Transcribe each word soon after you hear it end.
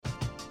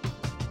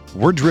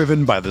We're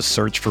driven by the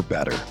search for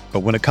better. But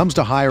when it comes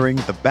to hiring,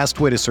 the best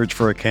way to search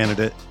for a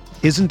candidate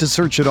isn't to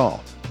search at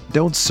all.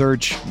 Don't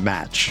search,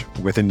 match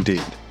with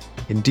Indeed.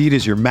 Indeed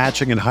is your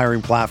matching and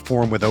hiring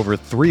platform with over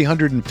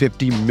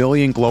 350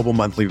 million global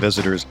monthly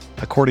visitors,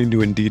 according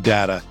to Indeed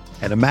data,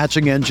 and a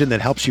matching engine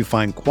that helps you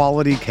find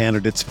quality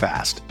candidates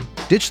fast.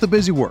 Ditch the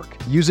busy work.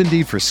 Use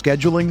Indeed for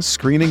scheduling,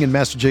 screening, and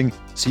messaging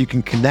so you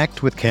can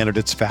connect with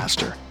candidates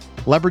faster.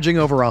 Leveraging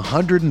over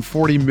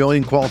 140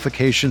 million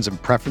qualifications and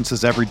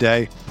preferences every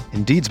day,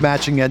 Indeed's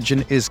matching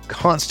engine is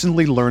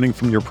constantly learning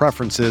from your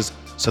preferences,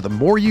 so the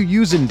more you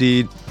use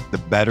Indeed, the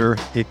better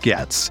it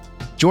gets.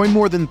 Join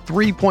more than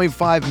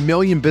 3.5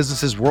 million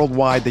businesses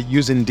worldwide that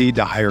use Indeed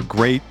to hire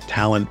great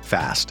talent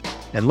fast.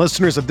 And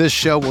listeners of this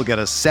show will get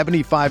a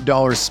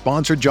 $75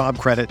 sponsored job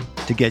credit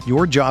to get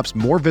your jobs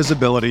more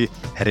visibility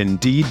at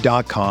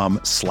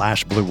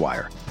Indeed.com/Blue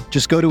Wire.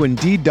 Just go to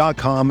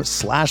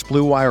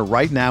Indeed.com/Blue Wire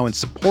right now and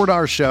support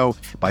our show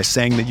by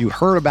saying that you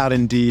heard about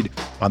Indeed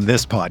on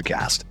this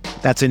podcast.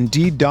 That's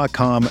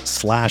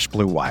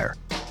Indeed.com/Blue Wire.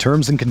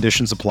 Terms and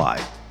conditions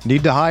apply.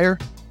 Need to hire?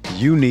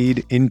 You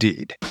need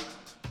Indeed.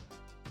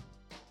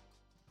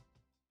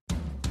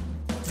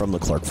 From the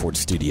Clark Ford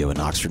Studio in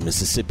Oxford,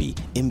 Mississippi,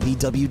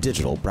 MVW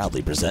Digital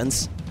proudly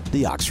presents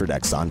the Oxford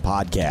Exxon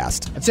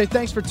Podcast. I'd say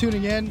thanks for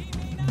tuning in,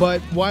 but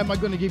why am I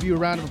going to give you a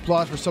round of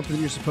applause for something that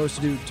you're supposed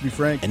to do, to be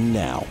frank? And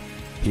now,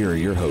 here are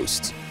your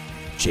hosts,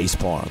 Chase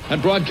Parham.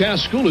 And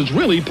broadcast school has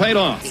really paid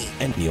off.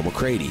 And Neil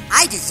McCready.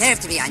 I deserve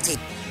to be on TV.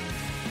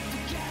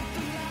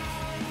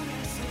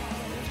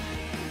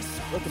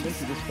 Welcome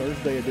into this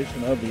Thursday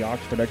edition of the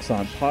Oxford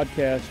Exxon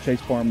Podcast.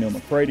 Chase Parham, Neil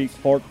McCready,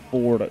 Clark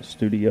Ford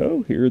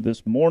Studio. Here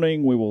this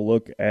morning, we will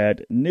look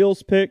at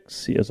Neil's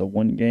picks. He has a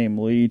one-game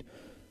lead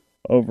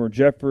over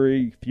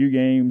Jeffrey, a few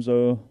games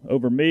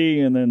over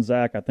me, and then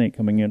Zach, I think,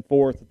 coming in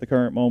fourth at the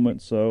current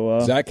moment. So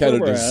Zach had a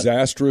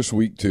disastrous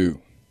week, too.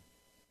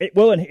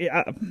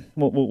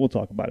 We'll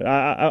talk about it.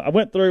 I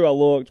went through, I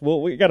looked.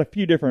 We got a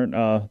few different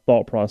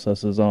thought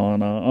processes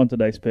on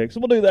today's picks. So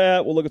we'll do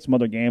that. We'll look at some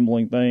other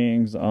gambling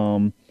things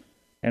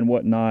and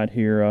whatnot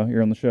here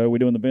on the show. We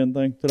doing the Ben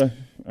thing today?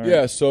 All right.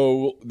 Yeah,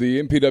 so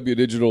the MPW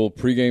Digital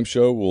pregame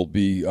show will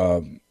be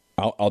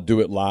I'll do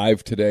it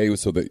live today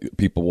so that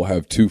people will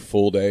have 2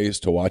 full days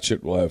to watch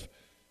it. We'll have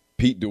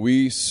Pete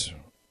DeWeese,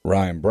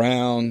 Ryan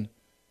Brown,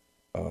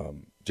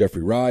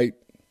 Jeffrey Wright,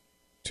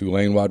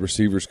 Tulane wide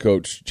receivers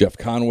coach Jeff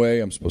Conway.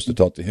 I'm supposed to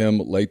talk to him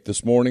late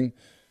this morning,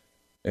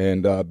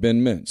 and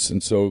Ben Mintz.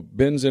 And so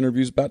Ben's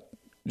interview's about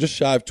just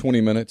shy of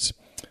 20 minutes.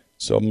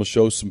 So I'm going to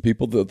show some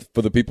people,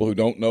 for the people who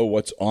don't know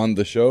what's on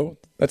the show,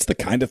 that's the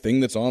kind of thing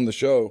that's on the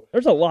show.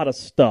 There's a lot of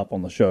stuff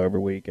on the show every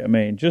week. I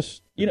mean,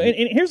 just, and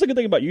here's the good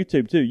thing about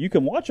YouTube, too. You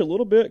can watch a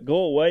little bit, go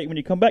away. When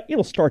you come back,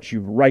 it'll start you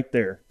right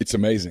there. It's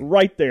amazing.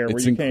 Right there where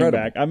it's you incredible.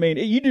 Came back. I mean,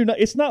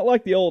 it's not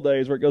like the old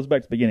days where it goes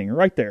back to the beginning.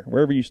 Right there,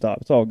 wherever you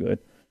stop. It's all good.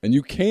 And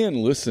you can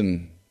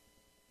listen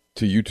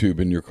to YouTube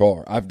in your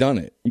car. I've done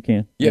it. You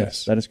can.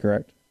 Yes. That is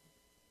correct.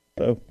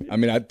 So, I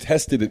mean, I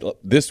tested it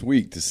this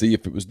week to see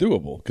if it was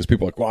doable because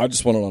people are like, well, I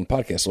just want it on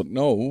podcast. So,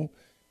 no,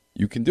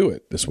 you can do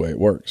it this way. It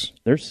works.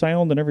 There's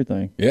sound and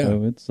everything.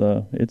 Yeah.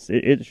 So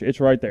it's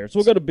right there. So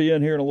we'll go to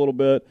Ben here in a little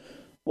bit.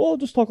 We'll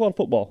just talk a lot of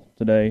football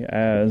today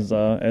as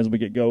we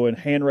get going.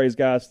 Hand raise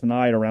guys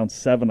tonight around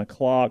 7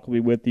 o'clock. We'll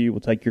be with you.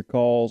 We'll take your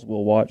calls.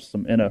 We'll watch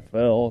some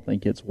NFL. I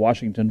think it's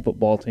Washington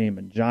football team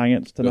and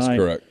Giants tonight. That's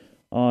correct.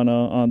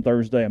 On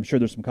Thursday. I'm sure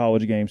there's some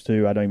college games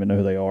too. I don't even know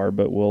who they are,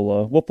 but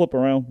we'll flip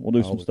around. We'll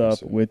do some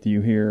stuff with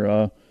you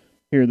here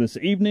this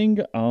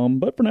evening.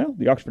 But for now,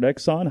 the Oxford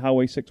Exxon,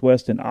 Highway 6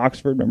 West in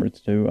Oxford. Remember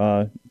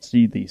to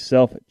see the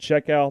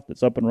self-checkout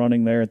that's up and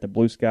running there at the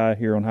Blue Sky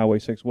here on Highway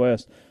 6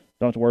 West.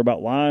 Don't have to worry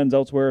about lines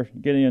elsewhere.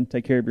 Get in,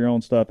 take care of your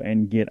own stuff,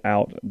 and get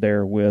out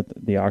there with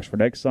the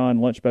Oxford Exxon.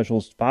 Lunch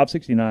specials,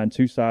 $5.69,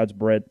 2 sides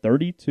bread,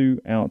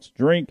 32-ounce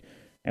drink.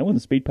 And with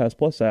the Speed Pass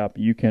Plus app,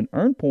 you can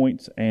earn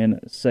points and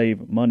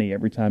save money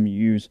every time you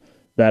use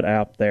that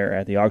app there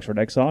at the Oxford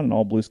Exxon and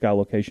all Blue Sky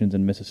locations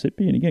in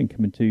Mississippi. And again,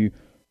 coming to you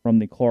from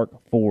the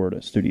Clark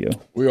Ford Studio.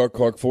 We are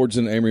Clark Ford's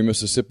in Amory,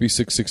 Mississippi,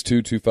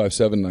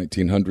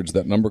 662-257-1900 is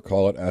that number.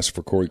 Call it. Ask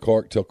for Corey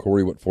Clark. Tell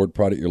Corey what Ford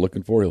product you're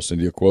looking for. He'll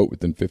send you a quote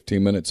within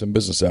 15 minutes in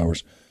business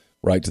hours.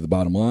 Right to the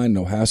bottom line.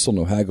 No hassle,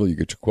 no haggle. You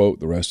get your quote.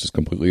 The rest is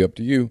completely up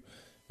to you.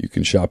 You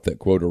can shop that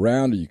quote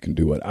around, or you can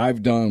do what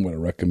I've done, what I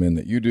recommend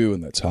that you do,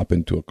 and that's hop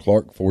into a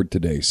Clark Ford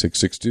today,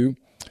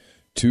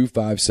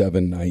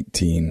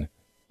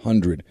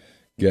 662-257-1900.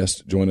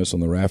 Guests, join us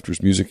on the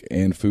Rafters Music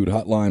and Food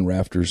Hotline.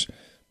 Rafters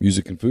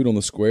Music and Food on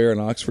the Square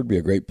in Oxford. Be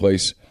a great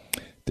place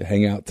to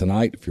hang out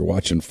tonight if you're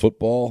watching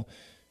football,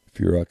 if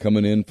you're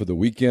coming in for the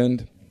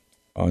weekend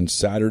on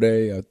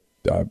Saturday, if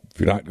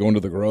you're not going to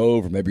the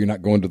Grove, or maybe you're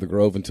not going to the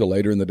Grove until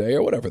later in the day,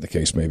 or whatever the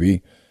case may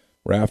be.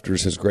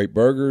 Rafters has great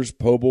burgers,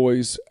 po'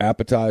 boys,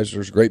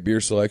 appetizers, great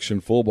beer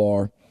selection, full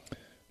bar,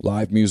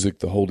 live music,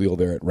 the whole deal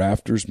there at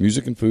Rafters.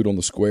 Music and Food on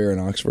the Square in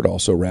Oxford,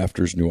 also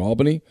Rafters, New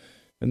Albany,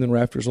 and then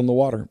Rafters on the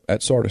Water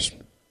at Sardis.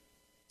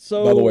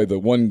 So, by the way, the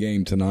one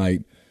game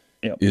tonight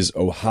is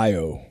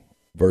Ohio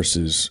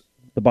versus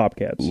The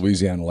Bobcats.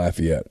 Louisiana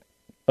Lafayette.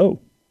 Oh,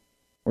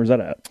 where's that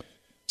at?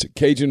 It's at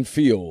Cajun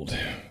Field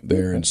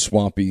there in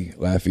swampy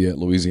Lafayette,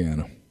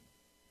 Louisiana.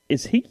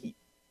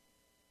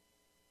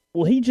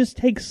 Will he just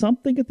take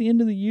something at the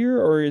end of the year,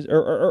 or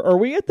are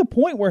we at the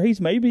point where he's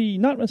maybe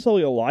not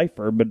necessarily a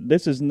lifer, but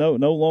this is no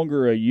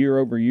longer a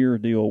year-over-year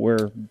deal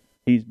where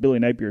Billy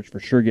Napier's for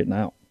sure getting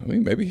out? I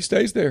mean, maybe he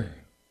stays there.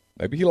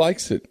 Maybe he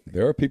likes it.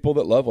 There are people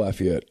that love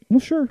Lafayette. Well,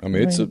 sure. I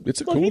mean, it's a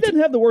look, cool. He doesn't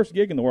have the worst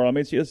gig in the world. I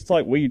mean, it's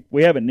like we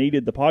haven't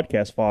needed the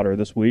podcast fodder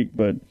this week,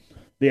 but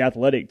The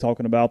Athletic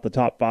talking about the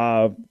top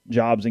 5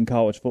 jobs in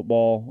college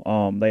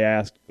football. They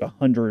asked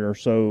 100 or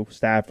so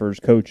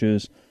staffers,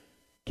 coaches,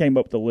 came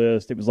up with the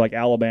list. It was like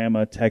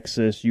Alabama,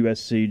 Texas,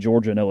 USC,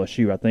 Georgia, and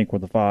LSU, I think, were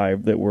the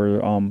 5 that were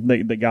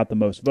that got the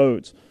most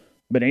votes.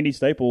 But Andy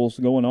Staples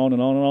going on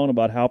and on and on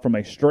about how, from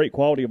a straight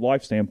quality of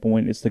life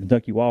standpoint, it's the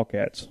Kentucky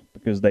Wildcats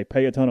because they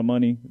pay a ton of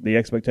money. The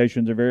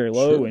expectations are very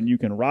low, Sure. and you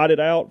can ride it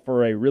out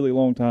for a really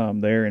long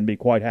time there and be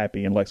quite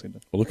happy in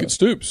Lexington. Well, look at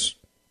Stoops.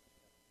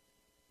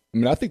 I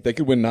mean, I think they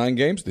could win 9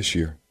 games this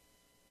year.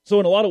 So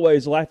in a lot of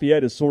ways,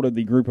 Lafayette is sort of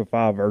the Group of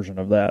 5 version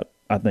of that,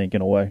 I think,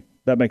 in a way.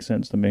 That makes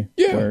sense to me.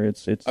 Yeah. Where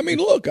it's. I mean,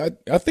 look, I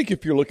think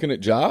if you're looking at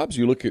jobs,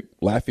 you look at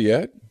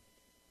Lafayette,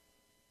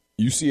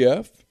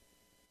 UCF,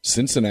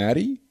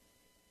 Cincinnati,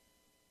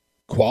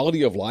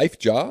 quality of life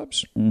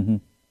jobs. Mm-hmm.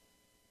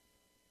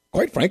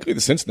 Quite frankly,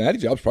 the Cincinnati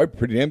job's probably a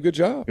pretty damn good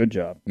job. Good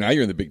job. Now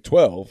you're in the Big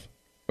 12.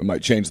 It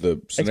might change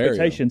the scenario.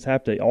 Expectations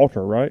have to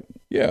alter, right?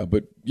 Yeah,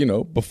 but,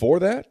 before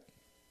that,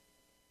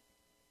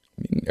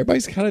 I mean,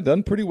 everybody's kind of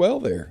done pretty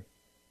well there.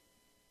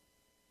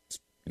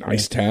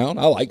 Nice town.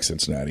 I like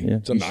Cincinnati. Yeah.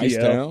 It's a nice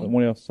UCF, town.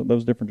 What else?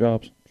 Those different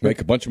jobs.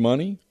 Make a bunch of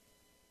money.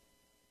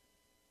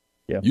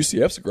 Yeah.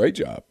 UCF's a great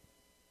job.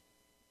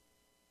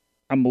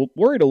 I'm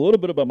worried a little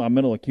bit about my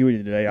mental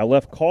acuity today. I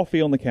left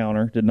coffee on the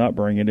counter, did not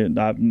bring it in.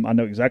 I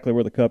know exactly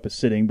where the cup is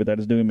sitting, but that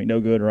is doing me no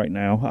good right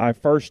now. I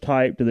first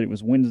typed that it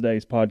was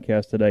Wednesday's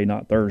podcast today,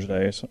 not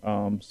Thursday's.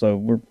 So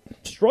we're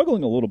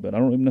struggling a little bit. I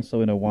don't even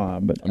necessarily know why.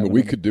 But I mean,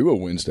 we could do a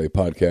Wednesday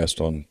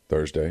podcast on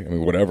Thursday. I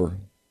mean, whatever.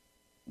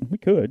 We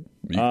could.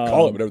 You can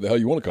call it whatever the hell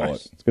you want to call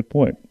it. That's a good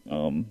point.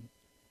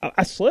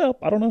 I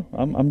slept. I don't know.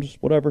 I'm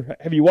just whatever.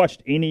 Have you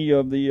watched any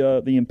of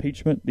the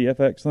impeachment, the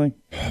FX thing?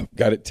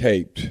 Got it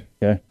taped.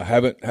 Okay. I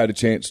haven't had a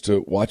chance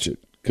to watch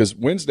it because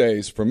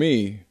Wednesdays for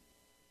me,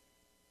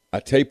 I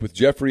tape with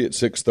Jeffrey at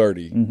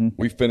 6:30. Mm-hmm.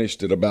 We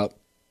finished at about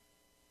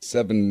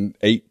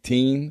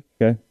 7:18.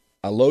 Okay.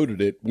 I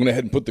loaded it, went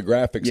ahead and put the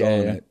graphics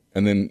on it,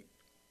 and then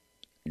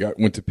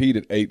went to Pete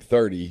at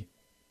 8:30.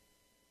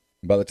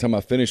 By the time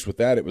I finished with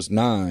that, it was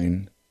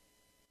 9,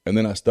 and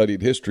then I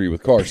studied history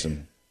with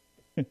Carson.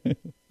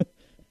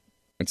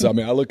 And so, I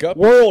mean, I look up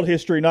world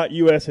history, not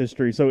U.S.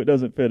 history, so it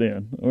doesn't fit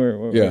in.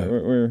 We're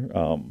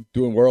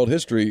doing world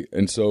history,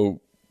 and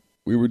so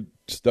we were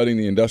studying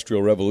the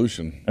Industrial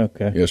Revolution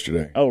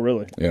yesterday. Oh,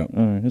 really? Yeah.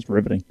 It's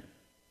riveting.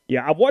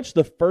 Yeah, I've watched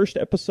the first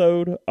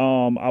episode.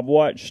 I've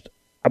watched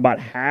about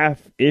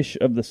half-ish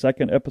of the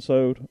second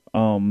episode.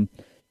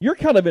 You're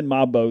kind of in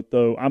my boat,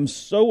 though. I'm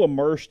so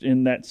immersed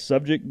in that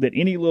subject that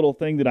any little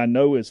thing that I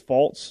know is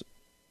false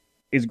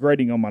is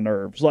grating on my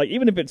nerves. Like,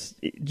 even if it's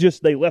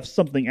just they left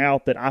something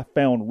out that I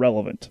found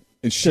relevant.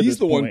 And she's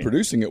the one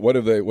producing it. What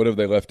have they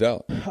left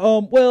out?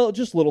 Well,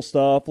 just little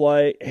stuff.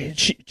 Like,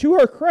 to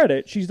her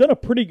credit, she's done a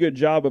pretty good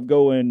job of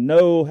going,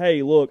 no,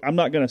 hey, look, I'm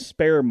not going to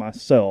spare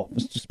myself.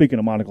 Speaking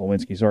of Monica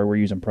Lewinsky, sorry, we're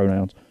using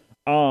pronouns.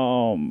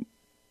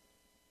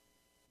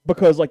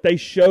 Because, like, they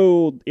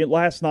showed it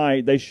last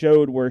night, they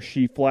showed where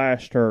she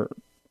flashed her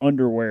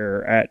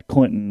underwear at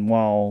Clinton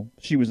while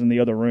she was in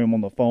the other room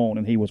on the phone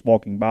and he was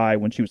walking by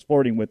when she was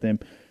flirting with him.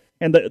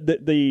 And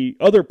the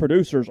other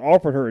producers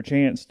offered her a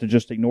chance to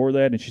just ignore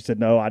that, and she said,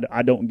 "No,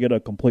 I don't get a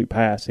complete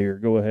pass here.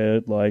 Go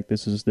ahead, like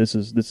this is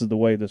the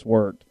way this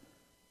worked."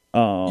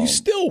 You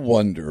still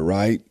wonder,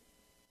 right?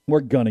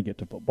 We're gonna get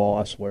to football,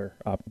 I swear.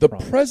 The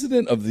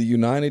President of the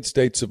United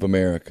States of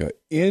America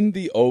in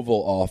the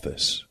Oval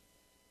Office.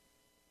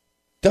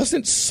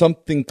 Doesn't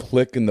something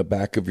click in the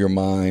back of your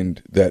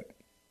mind that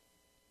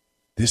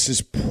this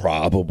is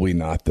probably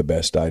not the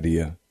best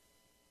idea?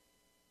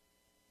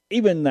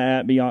 Even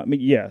that, beyond,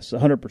 yes,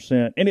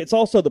 100%. And it's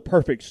also the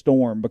perfect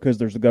storm because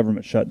there's a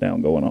government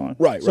shutdown going on.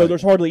 Right, So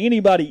there's hardly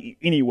anybody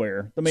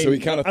anywhere. I mean, so he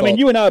kind of I mean,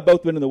 you and I have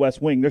both been in the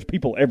West Wing. There's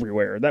people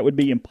everywhere. That would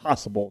be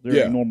impossible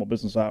during normal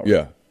business hours.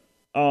 Yeah.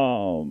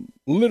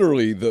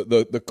 Literally,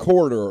 the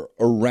corridor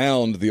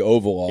around the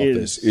Oval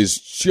Office is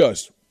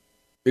just,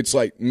 it's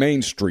like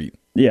Main Street.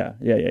 Yeah.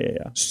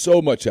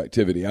 So much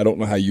activity. I don't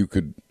know how you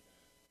could,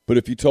 but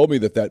if you told me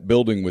that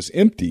building was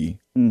empty,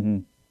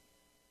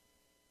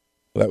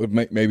 that would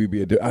maybe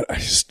be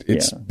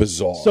it's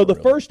bizarre. So the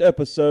first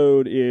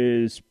episode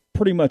is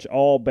pretty much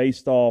all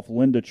based off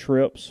Linda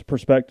Tripp's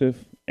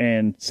perspective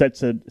and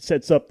sets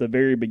up the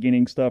very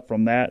beginning stuff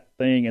from that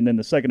thing. And then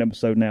the second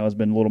episode now has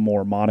been a little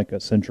more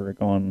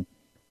Monica-centric on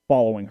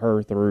following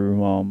her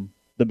through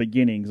the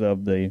beginnings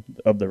of the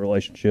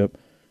relationship.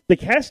 The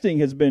casting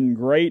has been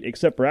great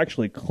except for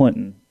actually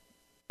Clinton.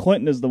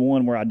 Clinton is the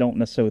one where I don't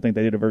necessarily think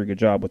they did a very good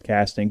job with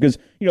casting, because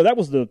that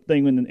was the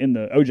thing in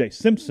the O.J.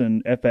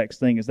 Simpson FX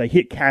thing, is they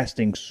hit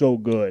casting so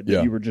good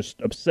that you were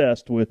just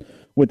obsessed with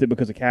it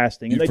because of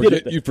casting.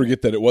 You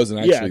forget that it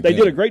wasn't actually. Yeah, they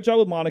did a great job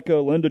with Monica,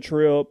 Linda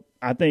Tripp.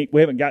 I think we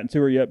haven't gotten to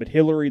her yet, but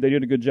Hillary, they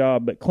did a good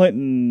job. But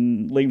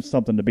Clinton leaves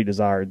something to be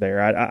desired there.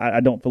 I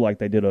don't feel like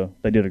they did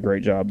a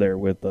great job there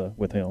with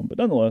him. But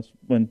nonetheless,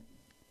 when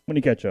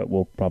you catch up,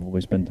 we'll probably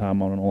spend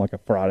time on it on like a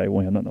Friday when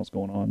we have nothing else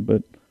going on.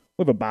 But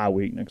we have a bye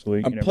week next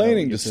week. I'm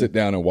planning to sit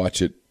down and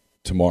watch it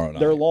tomorrow night.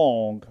 They're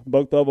long.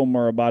 Both of them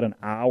are about an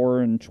hour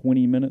and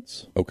 20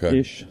 minutes.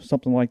 Okay,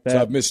 something like that.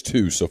 So I've missed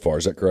 2 so far.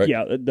 Is that correct?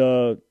 Yeah,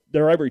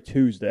 they're every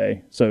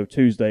Tuesday. So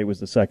Tuesday was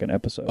the second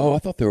episode. Oh, I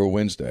thought they were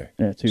Wednesday.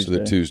 Yeah, Tuesday. So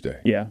they're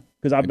Tuesday. Yeah,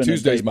 because I've been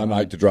Tuesday's my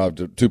night to drive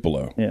to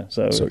Tupelo. Yeah,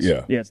 so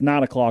yeah, it's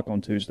 9 o'clock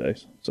on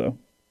Tuesdays. So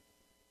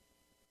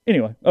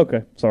anyway,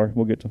 okay, sorry,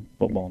 we'll get to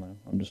football now.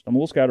 I'm a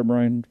little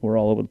scatterbrained. We're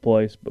all over the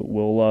place, but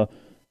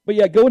but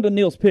yeah, going to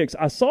Neil's picks.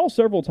 I saw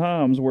several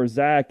times where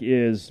Zach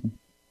is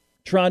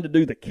trying to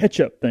do the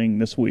catch-up thing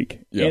this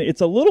week, and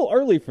it's a little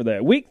early for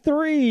that. Week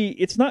 3,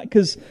 it's not,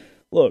 because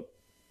look.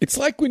 It's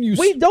like when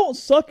we don't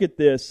suck at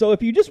this, so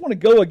if you just want to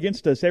go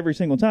against us every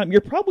single time,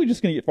 you're probably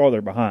just going to get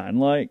farther behind.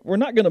 Like, we're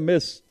not going to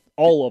miss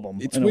all of them.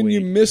 It's when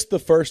you miss the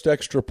first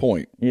extra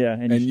point. Yeah,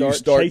 and you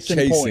start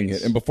chasing points.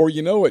 it. And before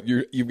you know it,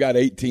 you've got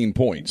 18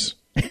 points.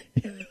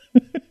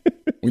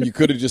 When you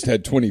could have just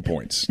had 20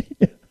 points.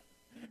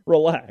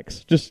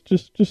 Relax.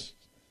 Just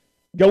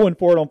going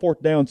for it on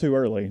 4th down too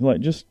early.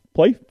 Like, just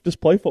play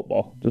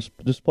football.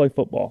 Just play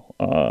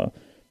football.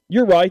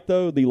 You're right,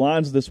 though. The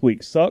lines this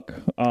week suck.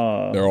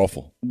 They're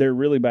awful. They're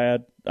really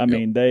bad. I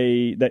mean,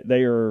 they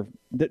are.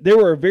 There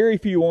were very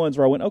few ones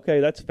where I went, okay,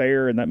 that's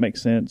fair and that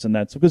makes sense, and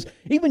that's because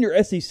even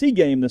your SEC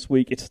game this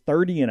week, it's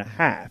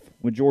 30.5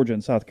 with Georgia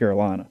and South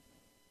Carolina.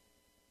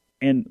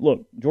 And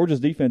look, Georgia's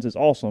defense is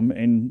awesome,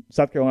 and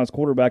South Carolina's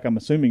quarterback, I'm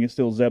assuming, is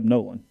still Zeb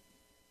Nolan.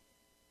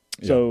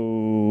 Yeah.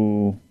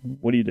 So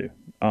what do you do?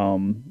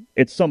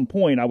 At some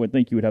point, I would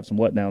think you would have some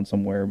letdown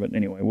somewhere, but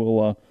anyway,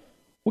 we'll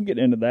get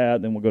into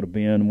that, then we'll go to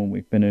Ben when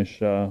we finish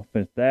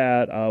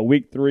that.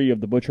 Week 3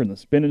 of The Butcher and the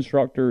Spin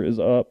Instructor is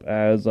up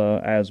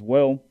as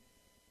well.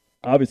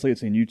 Obviously,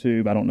 it's in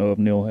YouTube. I don't know if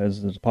Neil has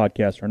his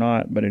podcast or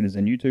not, but it is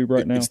in YouTube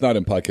right now. It's not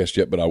in podcast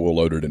yet, but I will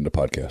load it into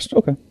podcast.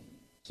 Okay.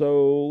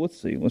 So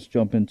let's see. Let's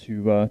jump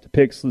into to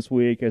picks this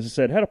week. As I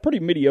said, had a pretty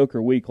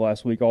mediocre week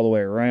last week all the way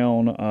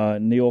around.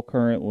 Neil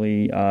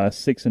currently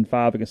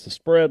 6-5 against the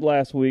spread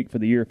last week for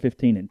the year,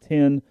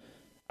 15-10.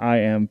 I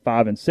am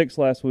 5-6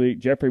 last week.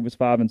 Jeffrey was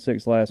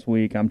 5-6 last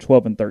week. I'm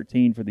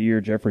 12-13 for the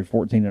year. Jeffrey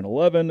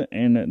 14-11,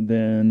 and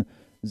then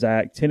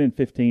Zach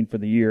 10-15 for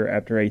the year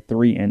after a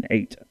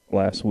 3-8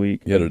 last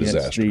week. You had a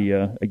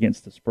disaster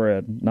against the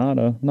spread. Not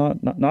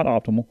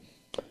optimal.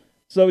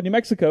 So New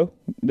Mexico,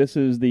 this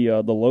is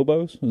the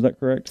Lobos. Is that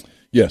correct?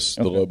 Yes,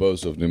 the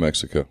Lobos of New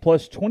Mexico.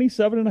 Plus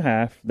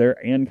 27.5. They're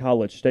in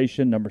College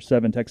Station, number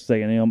 7, Texas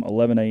A&M,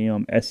 11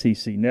 a.m.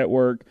 SEC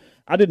Network.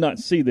 I did not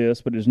see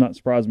this, but it does not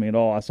surprise me at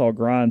all. I saw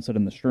Grind said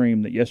in the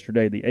stream that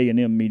yesterday the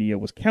A&M media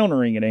was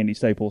countering at Andy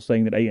Staples,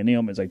 saying that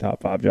A&M is a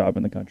top 5 job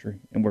in the country,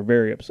 and we're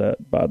very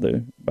upset by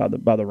the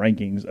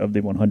rankings of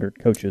the 100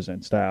 coaches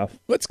and staff.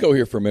 Let's go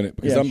here for a minute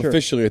because I'm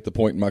officially at the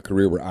point in my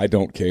career where I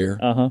don't care.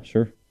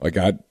 Sure. Like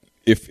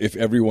if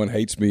everyone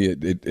hates me,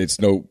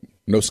 it's no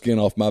skin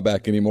off my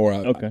back anymore.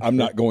 I'm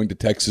not going to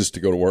Texas to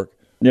go to work.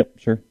 Yep,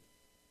 sure.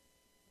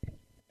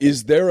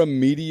 Is there a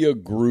media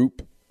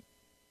group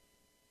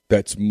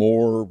that's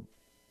more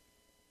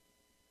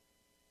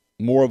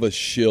of a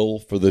shill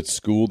for the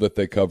school that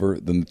they cover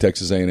than the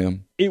Texas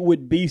A&M? It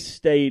would be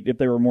State if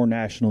they were more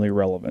nationally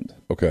relevant.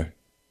 Okay.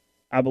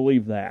 I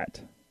believe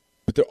that.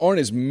 But there aren't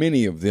as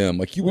many of them.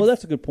 Well,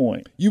 that's a good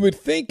point. You would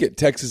think at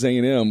Texas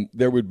A&M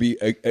there would be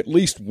at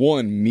least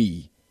one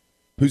me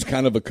who's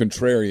kind of a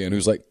contrarian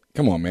who's like,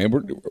 come on, man,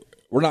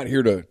 we're not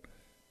here to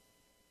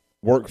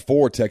work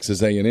for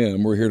Texas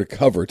A&M. We're here to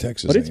cover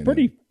Texas A&M. But it's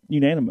pretty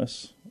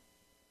unanimous.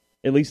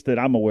 At least that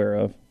I'm aware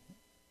of.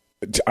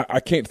 I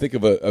can't think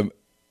of the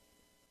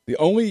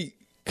only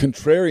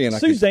contrarian.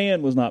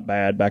 Suzanne was not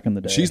bad back in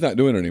the day. She's not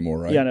doing it anymore,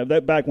 right? Yeah, no,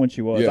 that back when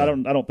she was. Yeah. I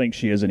don't think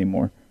she is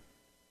anymore.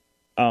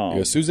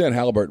 Suzanne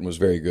Halliburton was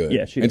very good.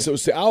 Yeah, she and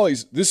is. So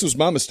this was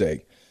my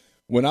mistake.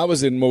 When I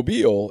was in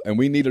Mobile and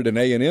we needed an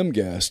A&M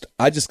guest,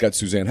 I just got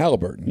Suzanne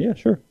Halliburton. Yeah,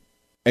 sure.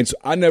 And so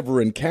I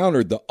never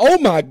encountered oh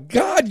my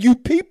God, you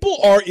people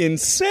are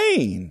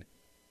insane.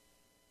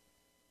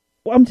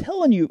 Well, I'm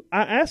telling you,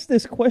 I asked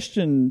this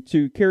question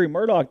to Kerry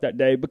Murdoch that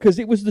day because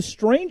it was the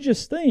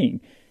strangest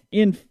thing.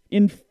 In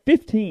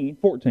 14.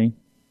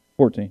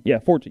 Yeah,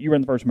 14. You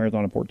ran the first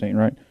marathon in 14,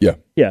 right? Yeah.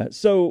 Yeah.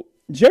 So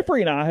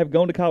Jeffrey and I have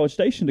gone to College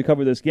Station to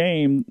cover this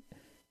game.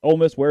 Ole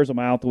Miss wears them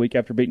out the week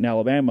after beating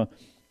Alabama.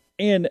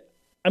 And,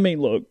 I mean,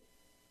 look,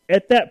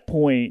 at that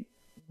point,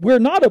 we're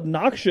not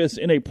obnoxious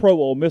in a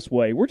pro-Ole Miss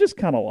way. We're just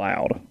kind of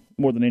loud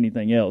more than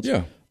anything else.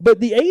 Yeah. But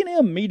the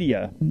A&M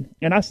media,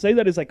 and I say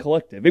that as a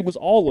collective, it was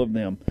all of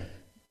them,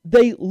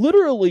 they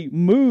literally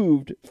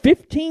moved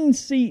 15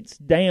 seats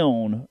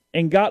down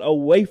and got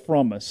away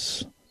from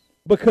us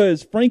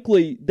because,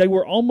 frankly, they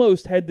were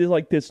almost had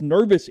this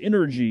nervous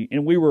energy,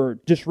 and we were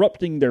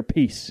disrupting their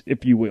peace,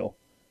 if you will.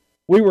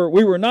 We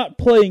were not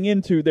playing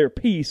into their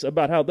peace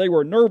about how they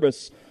were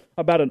nervous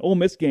about an Ole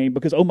Miss game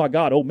because, oh my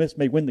God, Ole Miss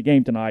may win the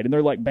game tonight, and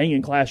they're like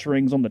banging clash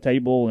rings on the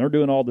table and they're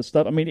doing all this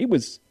stuff. I mean, it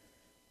was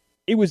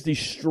the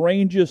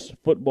strangest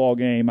football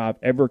game I've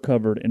ever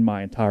covered in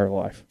my entire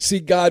life. See,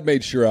 God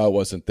made sure I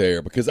wasn't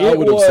there because I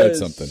would have said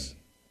something.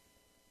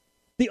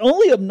 The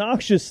only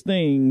obnoxious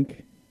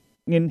thing,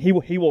 and he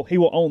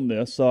will own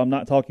this, so I'm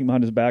not talking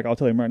behind his back, I'll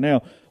tell him right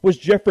now, was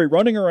Jeffrey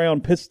running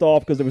around pissed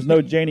off because there was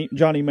no Johnny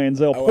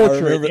Manziel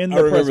portrait in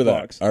the press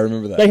box. I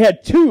remember that. They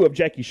had two of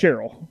Jackie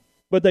Sherrill,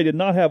 but they did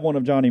not have one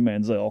of Johnny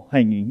Manziel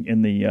hanging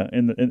in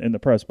the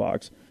press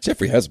box.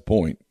 Jeffrey has a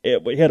point.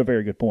 He had a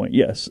very good point,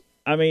 yes.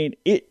 I mean,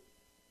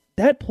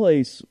 that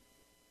place,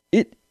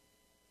 it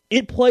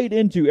played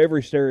into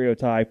every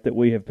stereotype that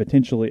we have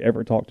potentially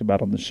ever talked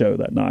about on the show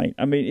that night.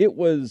 I mean, it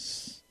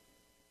was,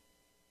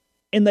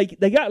 and they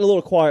got a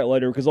little quiet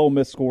later because Ole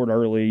Miss scored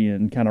early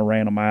and kind of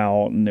ran them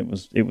out, and it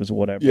was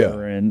whatever. Yeah.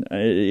 And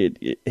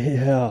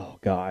oh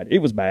God, it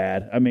was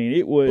bad. I mean,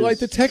 it was like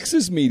the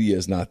Texas media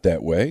is not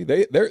that way.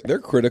 They're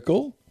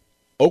critical.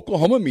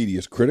 Oklahoma media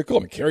is critical. I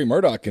mean, Kerry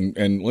Murdoch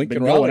and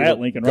Lincoln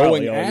Riley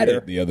going at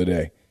it the other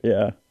day.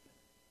 Yeah.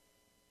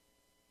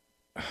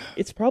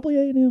 It's probably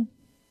A&M.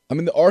 I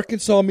mean, the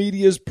Arkansas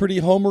media is pretty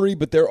homery,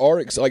 but there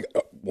are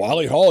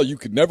Wally Hall. You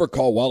could never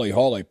call Wally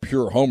Hall a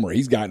pure homer.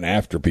 He's gotten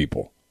after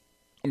people.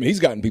 I mean,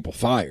 he's gotten people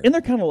fired. And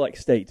they're kind of like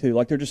State, too.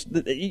 Like, they're just –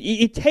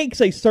 it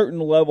takes a certain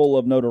level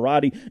of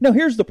notoriety. Now,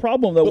 here's the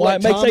problem, though. Why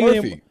it makes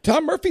A&M –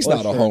 Tom Murphy's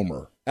not a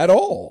homer at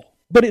all.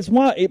 But it's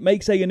why it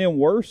makes A&M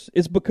worse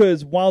is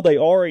because while they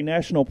are a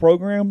national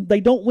program,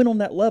 they don't win on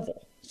that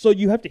level. So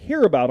you have to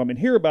hear about them and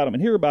hear about them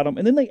and hear about them,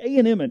 and then they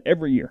A&M it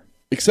every year.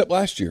 Except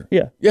last year.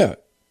 Yeah. Yeah.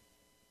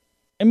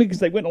 I mean, because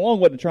they went a long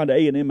way to trying to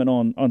A&M it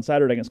on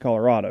Saturday against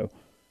Colorado.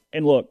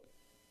 And look,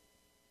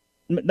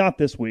 not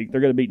this week. They're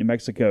going to beat New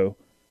Mexico.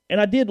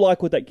 And I did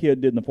like what that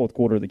kid did in the fourth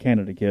quarter, the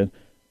Canada kid.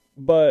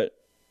 But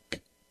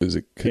is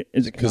it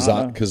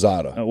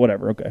Kazada?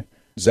 Whatever, okay.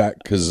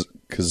 Zach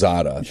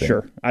Kazada, I think.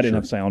 Sure. I didn't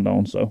have sound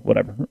on, so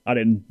whatever. I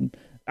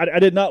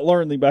did not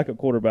learn the backup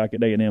quarterback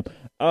at A&M.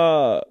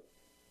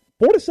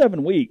 4 to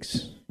 7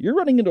 weeks, you're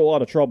running into a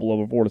lot of trouble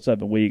over 4 to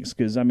 7 weeks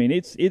because, I mean,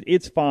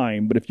 it's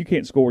fine, but if you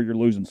can't score, you're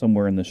losing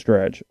somewhere in the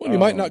stretch. Well, you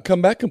might not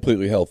come back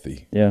completely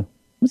healthy. Yeah.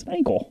 It's an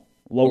ankle,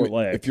 lower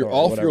leg. If you're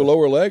off your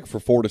lower leg for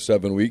 4 to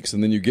 7 weeks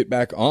and then you get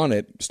back on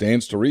it,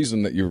 stands to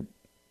reason that you're –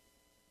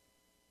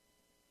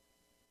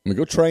 I mean,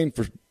 go train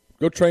for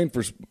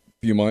a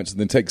few months and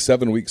then take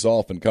 7 weeks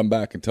off and come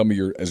back and tell me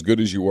you're as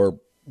good as you were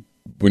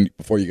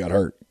before you got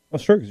hurt.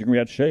 That's true because you're going to be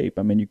out of shape.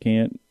 I mean, you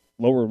can't –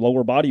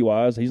 lower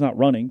body-wise, he's not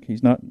running.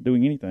 He's not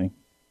doing anything.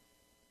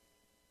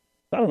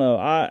 I don't know.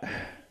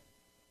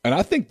 And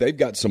I think they've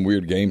got some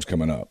weird games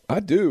coming up. I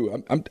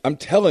do. I'm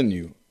telling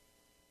you.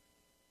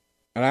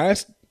 And I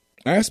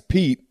asked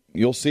Pete,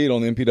 you'll see it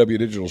on the MPW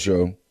Digital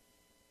Show, I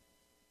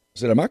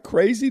said, am I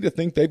crazy to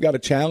think they've got a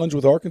challenge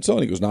with Arkansas?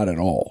 And he goes, not at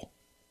all.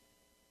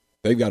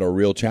 They've got a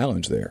real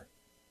challenge there.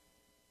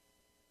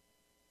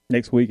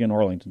 Next week in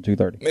Arlington,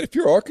 2:30. I mean, if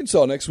you're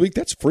Arkansas next week,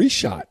 that's free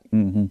shot.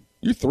 Mm-hmm.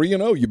 You're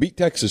 3-0. You beat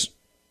Texas.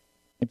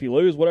 If you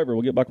lose, whatever,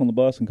 we'll get back on the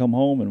bus and come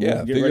home and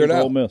we'll get ready for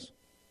Ole Miss.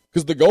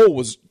 Because the goal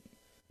was,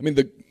 I mean,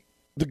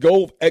 the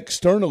goal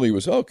externally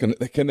was,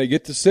 can they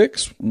get to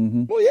 6?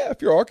 Mm-hmm. Well, yeah,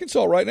 if you're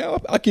Arkansas right now,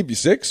 I'll give you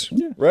 6.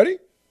 Yeah. Ready?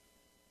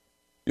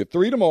 You get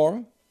 3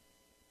 tomorrow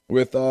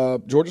with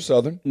Georgia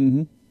Southern.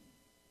 Mm-hmm.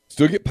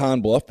 Still get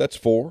Pine Bluff. That's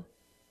 4.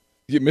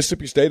 You get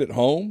Mississippi State at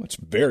home. That's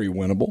very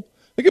winnable.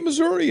 They get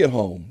Missouri at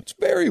home. It's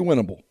very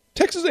winnable.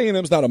 Texas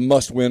A&M's not a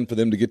must-win for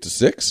them to get to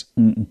 6.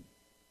 Mm-mm.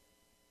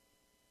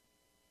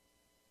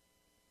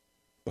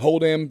 The whole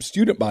damn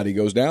student body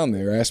goes down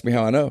there. Ask me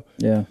how I know.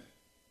 Yeah.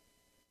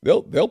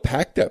 They'll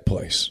pack that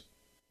place.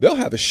 They'll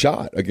have a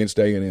shot against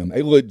A&M,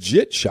 a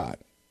legit shot.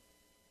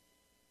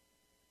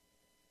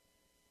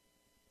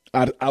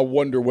 I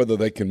wonder whether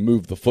they can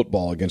move the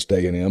football against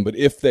A&M, but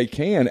if they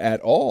can at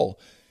all,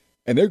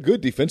 and they're good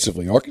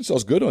defensively.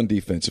 Arkansas's good on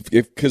defense.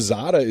 If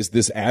Kazada is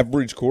this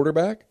average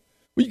quarterback,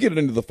 well, you get it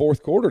into the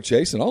fourth quarter,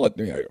 Chase, and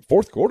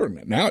fourth quarter,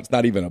 now it's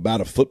not even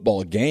about a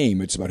football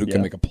game. It's about who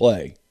can make a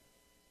play.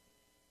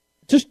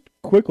 Just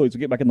quickly to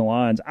get back in the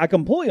lines, I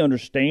completely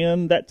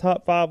understand that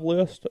top 5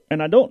 list,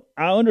 and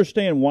I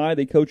understand why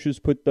the coaches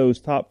put those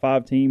top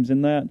 5 teams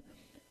in that.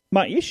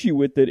 My issue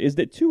with it is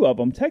that 2 of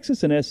them,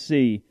 Texas and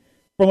SC,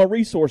 from a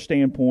resource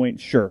standpoint,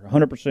 sure,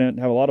 100%,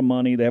 have a lot of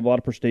money, they have a lot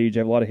of prestige,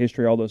 they have a lot of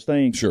history, all those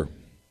things. Sure.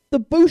 The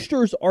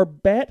boosters are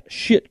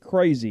batshit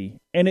crazy,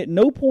 and at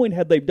no point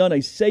have they done a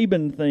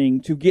Saban thing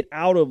to get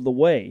out of the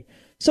way.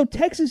 So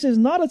Texas is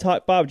not a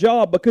top 5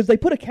 job because they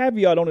put a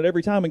caveat on it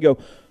every time and go,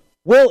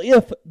 well,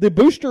 if the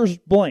boosters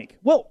blank.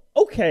 Well,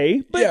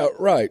 okay. But yeah,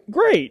 right.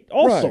 Great.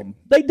 Awesome. Right.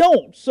 They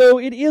don't. So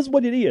it is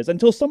what it is.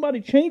 Until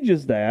somebody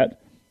changes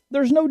that,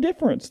 there's no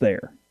difference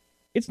there.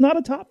 It's not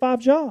a top 5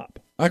 job.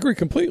 I agree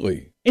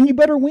completely. And you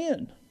better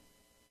win.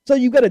 So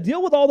you've got to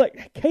deal with all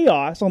that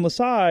chaos on the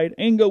side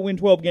and go win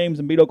 12 games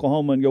and beat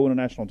Oklahoma and go win a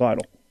national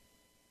title.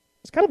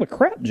 It's kind of a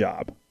crap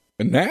job.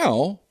 And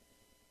now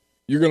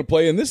you're going to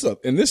play in this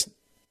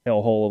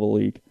hellhole of a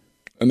league.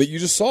 And that you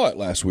just saw it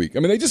last week. I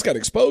mean, they just got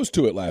exposed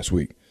to it last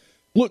week.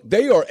 Look,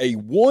 they are a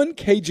one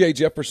KJ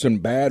Jefferson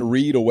bad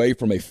read away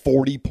from a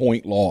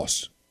 40-point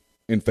loss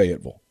in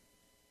Fayetteville.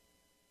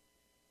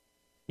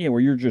 Yeah,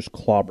 where you're just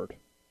clobbered.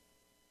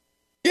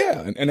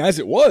 Yeah, and as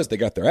it was, they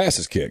got their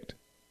asses kicked.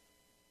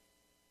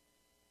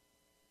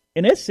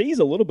 And SC is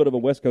a little bit of a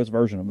West Coast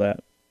version of that.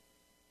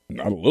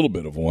 Not a little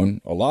bit of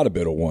one, a lot of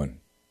bit of one.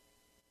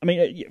 I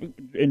mean,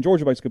 and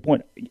Georgia makes a good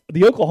point.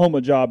 The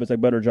Oklahoma job is a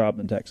better job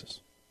than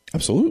Texas.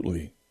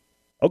 Absolutely.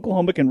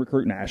 Oklahoma can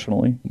recruit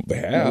nationally. They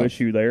have. No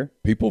issue there.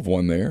 People have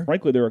won there.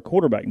 Frankly, they're a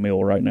quarterback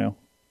mill right now.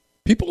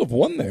 People have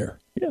won there.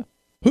 Yeah.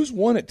 Who's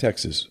won at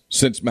Texas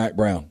since Mac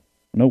Brown?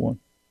 No one.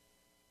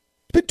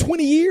 It's been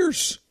 20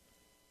 years.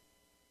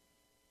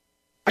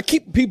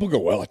 People go,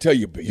 well, I tell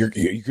you,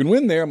 you can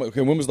win there. I'm like,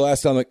 okay, when was the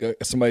last time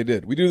somebody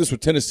did? We do this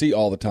with Tennessee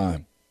all the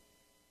time.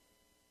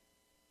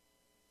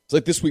 It's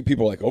like this week,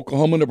 people are like,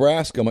 Oklahoma,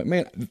 Nebraska. I'm like,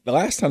 man, the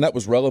last time that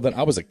was relevant,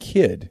 I was a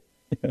kid.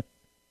 Yeah.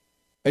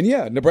 And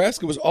yeah,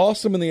 Nebraska was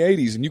awesome in the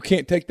 80s, and you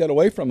can't take that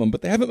away from them,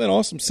 but they haven't been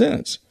awesome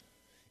since.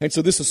 And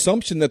so this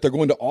assumption that they're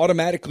going to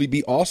automatically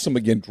be awesome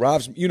again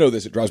drives me,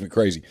 it drives me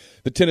crazy.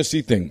 The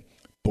Tennessee thing.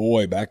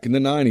 Boy, back in the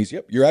 90s.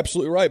 Yep, you're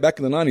absolutely right. Back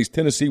in the 90s,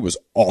 Tennessee was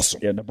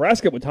awesome. Yeah,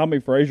 Nebraska with Tommy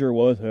Frazier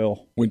was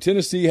hell. When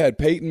Tennessee had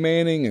Peyton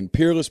Manning and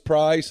Peerless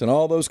Price and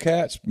all those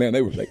cats, man,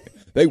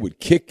 they would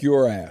kick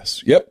your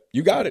ass. Yep,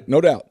 you got it,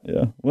 no doubt.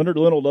 Yeah, Leonard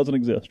Linnell doesn't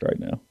exist right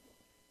now.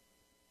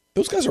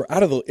 Those guys are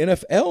out of the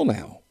NFL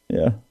now.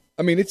 Yeah.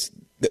 I mean,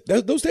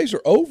 those days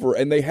are over,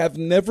 and they have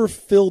never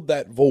filled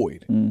that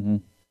void. Mm-hmm.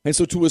 And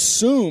so to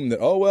assume that,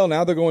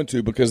 now they're going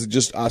to because of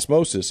just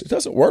osmosis, it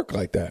doesn't work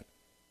like that.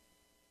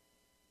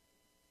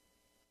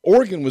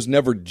 Oregon was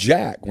never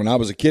jack when I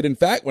was a kid. In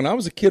fact, when I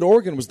was a kid,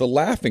 Oregon was the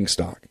laughing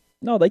stock.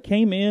 No, they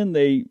came in.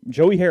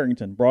 Joey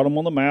Harrington brought them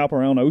on the map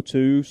around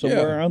 2002,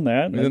 somewhere around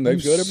that. And then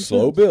they've got a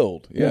slow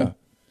build. Yeah.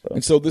 So.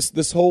 And so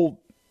this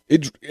whole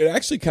it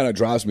actually kind of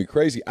drives me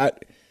crazy.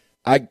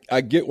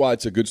 I get why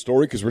it's a good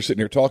story because we're sitting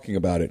here talking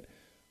about it.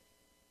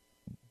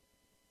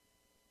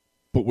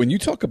 But when you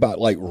talk about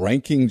like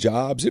ranking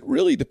jobs, it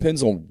really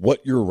depends on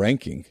what you're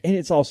ranking. And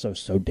it's also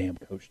so damn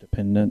coach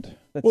dependent.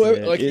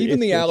 Even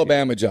the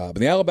Alabama job.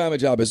 And the Alabama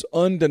job is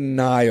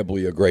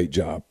undeniably a great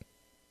job.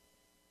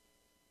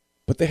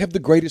 But they have the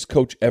greatest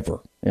coach ever.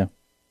 Yeah.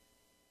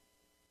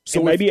 So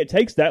and maybe it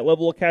takes that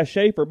level of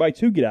cachet for everybody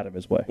to get out of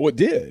his way. Well, it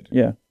did.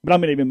 Yeah. But I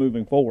mean, even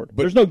moving forward.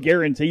 But there's no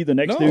guarantee the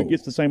next dude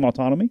gets the same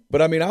autonomy.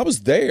 But I mean, I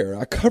was there.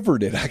 I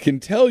covered it. I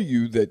can tell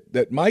you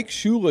that Mike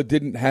Shula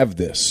didn't have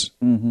this.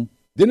 Mm-hmm.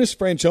 Dennis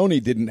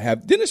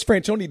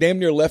Franchione damn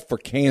near left for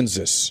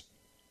Kansas.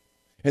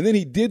 And then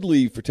he did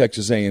leave for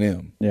Texas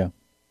A&M. Yeah.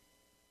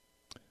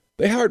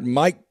 They hired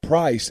Mike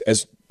Price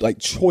as like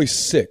choice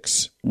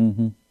 6.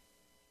 Mm-hmm.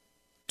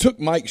 Took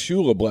Mike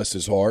Shula, bless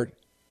his heart,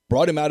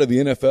 brought him out of the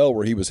NFL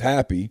where he was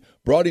happy,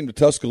 brought him to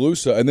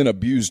Tuscaloosa, and then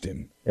abused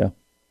him. Yeah.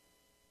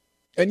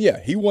 And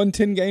yeah, he won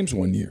 10 games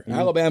one year. Mm-hmm.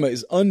 Alabama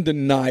is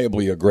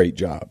undeniably a great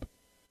job.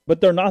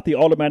 But they're not the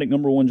automatic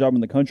number one job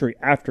in the country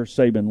after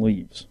Saban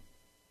leaves.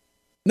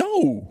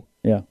 No.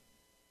 Yeah.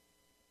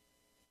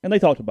 And they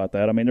talked about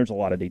that. I mean, there's a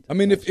lot of details. I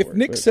mean, if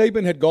Nick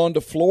Saban had gone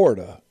to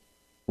Florida,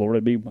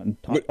 would be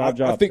top 5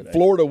 jobs. I think today.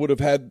 Florida would have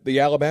had the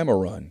Alabama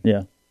run.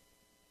 Yeah.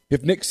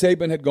 If Nick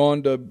Saban had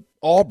gone to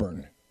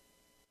Auburn,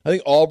 I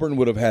think Auburn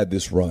would have had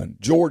this run.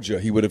 Georgia,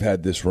 he would have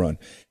had this run.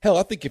 Hell,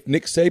 I think if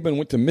Nick Saban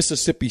went to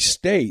Mississippi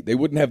State, they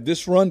wouldn't have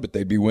this run, but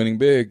they'd be winning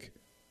big.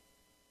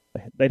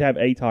 They'd have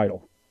a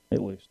title,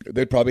 at least.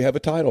 They'd probably have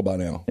a title by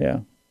now. Yeah.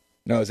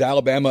 Now, is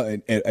Alabama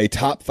a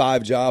top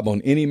 5 job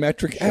on any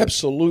metric? Sure.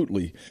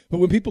 Absolutely. But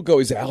when people go,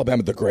 is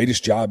Alabama the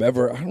greatest job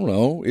ever? I don't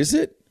know. Is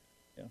it?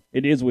 Yeah.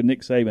 It is with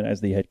Nick Saban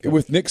as the head coach.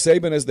 With Nick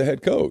Saban as the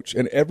head coach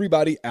and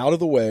everybody out of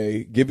the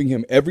way, giving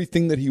him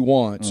everything that he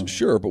wants,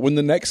 sure. But when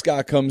the next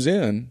guy comes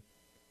in,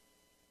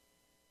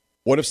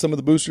 what if some of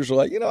the boosters are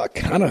like, I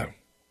kind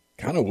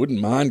of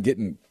wouldn't mind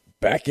getting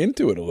back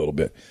into it a little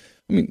bit.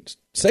 I mean,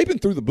 Saban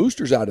threw the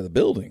boosters out of the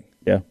building.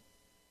 Yeah.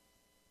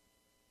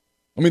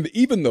 I mean,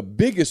 even the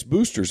biggest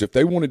boosters, if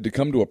they wanted to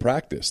come to a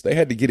practice, they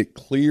had to get it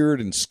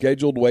cleared and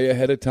scheduled way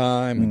ahead of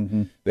time. Mm-hmm.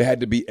 And they had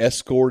to be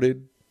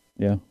escorted.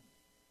 Yeah.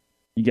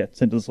 You get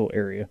sent to this little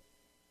area.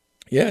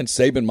 Yeah, and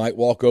Saban might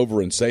walk over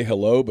and say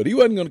hello, but he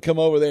wasn't going to come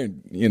over there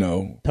and,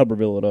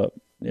 Tuberville it up.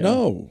 Yeah.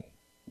 No.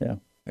 Yeah.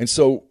 And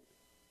so,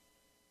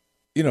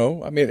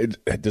 I mean,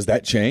 does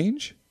that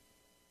change?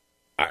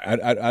 I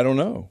don't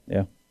know.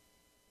 Yeah.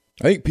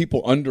 I think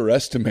people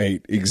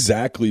underestimate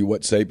exactly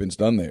what Saban's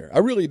done there. I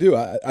really do.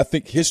 I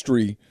think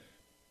history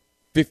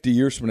 50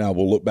 years from now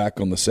will look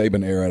back on the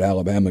Saban era at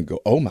Alabama and go,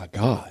 oh, my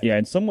God. Yeah,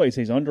 in some ways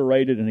he's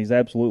underrated and he's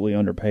absolutely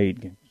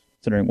underpaid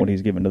considering what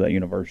he's given to that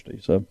university.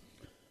 So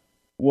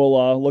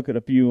We'll look at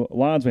a few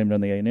lines. We haven't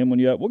done the A&M one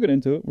yet. We'll get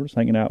into it. We're just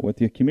hanging out with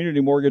you.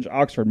 Community Mortgage,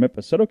 Oxford,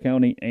 Memphis, Soto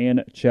County,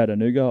 and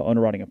Chattanooga.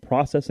 Underwriting and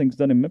processing is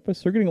done in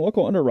Memphis. They're getting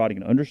local underwriting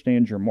and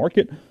understands your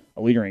market.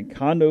 A leader in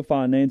condo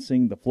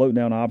financing, the float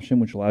down option,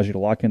 which allows you to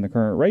lock in the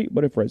current rate.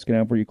 But if rates go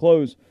down before you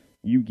close,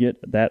 you get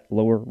that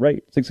lower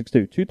rate.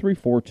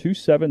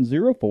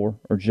 662-234-2704 or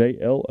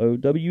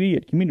JLOWE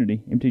at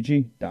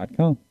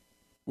communitymtg.com.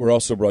 We're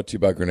also brought to you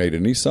by Grenada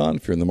Nissan.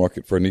 If you're in the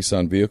market for a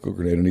Nissan vehicle,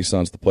 Grenada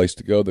Nissan's the place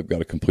to go. They've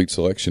got a complete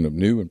selection of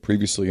new and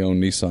previously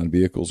owned Nissan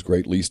vehicles,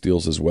 great lease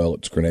deals as well.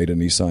 It's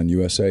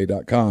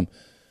GrenadaNissanUSA.com.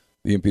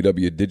 The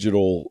MPW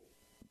Digital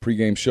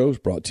pregame show is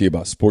brought to you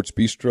by Sports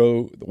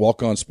Bistro. The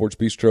Walk On Sports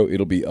Bistro,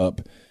 it'll be up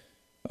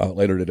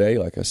later today,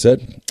 like I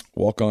said.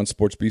 Walk On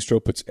Sports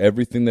Bistro puts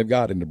everything they've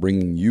got into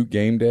bringing you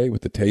game day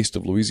with the taste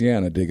of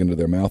Louisiana. Dig into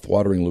their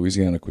mouth-watering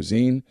Louisiana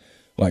cuisine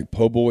like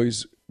po'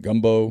 boys,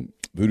 gumbo,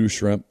 voodoo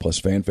shrimp, plus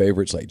fan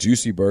favorites like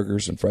juicy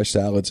burgers and fresh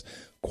salads.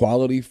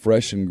 Quality,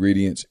 fresh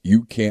ingredients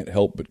you can't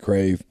help but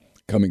crave.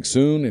 Coming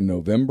soon in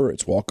November,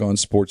 it's Walk On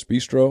Sports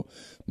Bistro.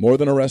 More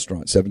than a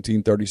restaurant,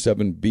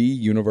 1737 B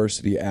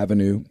University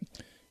Avenue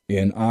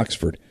in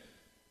Oxford.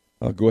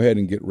 Go ahead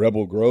and get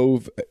Rebel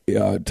Grove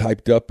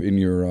typed up in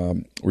your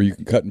where you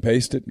can cut and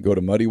paste it. Go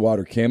to Muddy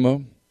Water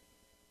Camo.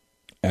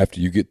 After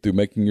you get through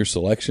making your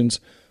selections,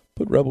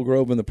 put Rebel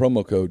Grove in the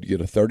promo code. You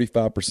get a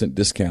 35%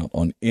 discount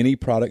on any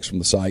products from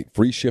the site.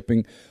 Free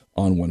shipping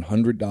on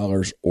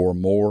 $100 or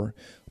more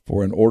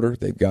for an order.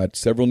 They've got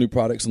several new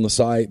products on the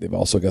site. They've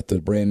also got the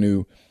brand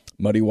new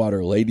Muddy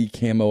Water Lady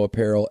Camo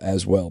apparel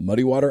as well.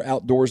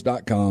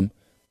 MuddyWaterOutdoors.com,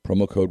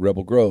 promo code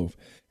Rebel Grove.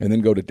 And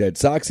then go to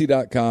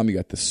DeadSoxy.com. You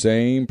got the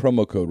same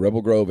promo code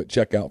Rebel Grove at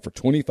checkout for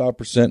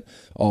 25%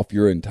 off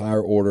your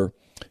entire order.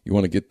 You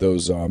want to get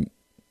those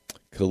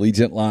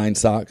collegiate line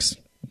socks.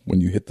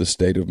 When you hit the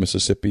state of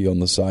Mississippi on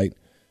the site,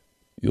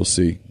 you'll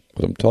see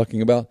what I'm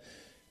talking about.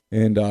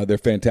 And they're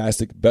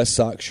fantastic. Best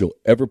socks you'll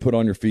ever put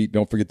on your feet.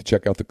 Don't forget to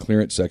check out the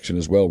clearance section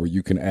as well, where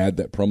you can add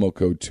that promo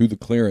code to the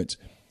clearance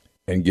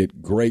and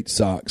get great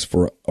socks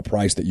for a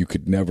price that you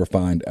could never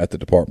find at the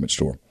department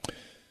store.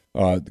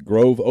 The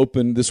Grove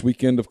opened this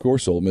weekend, of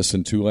course, Ole Miss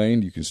and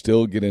Tulane. You can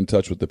still get in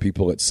touch with the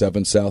people at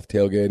 7 South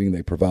Tailgating.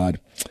 They provide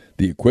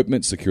the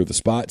equipment, secure the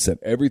spot, set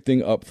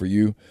everything up for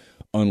you.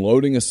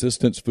 Unloading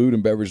assistance, food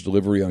and beverage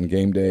delivery on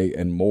game day,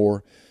 and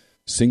more.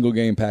 Single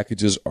game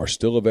packages are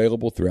still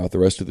available throughout the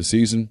rest of the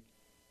season.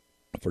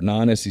 For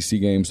non-SEC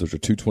games, those are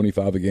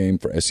 $225 a game.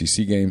 For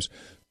SEC games,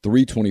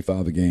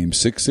 $325 a game.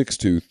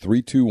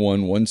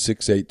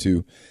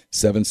 662-321-1682,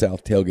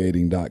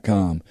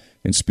 7southtailgating.com.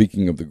 And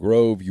speaking of the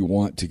Grove, you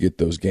want to get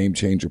those game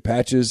changer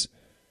patches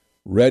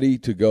ready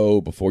to go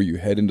before you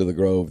head into the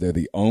Grove. They're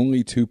the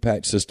only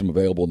 2-patch system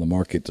available in the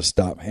market to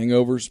stop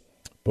hangovers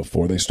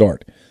before they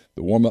start.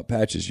 The warm-up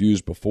patch is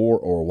used before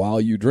or while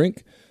you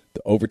drink.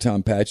 The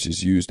overtime patch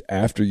is used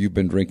after you've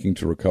been drinking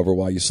to recover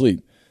while you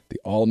sleep. The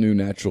all-new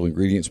natural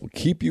ingredients will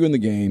keep you in the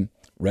game,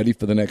 ready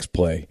for the next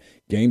play.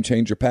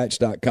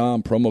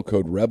 GameChangerPatch.com, promo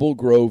code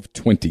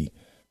RebelGrove20,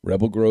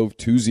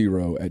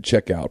 RebelGrove20 at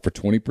checkout for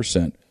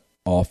 20%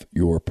 off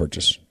your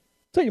purchase.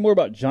 Tell you more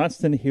about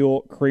Johnston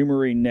Hill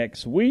Creamery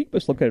next week.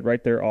 Let's look at it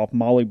right there off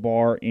Molly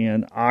Bar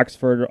in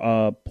Oxford.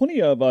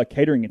 Plenty of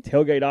catering and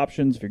tailgate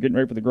options if you're getting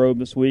ready for the Grove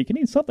this week. You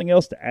need something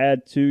else to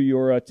add to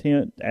your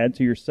tent, add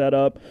to your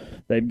setup.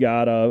 They've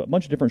got a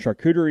bunch of different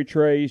charcuterie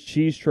trays,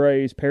 cheese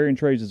trays, pairing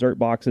trays, dessert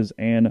boxes,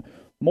 and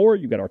more.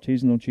 You've got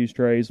artisanal cheese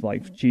trays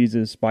like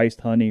cheeses, spiced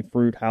honey,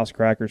 fruit, house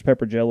crackers,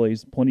 pepper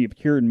jellies, plenty of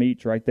cured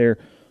meats right there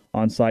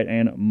on site,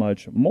 and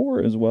much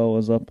more, as well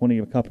as plenty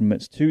of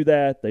accompaniments to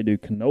that. They do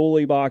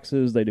cannoli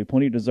boxes. They do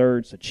plenty of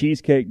desserts, a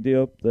cheesecake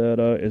dip that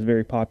is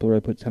very popular.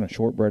 They put kind of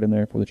shortbread in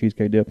there for the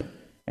cheesecake dip,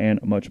 and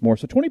much more.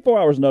 So 24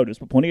 hours notice,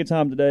 but plenty of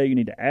time today. You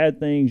need to add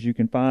things. You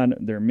can find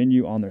their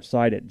menu on their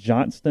site at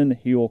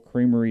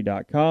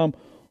johnstonhillcreamery.com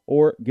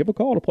or give a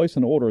call to place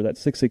an order.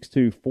 That's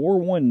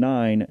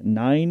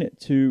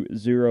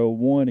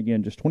 662-419-9201.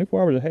 Again, just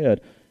 24 hours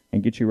ahead,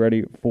 and get you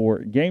ready for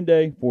game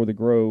day for the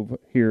Grove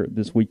here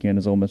this weekend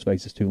as Ole Miss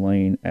faces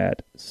Tulane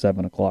at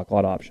 7 o'clock. A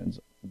lot of options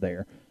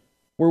there.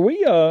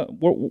 We were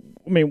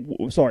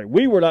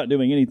not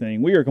doing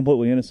anything. We are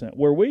completely innocent.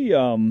 Were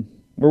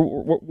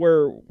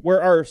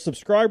our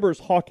subscribers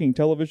hawking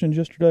televisions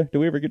yesterday? Did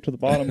we ever get to the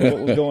bottom of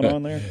what was going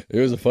on there?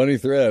 It was a funny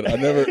thread. I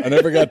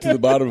never got to the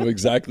bottom of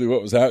exactly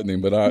what was happening,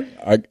 but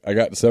I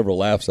got several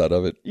laughs out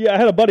of it. Yeah, I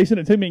had a buddy send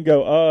it to me and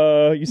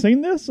go, you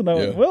seen this? And I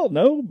went, well,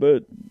 no,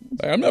 but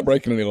hey, I'm not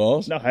breaking any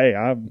laws. No, hey,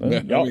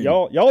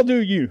 y'all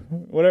do you.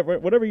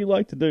 Whatever you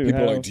like to do.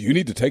 People are like, do you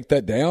need to take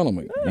that down? I'm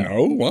like,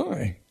 no,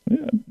 why?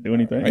 Yeah, do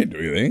anything. I ain't do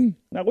anything.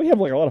 Now, we have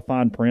like a lot of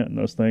fine print in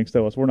those things,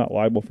 so we're not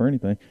liable for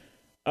anything.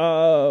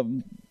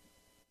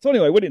 So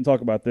anyway, we didn't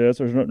talk about this.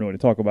 There's nothing really to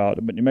talk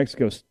about. But New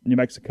Mexico,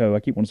 I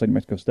keep wanting to say New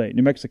Mexico State.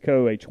 New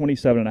Mexico, a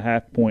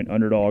 27.5-point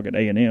underdog at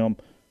A&M,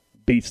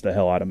 beats the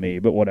hell out of me.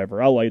 But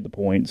whatever. I laid the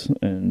points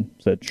and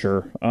said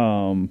sure.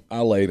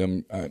 I laid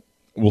them.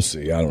 We'll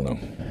see. I don't know.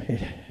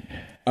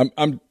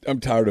 I'm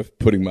tired of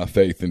putting my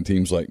faith in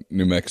teams like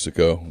New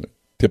Mexico.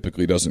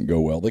 typically doesn't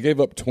go well. They gave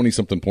up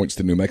 20-something points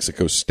to New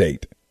Mexico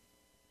State.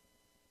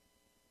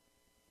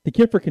 The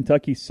kid for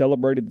Kentucky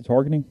celebrated the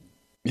targeting.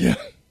 Yeah.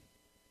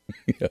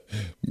 Yeah.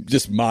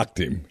 Just mocked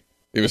him.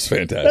 It was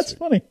fantastic. That's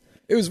funny.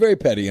 It was very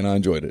petty, and I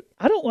enjoyed it.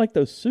 I don't like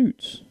those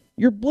suits.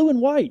 You're blue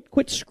and white.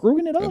 Quit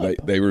screwing it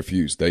up. They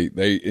refuse. They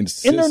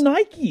insist. And they're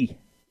Nike.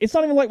 It's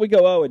not even like we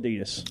go, oh,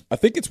 Adidas. I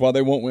think it's why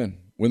they won't win.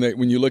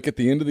 When you look at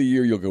the end of the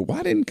year, you'll go,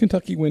 why didn't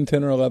Kentucky win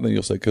 10 or 11? And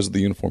you'll say, because of the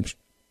uniforms.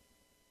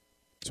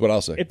 That's what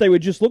I'll say. If they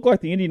would just look like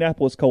the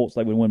Indianapolis Colts,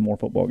 they would win more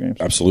football games.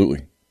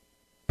 Absolutely.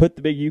 Put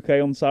the big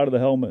UK on the side of the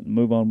helmet and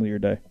move on with your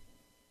day.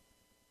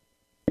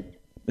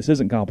 This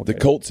isn't The complicated.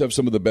 Colts have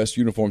some of the best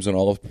uniforms in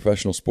all of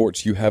professional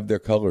sports. You have their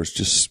colors.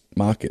 Just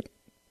mock it.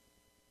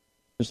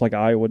 Just like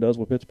Iowa does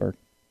with Pittsburgh.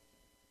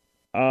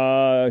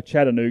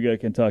 Chattanooga,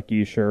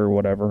 Kentucky, sure,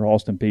 whatever.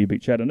 Austin Peay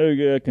beat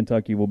Chattanooga.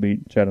 Kentucky will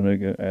beat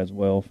Chattanooga as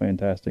well.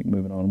 Fantastic.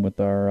 Moving on with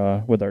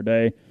our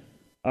day.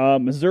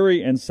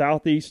 Missouri and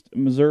Southeast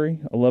Missouri,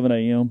 11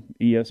 a.m.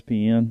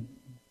 ESPN.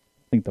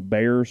 I think the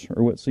Bears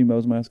are what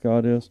SEMO's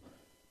mascot is.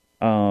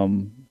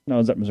 No,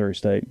 is that Missouri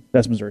State?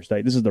 That's Missouri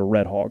State. This is the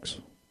Red Hawks,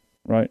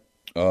 right?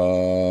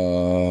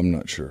 I'm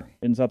not sure.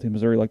 In Southeast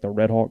Missouri, like the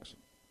Red Hawks?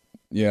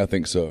 Yeah, I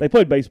think so. They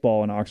played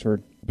baseball in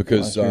Oxford.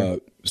 Because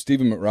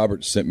Stephen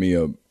McRoberts sent me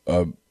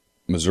a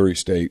Missouri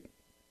State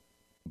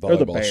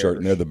volleyball shirt,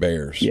 and they're the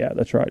Bears. Yeah,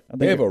 that's right.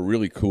 They have a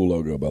really cool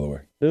logo, by the way.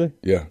 Do they?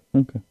 Yeah.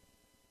 Okay.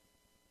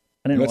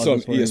 And that's on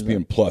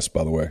ESPN Plus,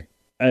 by the way.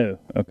 Oh,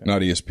 okay.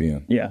 Not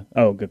ESPN. Yeah.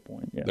 Oh, good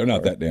point. Yeah, they're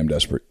not that damn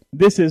desperate.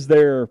 This is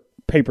their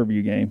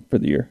pay-per-view game for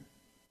the year.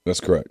 That's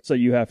correct. So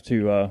you have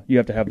to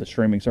have the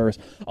streaming service.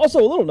 Also,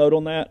 a little note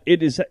on that: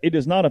 it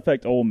does not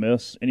affect Ole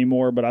Miss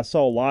anymore. But I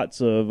saw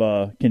lots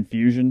of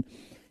confusion.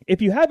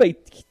 If you have a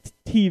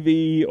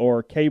TV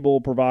or cable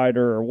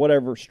provider or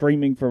whatever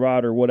streaming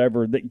provider,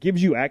 whatever that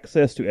gives you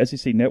access to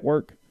SEC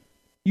Network,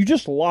 you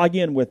just log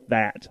in with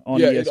that on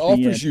ESPN. It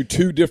offers you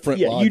two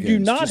different logins. You do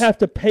not have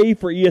to pay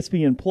for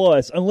ESPN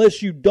Plus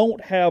unless you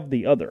don't have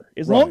the other.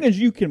 As long as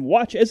you can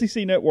watch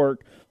SEC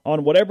Network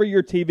on whatever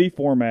your TV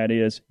format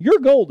is, you're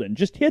golden.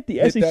 Just hit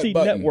the SEC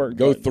Network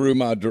Go button. through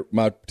my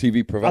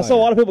TV provider. I saw a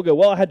lot of people go,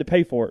 well, I had to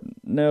pay for it.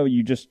 No,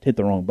 you just hit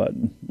the wrong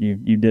button.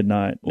 You did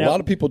not. A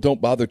lot of people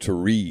don't bother to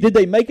read. Did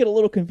they make it a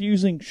little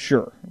confusing?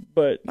 Sure.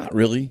 But not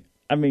really.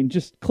 I mean,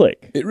 just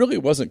click. It really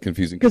wasn't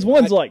confusing. Because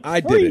one's like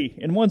I free did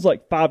it. and one's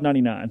like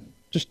 $5.99.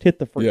 Just hit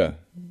the free. Yeah.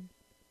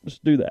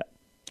 Just do that.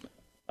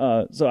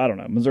 So I don't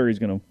know. Missouri's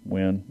going to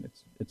win.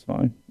 It's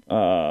fine.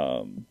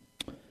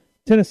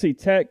 Tennessee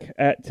Tech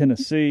at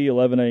Tennessee,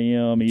 11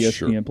 a.m.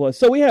 ESPN Plus.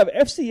 So we have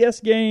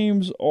FCS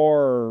games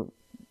or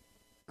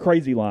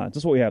crazy lines.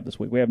 That's what we have this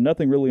week. We have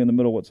nothing really in the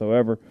middle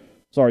whatsoever.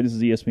 Sorry, this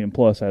is ESPN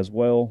Plus as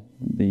well.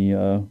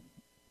 The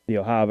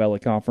Ohio Valley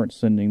Conference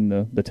sending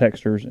the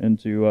texters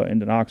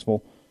into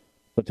Knoxville.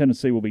 So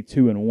Tennessee will be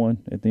 2-1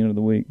 at the end of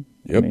the week.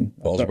 Yep, I mean,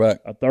 balls are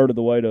back. A third of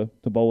the way to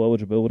bowl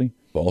eligibility.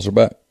 Balls are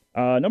back.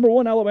 Number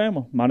 1,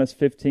 Alabama,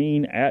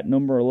 -15 at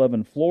number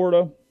 11,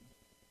 Florida.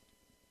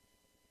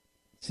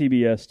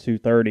 CBS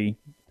 2:30.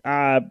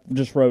 I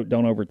just wrote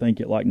don't overthink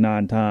it like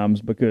 9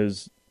 times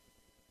because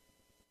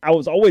I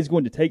was always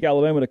going to take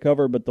Alabama to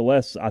cover, but the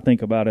less I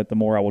think about it, the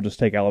more I will just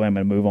take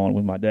Alabama and move on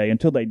with my day.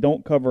 Until they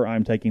don't cover,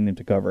 I'm taking them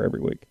to cover every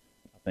week,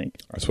 I think.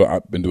 That's what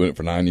I've been doing it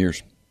for 9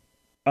 years.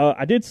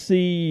 I did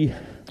see...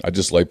 I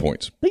just lay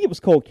points. I think it was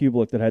Cole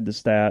Kubelik that had the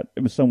stat.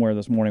 It was somewhere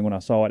this morning when I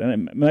saw it,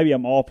 and maybe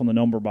I'm off on the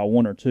number by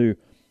 1 or 2.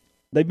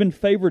 They've been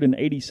favored in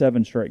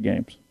 87 straight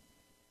games.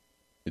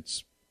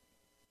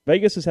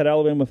 Vegas has had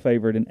Alabama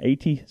favored in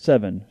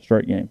 87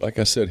 straight games. Like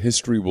I said,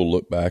 history will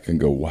look back and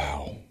go,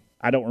 wow.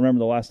 I don't remember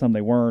the last time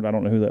they weren't. I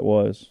don't know who that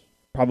was.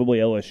 Probably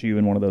LSU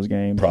in one of those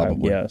games.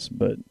 Probably. Yes,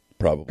 but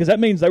probably because that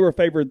means they were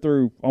favored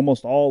through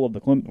almost all of the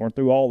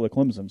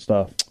Clemson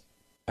stuff.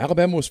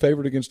 Alabama was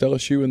favored against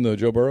LSU in the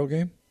Joe Burrow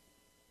game?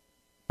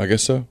 I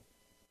guess so.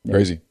 Yeah.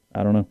 Crazy.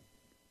 I don't know.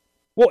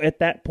 Well, at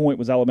that point,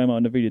 was Alabama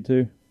undefeated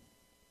too?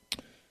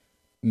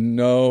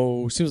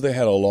 No. Seems they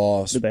had a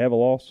loss. Did they have a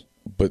loss?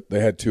 But they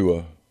had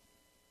Tua.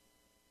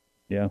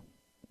 Yeah.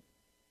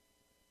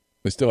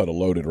 They still had a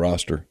loaded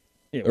roster.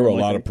 Yeah, there were a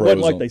lot of pros. It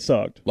wasn't like they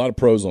sucked. A lot of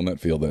pros on that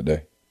field that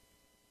day.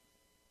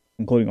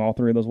 Including all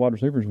 3 of those wide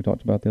receivers we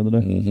talked about the other day.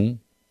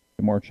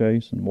 Mm-hmm. Jamar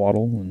Chase and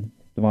Waddle and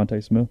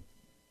Devontae Smith.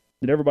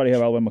 Did everybody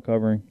have Alabama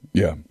covering?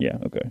 Yeah. Yeah,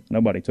 okay.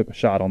 Nobody took a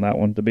shot on that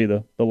one to be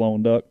the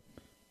lone duck.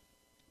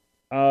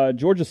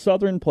 Georgia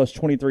Southern plus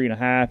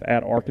 23.5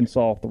 at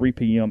Arkansas, 3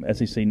 p.m.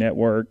 SEC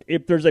Network.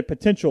 If there's a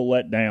potential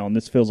letdown,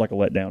 this feels like a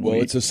letdown Well,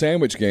 week. it's a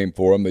sandwich game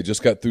for them. They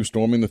just got through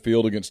storming the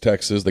field against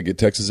Texas. They get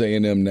Texas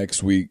A&M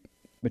next week.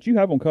 But you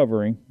have them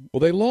covering. Well,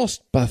 they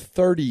lost by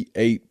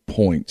 38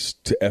 points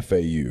to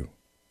FAU.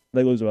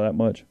 They lose by that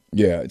much.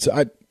 Yeah,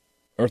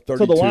 or 32.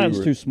 So the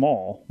line's too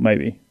small,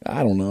 maybe.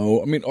 I don't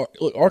know. I mean,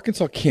 look,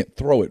 Arkansas can't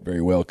throw it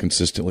very well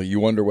consistently. You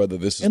wonder whether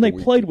this is. And they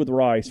week. played with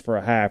Rice for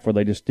a half where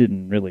they just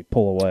didn't really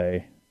pull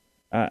away.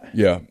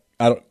 Yeah,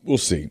 we'll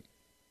see.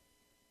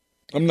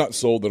 I'm not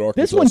sold that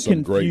This Arkansas one is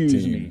some great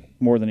confused team. me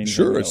more than anything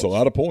Sure, else. it's a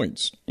lot of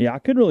points. Yeah, I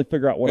couldn't really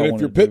figure out what I And if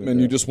wanted you're to do with Pittman,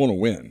 it. you just want to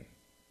win.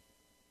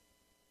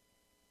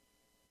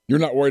 You're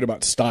not worried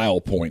about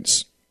style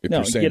points if no,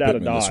 you're saying get out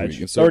Pittman of this Dodge. week.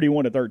 And so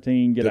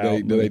 31-13, get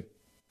out. do they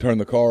turn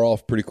the car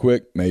off pretty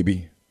quick?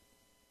 Maybe.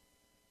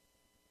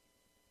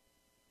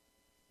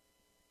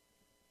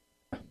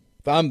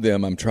 If I'm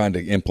them, I'm trying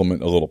to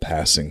implement a little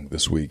passing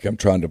this week. I'm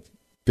trying to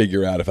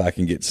figure out if I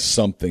can get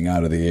something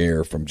out of the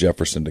air from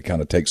Jefferson to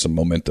kind of take some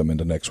momentum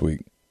into next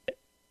week.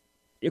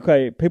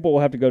 Okay, people will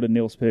have to go to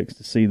Neil's Picks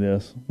to see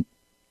this.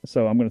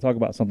 So I'm going to talk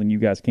about something you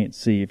guys can't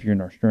see if you're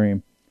in our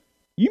stream.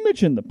 You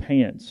mentioned the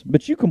pants,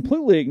 but you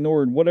completely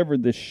ignored whatever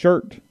this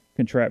shirt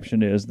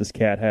contraption is this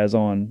cat has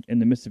on in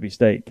the Mississippi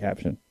State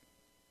caption.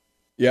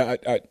 Yeah,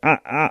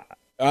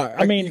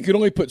 I mean, you can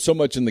only put so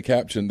much in the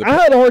caption. I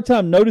had a hard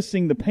time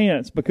noticing the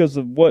pants because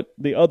of what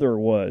the other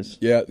was.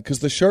 Yeah, because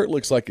the shirt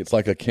looks like it's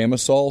like a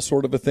camisole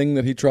sort of a thing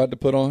that he tried to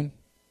put on.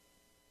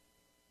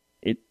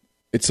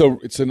 It's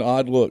an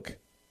odd look.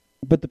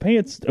 But the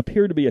pants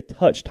appear to be a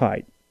touch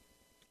tight.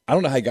 I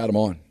don't know how he got them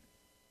on.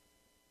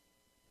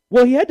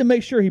 Well, he had to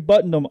make sure he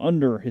buttoned them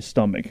under his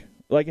stomach.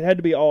 Like, it had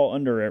to be all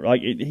under it.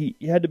 Like, he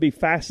had to be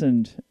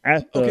fastened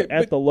at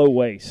the low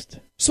waist.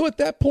 So at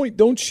that point,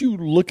 don't you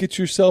look at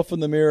yourself in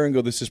the mirror and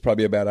go, this is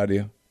probably a bad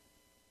idea?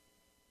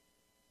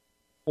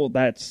 Well,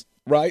 that's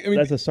right. I mean,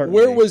 that's a certain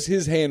where thing. was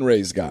his hand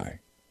raised guy?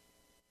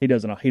 He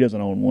doesn't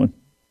own one.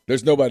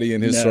 There's nobody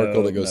in his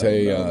circle that goes,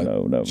 "Hey,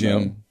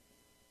 Jim, no.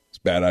 it's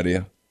a bad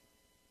idea,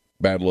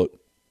 bad look."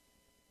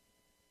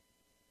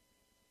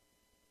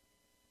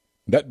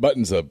 That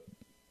button's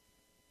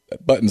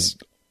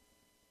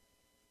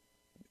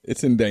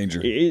it's in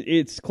danger.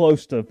 It's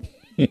close to,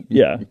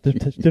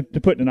 to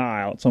putting an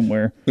eye out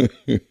somewhere.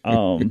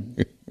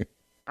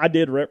 I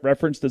did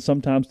reference that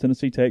sometimes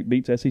Tennessee Tech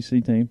beats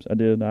SEC teams. I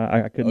did.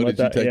 I couldn't let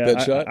that. Did you take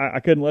that shot? I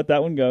couldn't let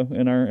that one go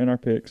in our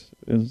picks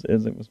as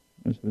it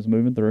was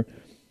moving through.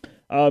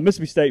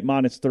 Mississippi State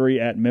 -3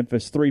 at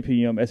Memphis, 3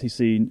 p.m.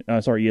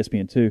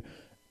 ESPN 2.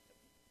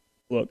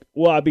 Look,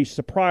 well, I'd be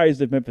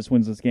surprised if Memphis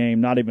wins this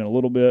game. Not even a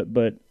little bit,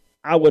 but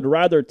I would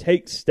rather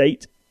take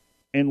State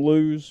and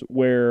lose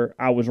where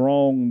I was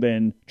wrong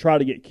than try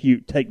to get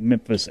cute, take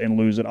Memphis and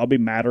lose it. I'll be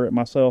madder at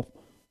myself.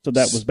 So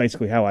that was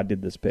basically how I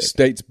did this pick.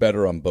 State's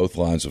better on both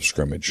lines of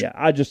scrimmage. Yeah,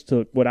 I just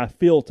took what I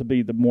feel to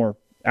be the more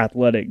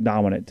athletic,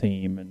 dominant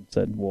team and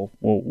said, we'll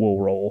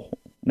roll.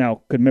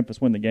 Now, could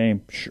Memphis win the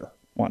game? Sure.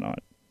 Why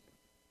not?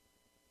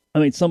 I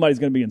mean, somebody's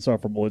going to be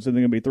insufferable. It's either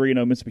going to be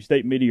 3-0 Mississippi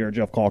State Media or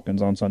Jeff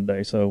Calkins on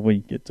Sunday, so we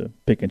get to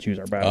pick and choose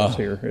our battles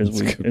here as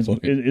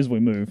we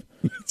move.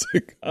 That's a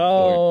good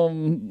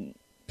point.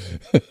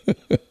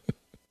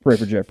 Pray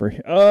for Jeffrey.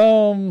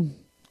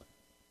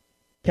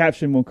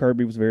 Caption when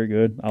Kirby was very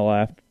good. I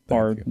laughed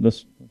hard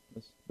this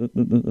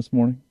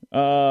morning.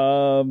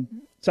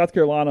 South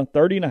Carolina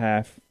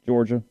 30.5,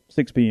 Georgia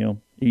 6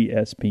 p.m.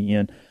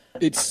 ESPN.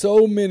 It's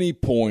so many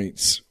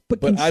points.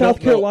 But can South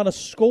Carolina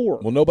score?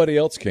 Well, nobody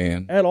else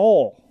can. At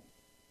all.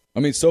 I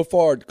mean, so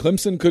far,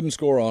 Clemson couldn't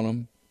score on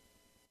them.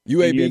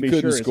 UAB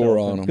couldn't score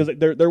on them.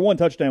 Because their one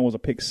touchdown was a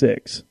pick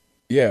six.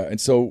 Yeah,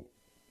 and so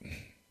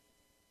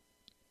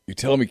you're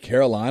telling me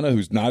Carolina,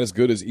 who's not as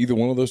good as either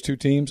one of those two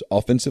teams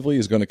offensively,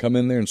 is going to come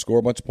in there and score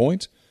a bunch of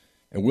points?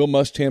 And Will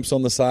Muschamp's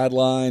on the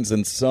sidelines,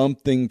 and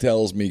something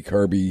tells me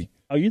Kirby.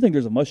 Oh, you think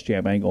there's a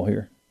Muschamp angle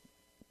here?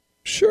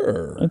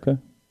 Sure. Okay.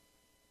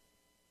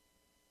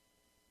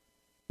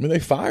 I mean, they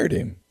fired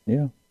him.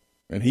 Yeah.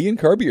 And he and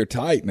Kirby are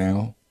tight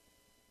now.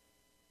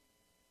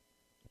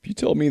 If you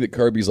told me that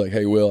Kirby's like,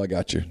 hey, Will, I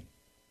got you.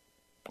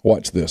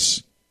 Watch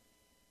this.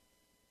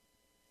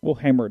 We'll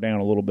hammer it down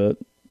a little bit.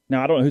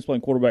 Now, I don't know who's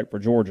playing quarterback for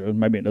Georgia.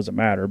 Maybe it doesn't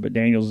matter, but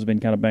Daniels has been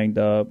kind of banged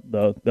up.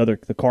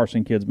 The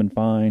Carson kid's been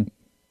fine.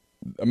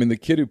 I mean, the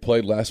kid who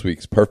played last week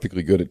is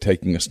perfectly good at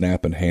taking a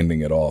snap and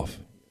handing it off.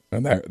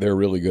 And they're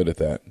really good at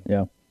that.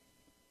 Yeah.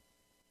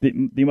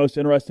 The most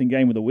interesting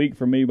game of the week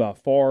for me by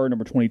far,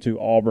 number 22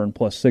 Auburn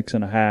plus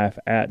 6.5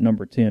 at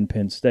number 10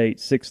 Penn State,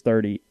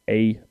 6:30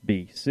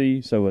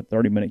 ABC. So a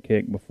 30-minute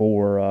kick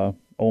before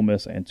Ole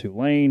Miss and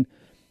Tulane.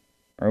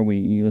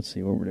 Let's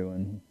see what we're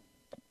doing.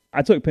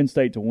 I took Penn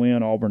State to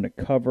win, Auburn to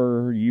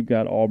cover. You've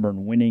got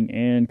Auburn winning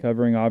and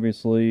covering,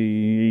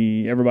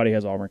 obviously. Everybody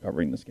has Auburn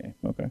covering this game.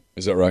 Okay.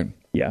 Is that right?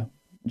 Yeah.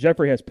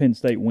 Jeffrey has Penn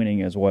State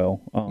winning as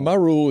well. My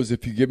rule is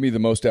if you give me the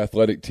most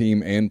athletic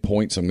team and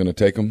points, I'm going to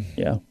take them.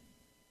 Yeah.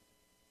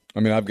 I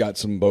mean, I've got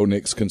some Bo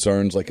Nix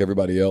concerns like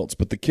everybody else,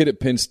 but the kid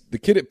at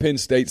Penn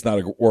State's not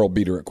a world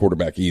beater at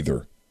quarterback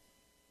either.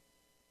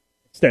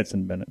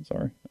 Stetson Bennett,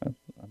 sorry.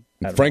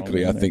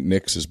 Frankly, I think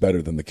Nix is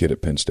better than the kid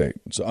at Penn State.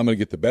 So I'm going to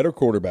get the better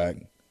quarterback.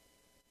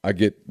 I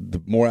get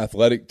the more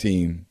athletic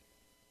team.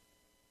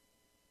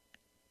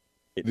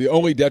 The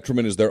only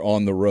detriment is they're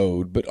on the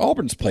road, but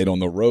Auburn's played on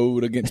the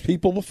road against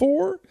people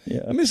before. Yeah.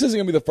 I mean, this isn't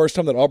going to be the first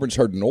time that Auburn's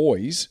heard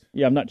noise.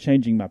 Yeah, I'm not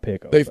changing my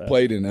pick. They've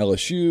played in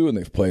LSU, and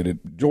they've played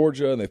at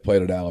Georgia, and they've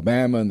played at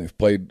Alabama, and they've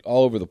played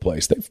all over the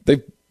place.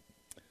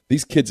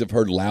 These kids have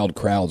heard loud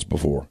crowds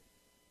before.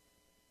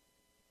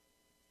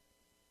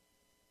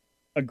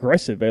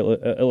 aggressive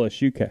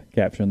LSU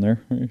caption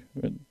there.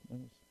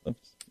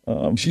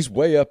 She's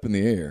way up in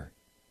the air.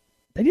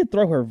 They did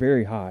throw her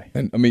very high.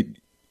 And, I mean,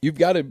 she's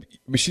got to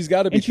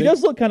be. And she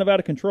does look kind of out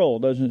of control,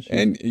 doesn't she?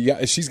 And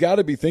yeah, she's got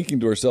to be thinking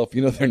to herself,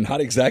 they're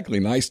not exactly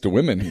nice to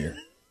women here.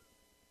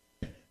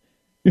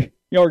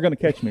 Y'all are going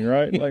to catch me,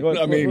 right? Like,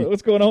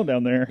 what's going on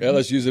down there?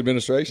 LSU's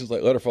administration's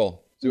like, let her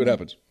fall. See what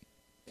happens.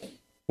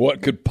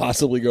 What could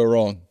possibly go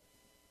wrong?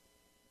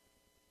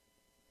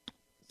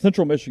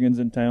 Central Michigan's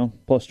in town,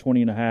 plus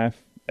 20.5.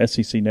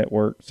 SEC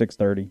Network,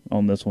 6:30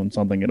 on this one.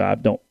 Something that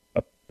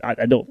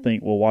I don't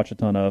think we'll watch a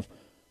ton of.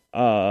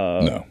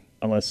 No.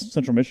 Unless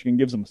Central Michigan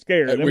gives them a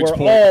scare, At then which we're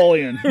point, all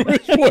in. At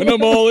which point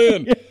I'm all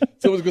in.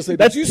 Someone's going to say,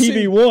 that's did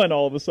you TV1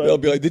 all of a sudden. They'll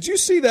be like, did you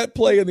see that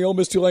play in the Ole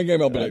Miss Tulane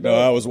game? I'll be like, no,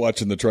 I was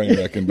watching the train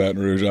wreck in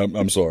Baton Rouge.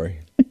 I'm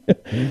sorry.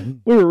 We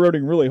were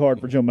rooting really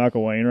hard for Joe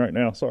McElwain right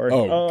now. Sorry.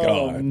 Oh,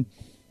 God.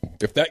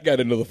 If that got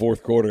into the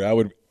fourth quarter, I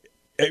would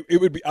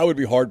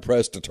be hard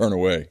pressed to turn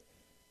away.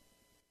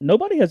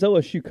 Nobody has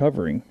LSU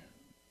covering.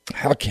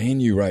 How can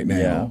you right now?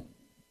 Yeah.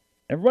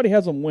 Everybody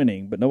has them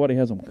winning, but nobody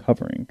has them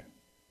covering.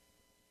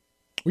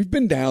 We've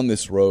been down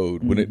this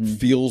road when it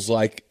feels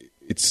like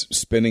it's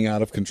spinning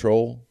out of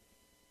control.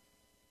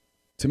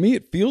 To me,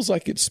 it feels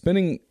like it's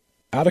spinning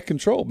out of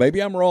control.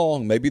 Maybe I'm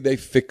wrong. Maybe they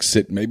fix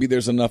it. Maybe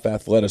there's enough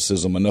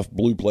athleticism, enough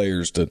blue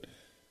players to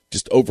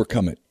just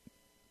overcome it.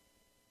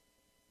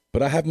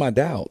 But I have my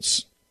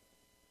doubts.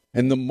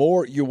 And the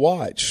more you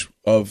watch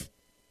of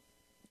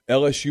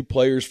LSU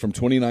players from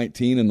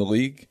 2019 in the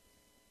league,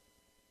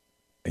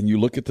 and you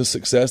look at the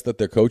success that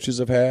their coaches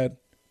have had,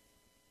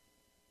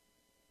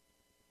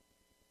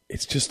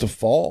 it's just a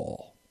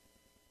fall.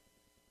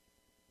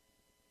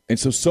 And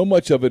so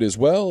much of it is,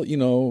 well,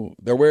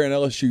 they're wearing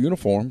LSU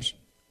uniforms.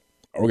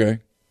 Okay.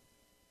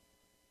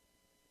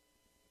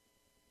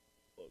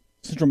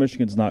 Central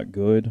Michigan's not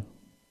good,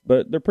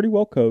 but they're pretty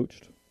well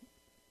coached.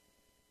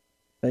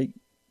 They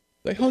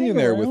hung in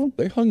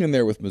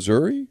there with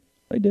Missouri.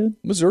 They did.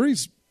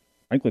 Missouri's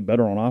frankly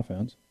better on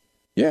offense.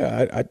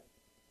 Yeah,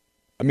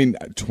 I mean,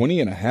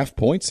 20.5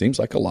 points seems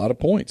like a lot of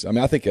points. I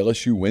mean, I think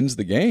LSU wins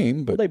the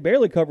game, but they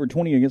barely covered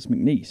 20 against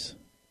McNeese.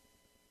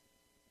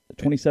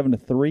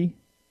 27-3.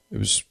 It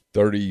was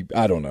 30.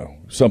 I don't know,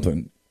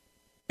 something.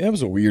 It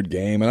was a weird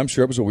game, and I'm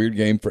sure it was a weird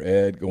game for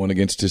Ed going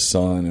against his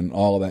son and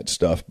all of that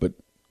stuff. But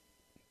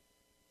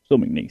still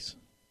McNeese.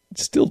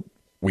 It's still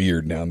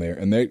weird down there,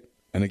 and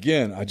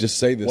again, I just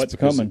say this What's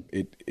because coming?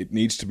 It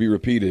needs to be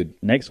repeated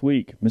next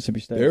week.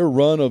 Mississippi State. Their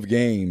run of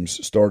games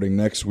starting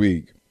next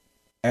week.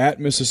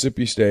 At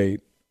Mississippi State,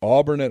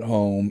 Auburn at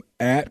home,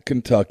 at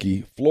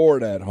Kentucky,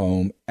 Florida at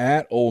home,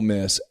 at Ole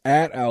Miss,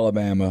 at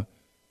Alabama,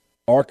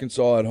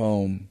 Arkansas at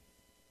home.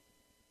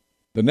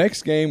 The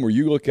next game where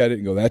you look at it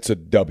and go, that's a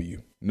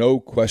W, no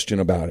question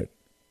about it,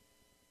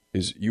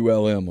 is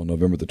ULM on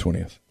November the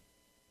 20th.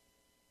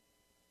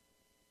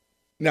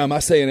 Now, am I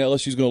saying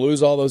LSU's going to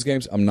lose all those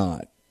games? I'm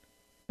not.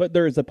 But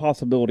there is a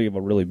possibility of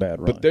a really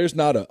bad run. But there's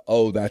not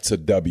that's a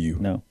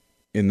W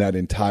in that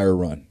entire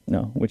run.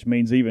 No, which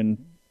means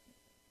even –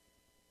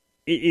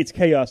 it's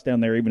chaos down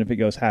there, even if it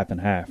goes half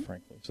and half,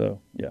 frankly.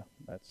 So, yeah.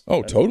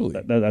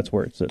 Totally. That's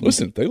where it's at.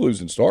 Listen, if they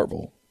lose in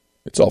Starkville,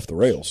 it's off the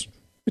rails.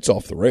 It's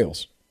off the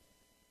rails.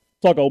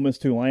 Talk Ole Miss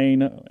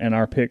Tulane and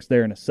our picks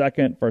there in a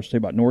second. First, tell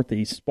you about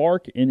Northeast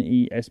Spark,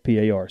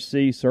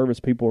 NESPARC, service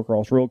people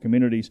across rural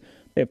communities.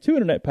 They have 2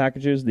 internet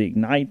packages, the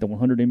Ignite, the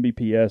 100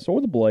 Mbps, or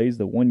the Blaze,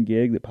 the 1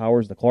 gig that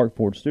powers the Clark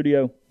Ford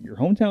studio. Your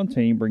hometown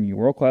team bringing you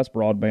world-class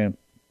broadband.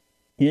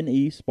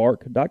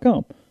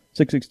 NESpark.com.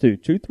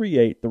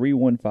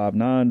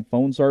 662-238-3159.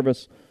 Phone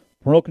service,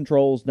 parental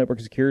controls, network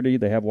security.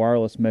 They have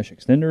wireless mesh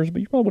extenders, but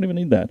you probably won't even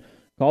need that.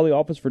 Call the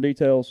office for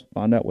details.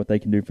 Find out what they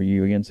can do for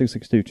you. Again,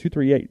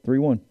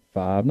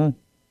 662-238-3159.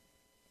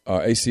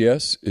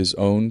 ACS is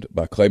owned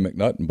by Clay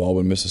McNutt in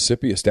Baldwin,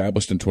 Mississippi.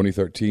 Established in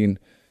 2013,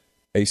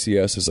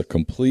 ACS is a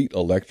complete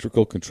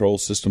electrical control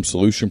system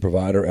solution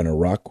provider and a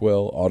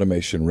Rockwell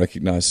Automation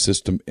recognized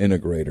system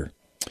integrator.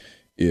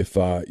 If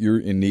you're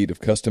in need of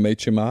custom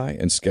HMI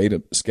and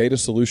SCADA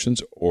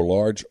solutions or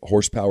large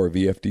horsepower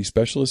VFD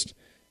specialist,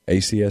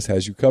 ACS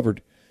has you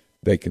covered.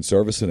 They can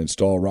service and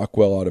install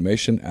Rockwell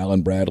Automation,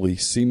 Allen Bradley,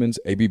 Siemens,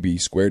 ABB,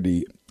 Square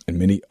D, and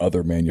many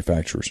other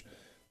manufacturers.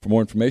 For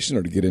more information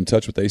or to get in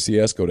touch with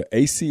ACS, go to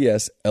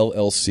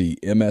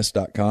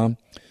acsllcms.com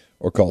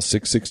or call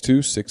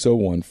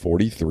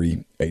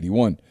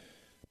 662-601-4381.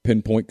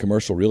 Pinpoint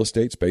Commercial Real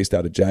Estate's based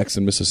out of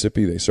Jackson,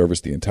 Mississippi. They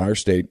service the entire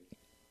state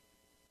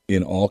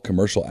in all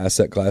commercial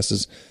asset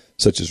classes,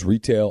 such as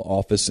retail,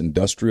 office,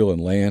 industrial, and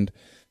land.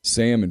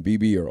 Sam and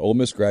BB are Ole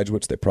Miss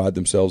graduates. They pride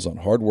themselves on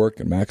hard work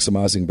and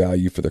maximizing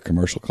value for their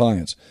commercial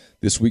clients.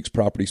 This week's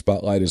Property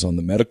Spotlight is on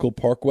the Medical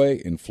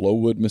Parkway in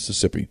Flowood,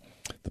 Mississippi.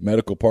 The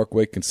Medical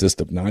Parkway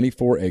consists of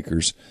 94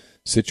 acres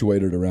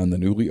situated around the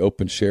newly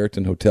opened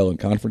Sheraton Hotel and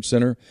Conference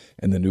Center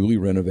and the newly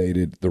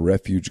renovated The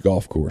Refuge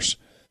Golf Course.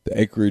 The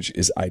acreage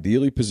is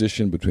ideally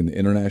positioned between the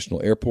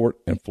International Airport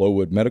and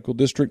Flowood Medical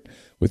District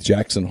with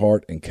Jackson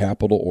Heart and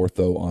Capital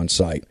Ortho on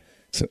site.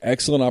 It's an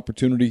excellent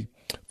opportunity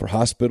for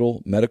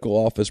hospital, medical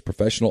office,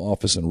 professional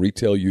office, and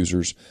retail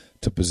users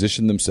to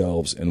position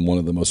themselves in one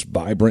of the most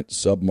vibrant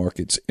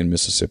submarkets in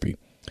Mississippi.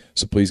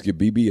 So please give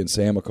BB and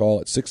Sam a call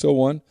at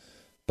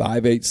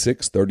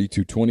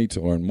 601-586-3220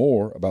 to learn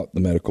more about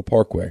the Medical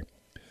Parkway.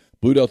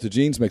 Blue Delta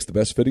Jeans makes the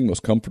best fitting,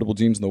 most comfortable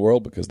jeans in the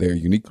world because they are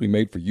uniquely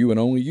made for you and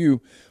only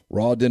you.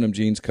 Raw denim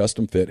jeans,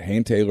 custom fit,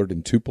 hand-tailored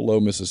in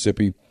Tupelo,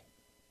 Mississippi.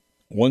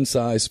 One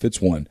size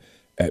fits one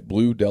at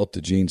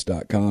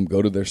BlueDeltaJeans.com.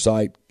 Go to their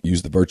site,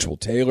 use the virtual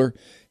tailor,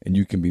 and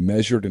you can be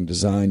measured and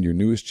design your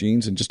newest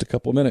jeans in just a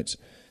couple minutes.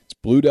 It's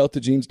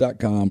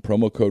BlueDeltaJeans.com,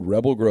 promo code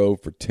Rebel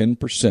Grove for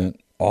 10%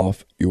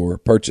 off your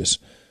purchase.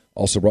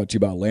 Also brought to you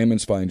by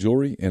Lamons Fine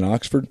Jewelry in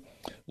Oxford.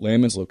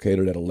 Lamons,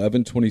 located at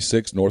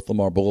 1126 North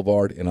Lamar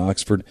Boulevard in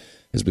Oxford,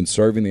 has been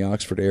serving the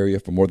Oxford area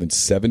for more than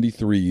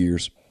 73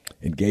 years.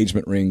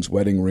 Engagement rings,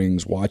 wedding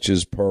rings,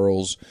 watches,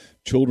 pearls,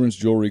 children's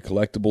jewelry,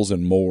 collectibles,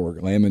 and more.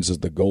 Lamons is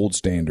the gold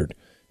standard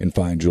in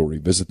fine jewelry.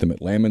 Visit them at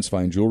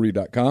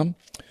lamonsfinejewelry.com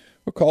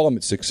or call them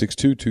at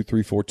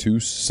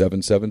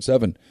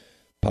 662-2342-777.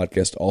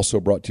 Podcast also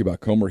brought to you by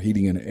Comer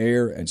Heating and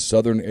Air and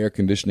Southern Air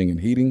Conditioning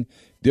and Heating.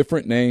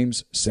 Different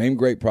names, same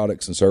great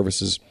products and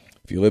services.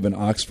 If you live in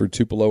Oxford,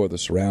 Tupelo, or the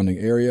surrounding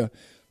area,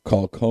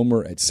 call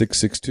Comer at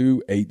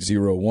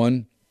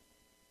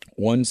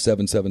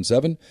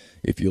 662-801-1777.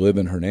 If you live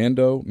in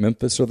Hernando,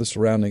 Memphis, or the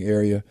surrounding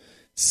area,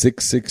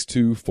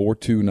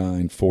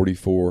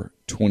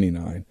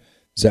 662-429-4429.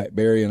 Zach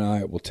Berry and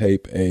I will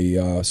tape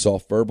a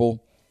soft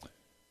verbal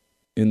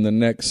in the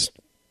next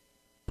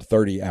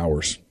 30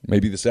 hours.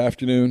 Maybe this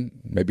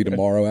afternoon, maybe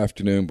tomorrow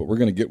afternoon, but we're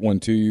going to get one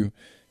to you.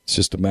 It's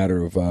just a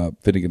matter of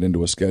fitting it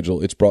into a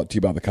schedule. It's brought to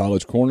you by the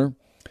College Corner.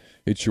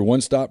 It's your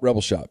one-stop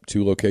Rebel Shop.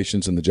 2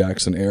 locations in the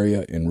Jackson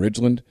area in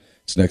Ridgeland.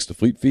 It's next to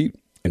Fleet Feet.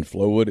 In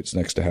Flowood, it's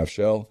next to Half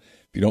Shell.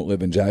 If you don't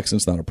live in Jackson,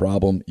 it's not a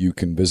problem. You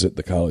can visit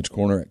the College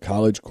Corner at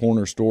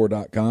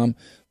collegecornerstore.com.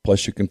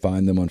 Plus, you can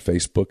find them on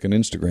Facebook and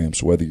Instagram.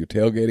 So whether you're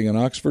tailgating in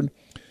Oxford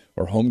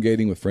or home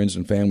gating with friends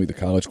and family, the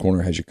College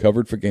Corner has you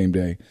covered for game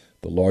day,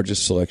 the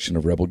largest selection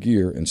of Rebel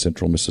gear in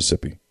central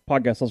Mississippi.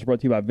 Podcast also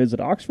brought to you by Visit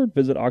Oxford.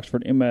 Visit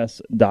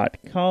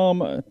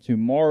oxfordms.com.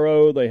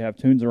 Tomorrow they have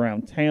Tunes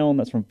Around Town.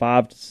 That's from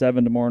 5 to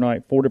 7 tomorrow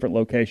night. 4 different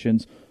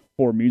locations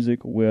for music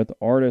with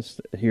artists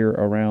here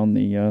around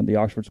the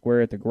Oxford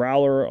Square. At the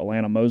Growler,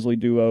 Alana Mosley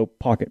Duo,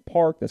 Pocket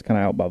Park. That's kind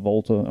of out by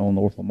Volta on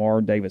North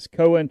Lamar. Davis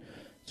Cohen,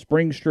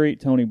 Spring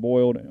Street, Tony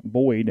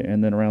Boyd,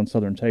 and then around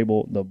Southern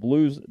Table, the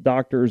Blues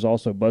Doctors.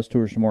 Also bus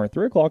tours tomorrow at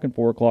 3 o'clock and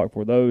 4 o'clock.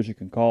 For those, you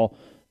can call.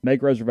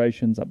 Make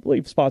reservations. I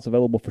believe spots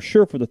available for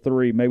sure for the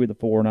 3, maybe the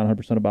 4, not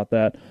 100% about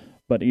that.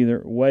 But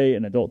either way,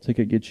 an adult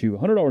ticket gets you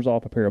 $100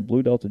 off a pair of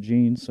Blue Delta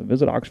jeans. So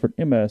visit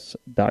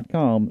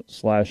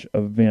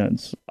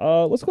oxfordms.com/events.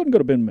 Let's go ahead and go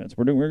to Ben Mintz.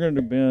 We're going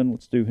to do Ben.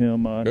 Let's do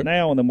him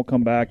now, and then we'll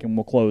come back and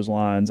we'll close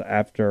lines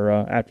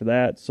after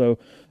that. So,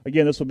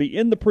 again, this will be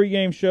in the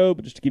pregame show,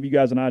 but just to give you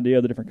guys an idea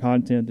of the different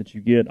content that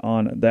you get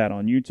on that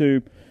on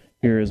YouTube,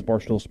 here is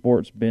Barstool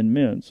Sports' Ben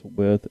Mintz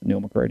with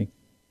Neil McCready.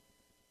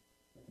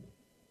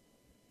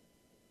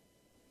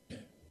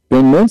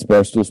 Ben Mintz,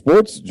 Barstool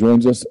Sports,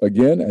 joins us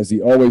again, as he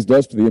always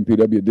does, for the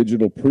MPW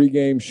Digital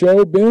pregame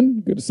show.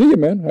 Ben, good to see you,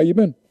 man. How you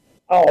been?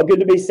 Oh, good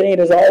to be seen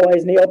as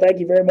always, Neil.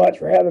 Thank you very much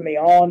for having me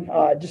on.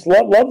 Just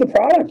love the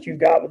product you've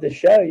got with this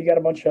show. You got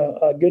a bunch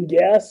of good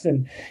guests,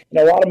 and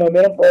a lot of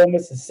momentum for Ole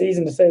Miss this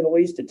season, to say the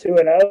least, at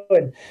 2-0,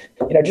 and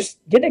just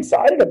getting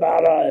excited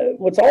about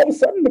what's all of a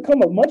sudden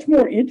become a much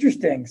more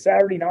interesting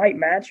Saturday night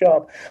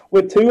matchup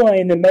with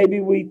Tulane than maybe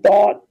we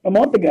thought a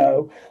month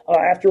ago.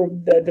 After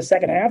the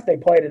second half they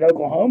played at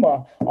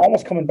Oklahoma,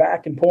 almost coming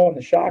back and pulling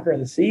the shocker of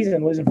the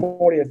season, losing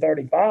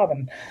 40-35,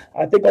 and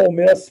I think Ole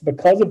Miss,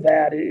 because of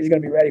that, is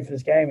going to be ready for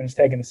this game and is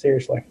taking it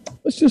seriously.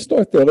 Let's just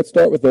start there. Let's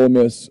start with Ole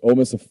Miss. Ole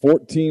Miss, a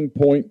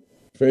 14-point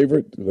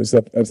favorite. That's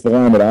the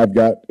line that I've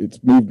got.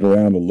 It's moved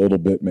around a little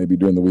bit maybe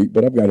during the week,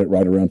 but I've got it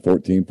right around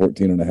 14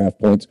 and a half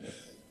points.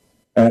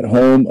 At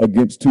home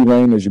against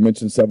Tulane, as you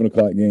mentioned, 7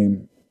 o'clock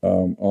game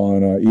on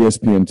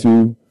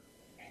ESPN2.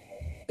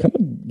 Come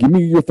on, give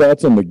me your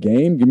thoughts on the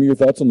game. Give me your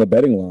thoughts on the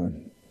betting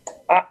line.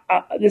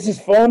 This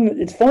is fun.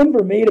 It's fun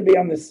for me to be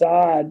on this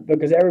side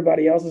because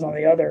everybody else is on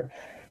the other.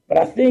 But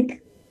I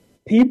think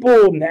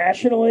people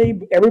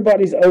nationally,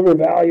 everybody's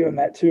overvaluing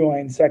that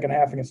Tulane second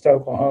half against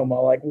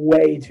Oklahoma, like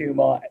way too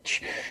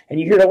much. And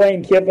you hear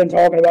Lane Kiffin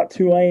talking about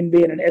Tulane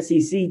being an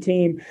SEC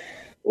team.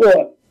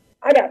 Look,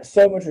 I got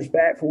so much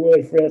respect for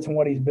Willie Fritz and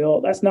what he's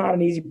built. That's not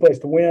an easy place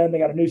to win. They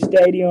got a new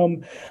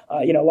stadium,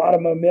 a lot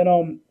of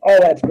momentum. All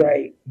that's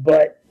great.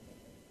 But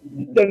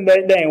they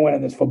ain't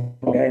winning this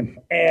football game.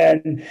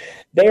 And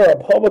they are a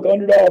public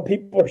underdog.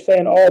 People are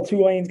saying,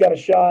 Tulane's got a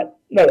shot.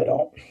 No, they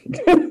don't.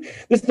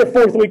 This is their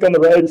fourth week on the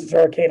road since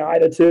Hurricane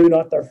Ida, too,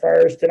 not their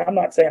first. And I'm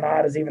not saying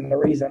Ida's even the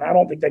reason. I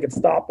don't think they could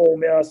stop Ole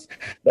Miss.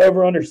 The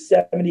over-under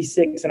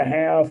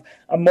 76.5.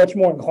 I'm much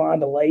more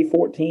inclined to lay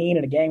 14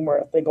 in a game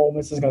where I think Ole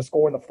Miss is going to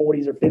score in the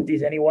 40s or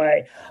 50s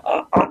anyway.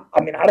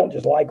 I mean, I don't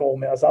just like Ole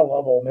Miss. I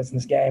love Ole Miss in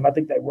this game. I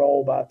think they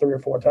roll by 3 or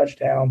 4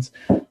 touchdowns.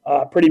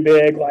 Pretty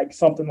big, like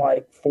something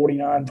like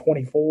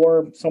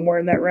 49-24, somewhere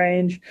in that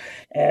range.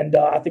 And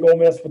I think Ole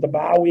Miss with the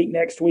bye week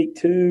next week,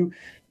 too,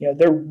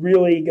 they're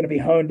really going to be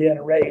honed in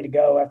and ready to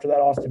go after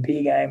that Austin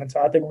Peay game. And so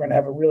I think we're going to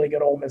have a really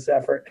good Ole Miss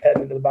effort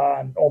heading into the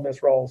bye, and Ole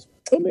Miss rolls.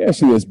 Let me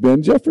ask you this,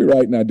 Ben. Jeffrey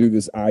Wright and I do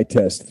this eye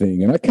test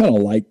thing, and I kind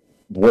of like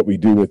what we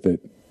do with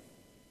it.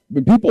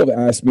 But people have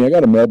asked me, I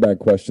got a mailbag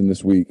question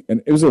this week,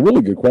 and it was a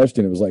really good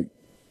question. It was like,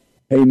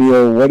 hey,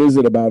 Neil, what is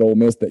it about Ole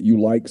Miss that you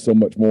like so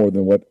much more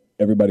than what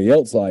everybody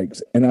else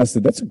likes? And I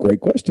said, that's a great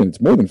question. It's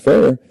more than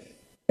fair.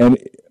 And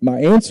my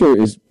answer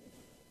is,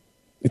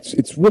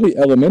 it's really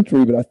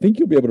elementary, but I think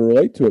you'll be able to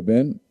relate to it,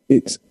 Ben.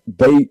 It's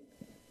they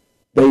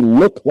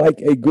look like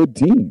a good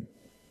team.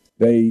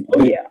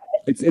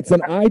 It's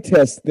an eye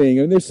test thing.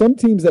 And there's some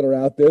teams that are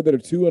out there that are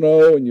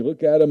 2-0, and you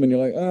look at them and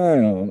you're like, I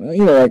don't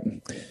know, like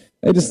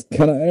they just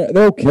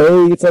they're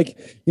okay. It's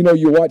like,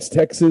 you watch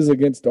Texas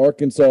against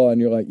Arkansas, and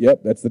you're like,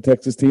 yep, that's the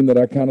Texas team that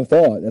I kind of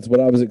thought. That's what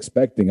I was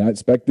expecting. I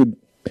expected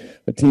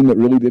a team that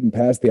really didn't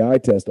pass the eye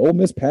test. Ole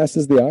Miss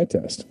passes the eye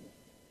test.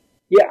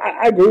 Yeah,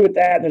 I agree with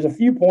that. There's a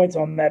few points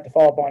on that to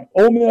follow up on.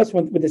 Ole Miss,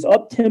 with this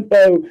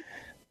up-tempo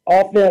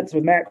offense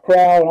with Matt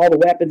Corral and all the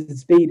weapons and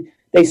speed,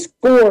 they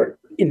score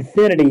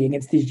infinity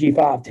against these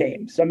G5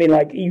 teams. I mean,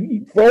 like,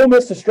 for Ole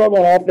Miss to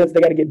struggle on offense,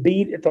 they got to get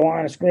beat at the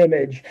line of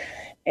scrimmage,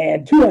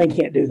 and Tulane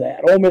can't do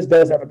that. Ole Miss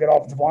does have a good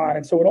offensive line,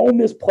 and so when Ole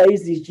Miss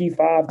plays these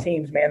G5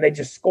 teams, man, they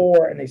just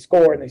score and they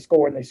score and they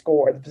score and they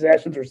score. The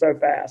possessions are so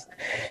fast.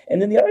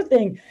 And then the other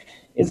thing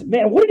is,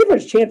 man, what a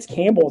difference Chance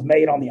Campbell has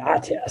made on the eye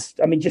test.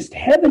 I mean, just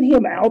having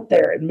him out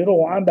there at middle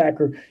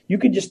linebacker, you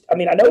could just, I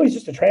know he's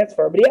just a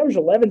transfer, but he averaged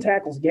 11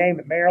 tackles a game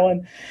at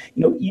Maryland.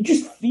 You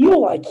just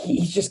feel like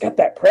he's just got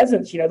that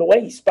presence. The way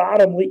he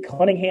spotted him, Lee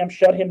Cunningham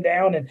shut him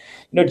down, and,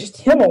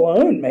 just him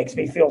alone makes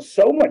me feel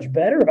so much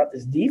better about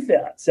this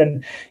defense.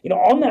 And,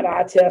 on that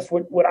eye test,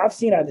 what I've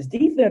seen out of this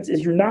defense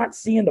is you're not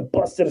seeing the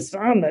busted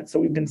assignments that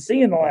we've been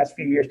seeing the last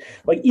few years.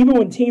 Like, even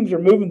when teams are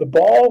moving the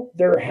ball,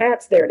 there are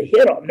hats there to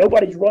hit them.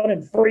 Nobody's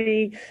running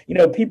free,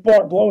 people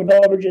aren't blowing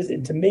coverages,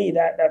 and to me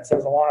that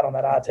says a lot on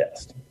that eye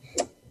test.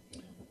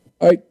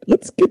 All right,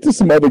 let's get to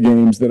some other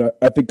games that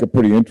I think are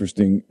pretty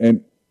interesting,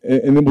 and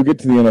then we'll get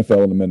to the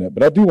NFL in a minute.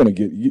 But I do want to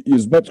get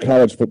as much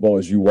college football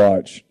as you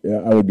watch.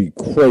 I would be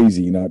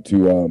crazy not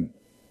to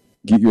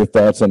get your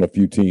thoughts on a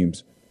few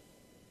teams.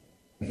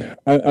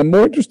 I'm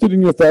more interested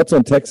in your thoughts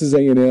on Texas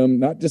A&M,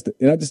 not just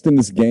in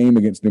this game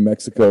against New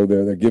Mexico.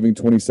 They're giving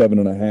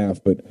 27.5,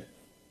 but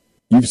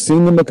you've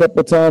seen them a couple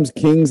of times.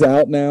 King's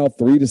out now,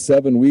 3 to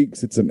 7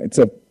 weeks. It's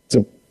a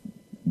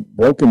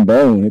broken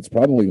bone. It's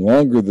probably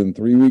longer than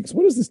 3 weeks.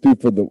 What does this do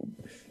for the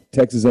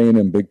Texas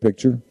A&M big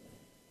picture?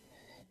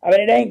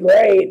 It ain't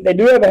great. They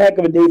do have a heck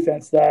of a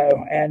defense,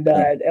 though. And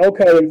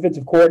Elko,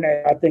 defensive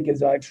coordinator, I think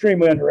is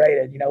extremely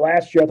underrated.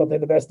 Last year I thought they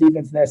had the best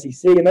defense in the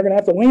SEC, and they're going to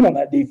have to lean on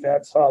that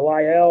defense.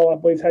 Lyell, I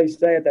believe is how you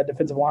say it, that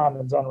defensive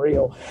lineman's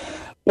unreal.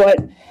 But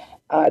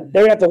they're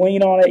going to have to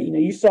lean on it.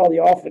 You saw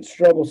the offense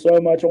struggle so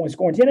much, only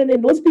scoring 10.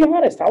 And let's be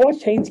honest, I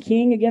watched Haynes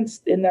King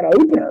in that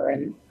opener,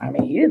 and,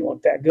 he didn't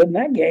look that good in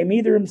that game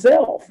either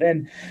himself.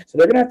 And so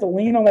they're going to have to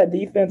lean on that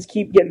defense,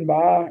 keep getting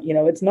by.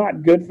 It's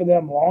not good for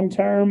them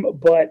long-term,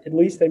 but at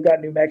least they've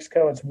got New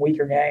Mexico and some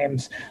weaker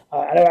games.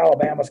 I know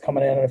Alabama's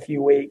coming in a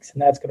few weeks,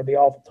 and that's going to be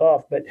awful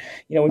tough. But,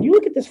 when you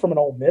look at this from an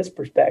Ole Miss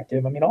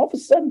perspective, all of a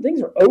sudden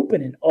things are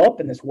open and up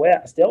in this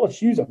West.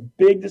 LSU's a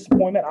big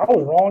disappointment. I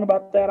was wrong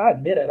about that. I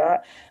admit it.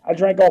 I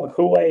drank all the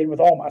Kool-Aid with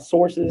all my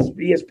sources,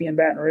 ESPN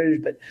Baton Rouge,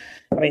 but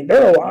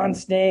their line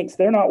stinks.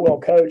 They're not well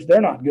coached.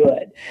 They're not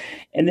good.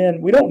 And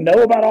then we don't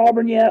know about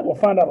Auburn yet. We'll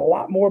find out a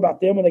lot more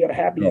about them when they go to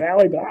Happy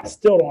Valley, but I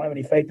still don't have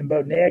any faith in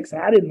Bo Nix,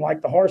 and I didn't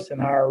like the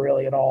Harsin hire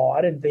really at all.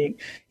 I didn't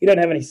think he doesn't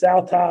have any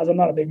South ties. I'm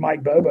not a big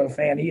Mike Bobo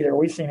fan either.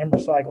 We've seen him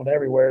recycled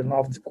everywhere as an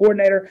offensive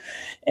coordinator.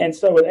 And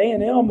so with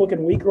A&M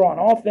looking weaker on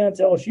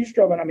offense, LSU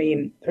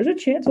struggling, there's a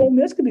chance Ole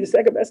Miss could be the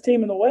second best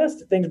team in the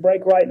West if things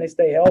break right and they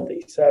stay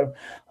healthy. So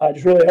I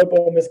just really hope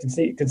Ole Miss can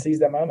seize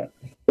that moment.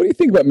 What do you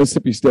think about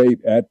Mississippi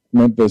State at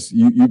Memphis?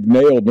 You've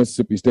nailed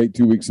Mississippi State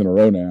 2 weeks in a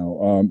row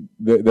now.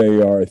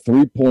 They are a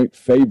 3-point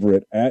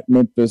favorite at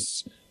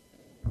Memphis.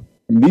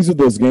 These are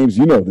those games,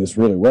 you know this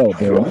really well,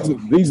 Bill.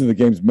 These are the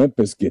games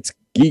Memphis gets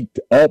geeked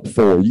up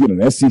for. You get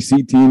an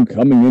SEC team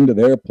coming into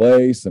their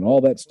place and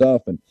all that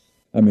stuff. And,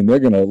 they're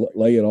going to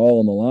lay it all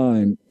on the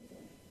line.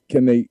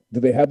 Do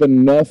they have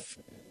enough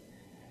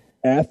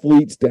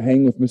athletes to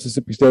hang with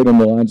Mississippi State on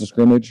the lines of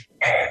scrimmage?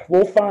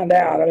 We'll find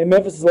out.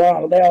 Memphis they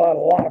allowed a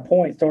lot of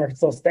points to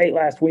Arkansas State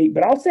last week.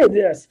 But I'll say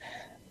this.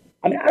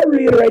 I mean, I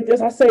reiterate this.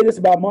 I say this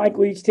about Mike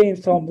Leach teams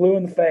till I'm blue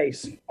in the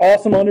face.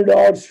 Awesome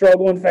underdogs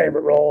struggle in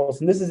favorite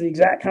roles, and this is the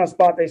exact kind of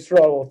spot they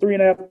struggle.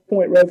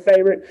 3.5-point road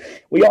favorite.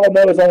 We all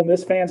know as Ole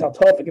Miss fans how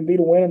tough it can be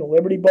to win in the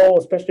Liberty Bowl,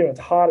 especially when it's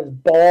hot as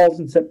balls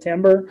in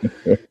September.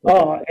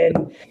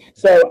 And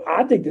so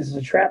I think this is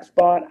a trap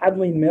spot. I'd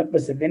lean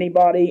Memphis if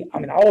anybody. I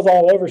mean, I was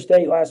all over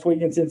State last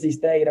week in Cincy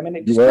State. I mean,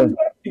 it just comes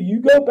back to,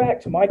 you go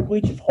back to Mike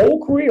Leach's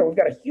whole career. We've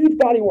got a huge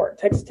body of work.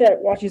 Texas Tech,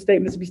 Washington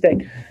State, Mississippi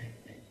State.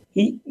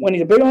 When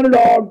he's a big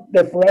underdog,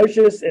 they're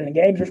ferocious, and the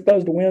games they're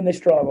supposed to win, they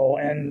struggle.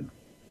 And,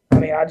 I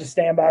mean, I just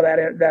stand by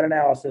that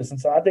analysis.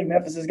 And so I think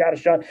Memphis has got a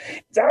shot.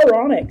 It's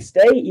ironic.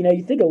 State, you know,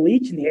 you think of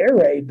Leach in the air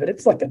raid, but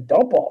it's like a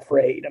dump-off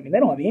raid. I mean,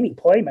 they don't have any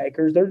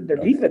playmakers. Their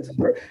defense is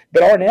 –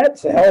 but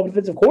Arnett's a hell of a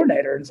defensive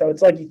coordinator. And so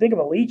it's like you think of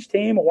a Leach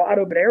team, a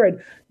wide-open air raid,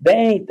 they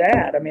ain't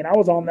that. I mean, I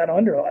was on that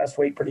under last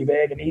week pretty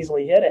big and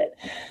easily hit it.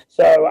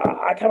 So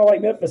I kind of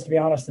like Memphis, to be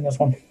honest, in this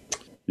one.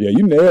 Yeah,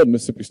 you nailed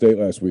Mississippi State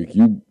last week.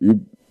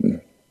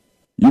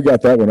 You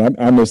got that one.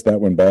 I missed that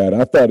one bad.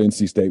 I thought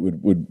NC State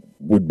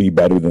would be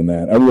better than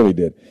that. I really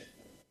did.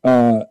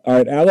 All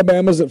right,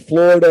 Alabama's at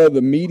Florida.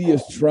 The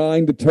media's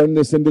trying to turn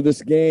this into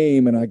this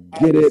game, and I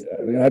get it.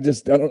 I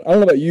don't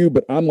know about you,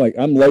 but I'm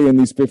laying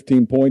these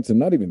 15 points and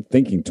not even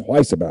thinking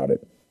twice about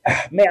it.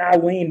 Man, I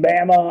lean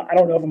Bama. I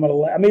don't know if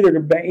I'm either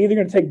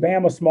going to take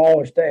Bama small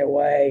or stay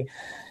away.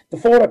 The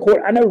Florida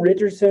court, I know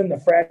Richardson, the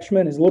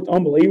freshman, has looked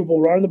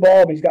unbelievable running the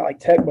ball, but he's got like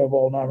Tecmo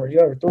Bowl numbers.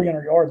 He's over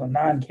 300 yards on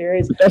 9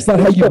 carries. But that's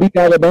not how you beat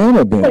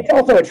Alabama, Ben. He's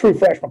also a true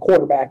freshman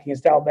quarterback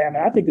against Alabama.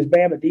 And I think this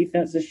Bama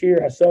defense this year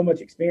has so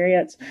much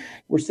experience.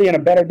 We're seeing a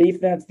better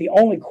defense. The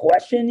only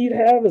question you'd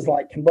have is,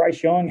 like, can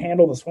Bryce Young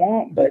handle the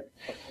swamp? But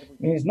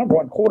I mean, he's number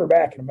one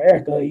quarterback in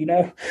America, you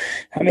know.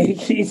 I mean,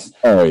 he's.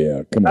 Oh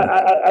yeah, come on.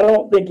 I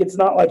don't think it's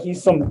not like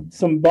he's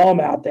some bum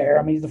out there.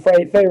 I mean, he's the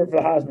favorite for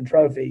the Heisman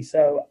Trophy.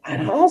 So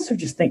I also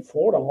just think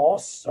Florida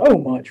lost so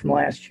much from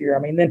last year. I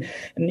mean,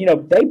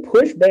 they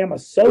pushed Bama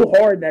so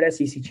hard in that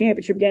SEC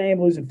championship game,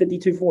 losing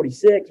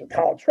 52-46 with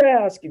Kyle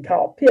Trask and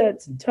Kyle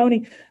Pitts and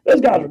Tony.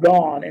 Those guys are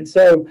gone, and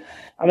so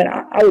I mean,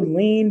 I would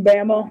lean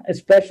Bama,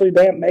 especially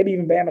Bama, maybe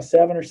even Bama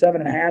 7 or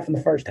 7.5 in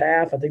the first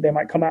half. I think they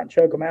might come out and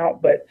choke them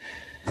out, but.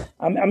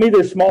 I'm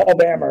either small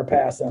Bama or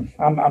passing.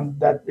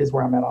 That is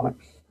where I'm at on it.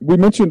 We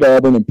mentioned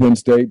Auburn and Penn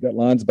State. That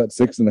line's about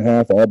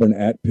 6.5. Auburn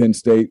at Penn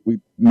State.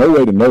 We no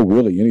way to know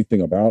really anything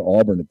about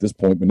Auburn at this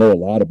point. We know a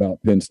lot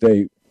about Penn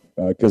State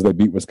because they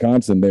beat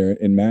Wisconsin there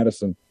in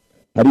Madison.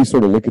 How do you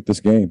sort of look at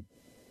this game?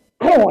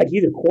 I don't like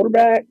either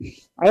quarterback.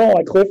 I don't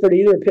like Clifford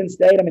either at Penn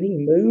State. I mean, he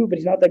can move, but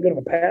he's not that good of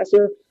a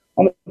passer.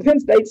 On the Penn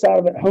State side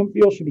of it, home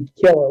field should be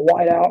killer.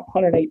 Wide out,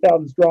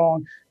 108,000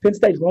 strong. Penn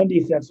State's run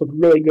defense looked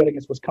really good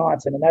against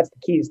Wisconsin, and that's the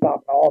key to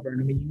stopping Auburn.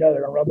 I mean, you know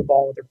they're going to run the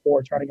ball with their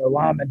four, trying to go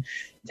lineman,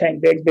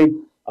 Tank Bigsby.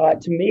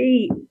 To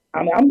me,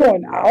 I mean,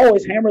 I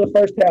always hammer the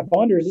first half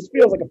unders. This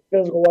feels like a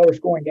physical,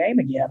 lower-scoring game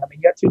again. I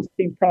mean, you got two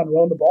teams trying to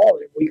run the ball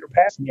in weaker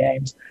passing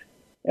games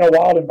in a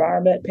wild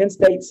environment. Penn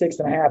State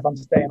 6.5, I'm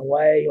staying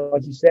away.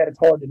 Like you said, it's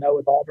hard to know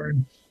with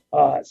Auburn.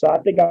 So I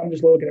think I'm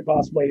just looking at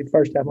possibly the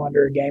first half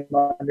under, a game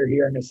under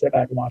here, and just sit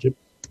back and watch it.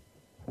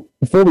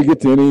 Before we get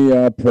to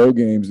any pro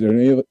games, are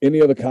there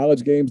any other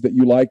college games that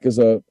you like as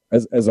a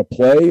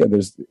play?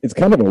 It's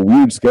kind of a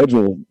weird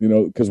schedule, you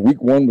know, because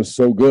week one was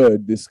so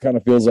good. This kind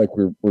of feels like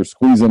we're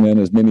squeezing in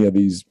as many of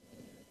these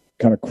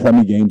kind of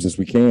crummy games as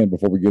we can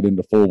before we get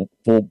into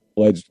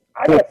full-fledged.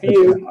 I got a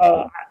few.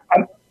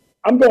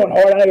 I'm going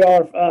hard. I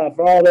know y'all,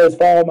 for all those,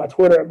 follow my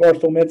Twitter at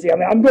Barstool Mincy. I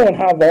mean, I'm going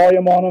high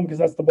volume on them because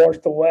that's the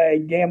Barstool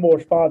way. Gamble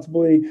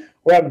responsibly.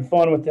 We're having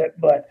fun with it.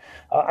 But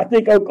I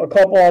think a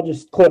couple, I'll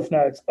just cliff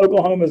notes.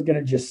 Oklahoma's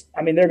going to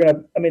they're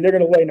going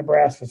to lay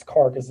Nebraska's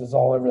carcasses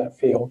all over that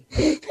field.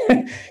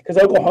 Because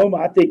Oklahoma,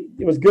 I think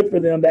it was good for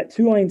them. That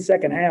Tulane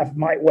second half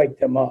might wake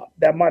them up.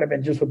 That might have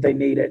been just what they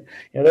needed.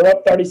 You know, they're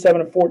up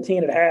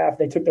 37-14 at half.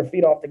 They took their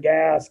feet off the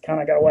gas,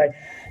 kind of got away.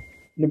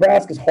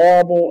 Nebraska's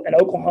horrible, and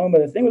Oklahoma,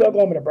 the thing with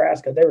Oklahoma and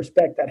Nebraska, they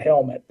respect that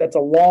helmet. That's a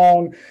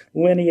long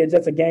lineage.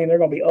 That's a game they're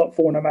going to be up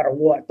for no matter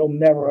what. They'll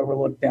never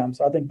overlook them.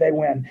 So I think they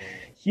win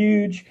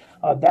huge.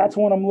 That's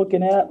one I'm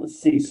looking at.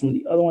 Let's see some of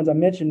the other ones I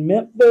mentioned.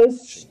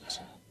 Memphis.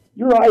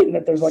 You're right in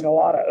that there's like a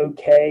lot of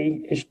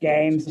okay-ish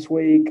games this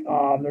week.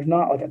 There's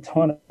not like a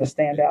ton of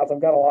standouts.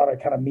 I've got a lot of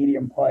kind of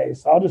medium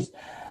plays. So I'll just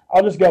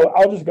go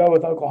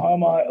with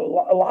Oklahoma.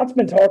 A lot's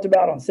been talked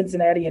about on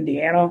Cincinnati,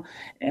 Indiana.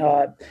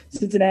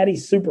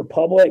 Cincinnati's super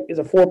public, is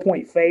a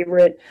 4-point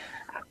favorite.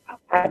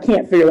 I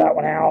can't figure that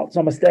one out, so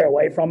I'm going to stay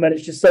away from it.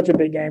 It's just such a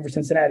big game for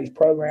Cincinnati's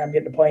program,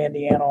 getting to play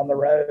Indiana on the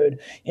road.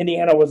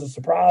 Indiana was a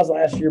surprise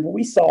last year, but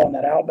we saw in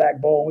that Outback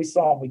Bowl, we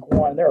saw in week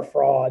one, they're a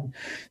fraud.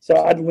 So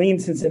I'd lean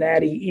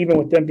Cincinnati, even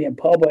with them being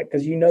public,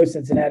 because you know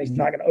Cincinnati's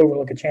not going to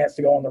overlook a chance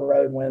to go on the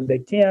road and win the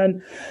Big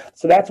Ten.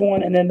 So that's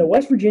one. And then the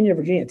West Virginia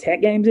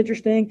Tech game is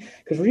interesting,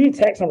 because Virginia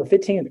Tech's number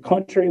 15 in the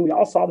country. We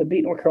all saw them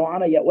beat North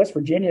Carolina, yet West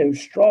Virginia, who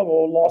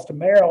struggled, lost to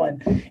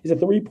Maryland, is a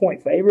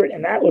 3-point favorite,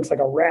 and that looks like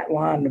a rat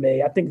line to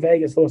me. I think Vegas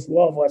Vegas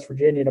love West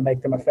Virginia to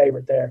make them a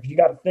favorite there. Because you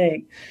got to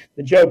think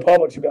the Joe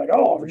Publics would be like,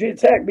 oh, Virginia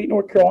Tech beat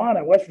North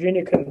Carolina. West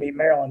Virginia couldn't beat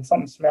Maryland.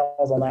 Something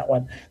smells on that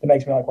one that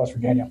makes me like West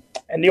Virginia.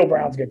 And Neil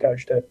Brown's a good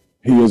coach, too.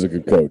 He is a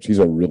good coach. He's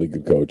a really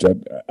good coach.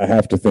 I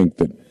have to think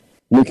that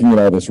looking at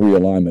all this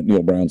realignment,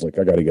 Neil Brown's like,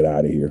 I got to get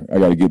out of here. I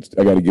got to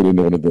get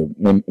into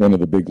one of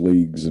the big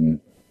leagues,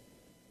 and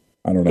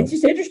I don't know. It's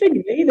just interesting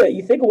to me that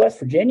you think of West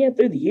Virginia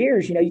through the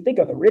years. You know, you think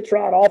of the Rich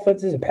Rod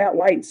offenses and Pat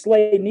White,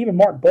 Slade, and even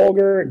Mark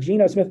Bulger and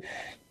Geno Smith.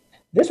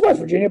 This West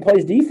Virginia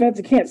plays defense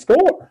and can't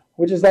score,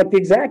 which is like the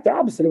exact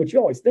opposite of what you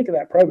always think of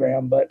that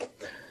program. But,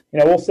 you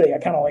know, we'll see. I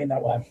kind of lean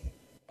that way.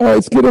 All right,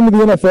 let's get into the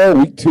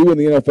NFL. Week 2 in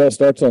the NFL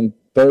starts on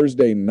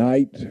Thursday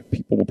night.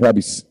 People will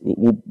probably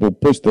we'll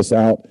push this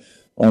out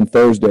on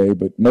Thursday,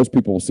 but most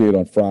people will see it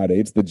on Friday.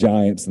 It's the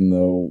Giants and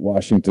the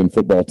Washington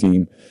football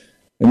team.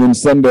 And then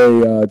Sunday,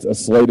 it's a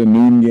slate of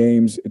noon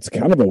games. It's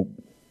kind of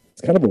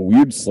a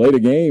weird slate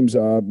of games.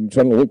 I'm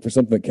trying to look for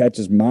something that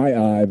catches my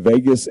eye.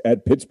 Vegas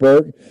at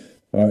Pittsburgh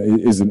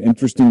is an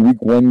interesting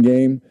Week 1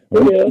 game.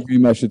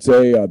 Game, I should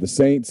say. The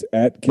Saints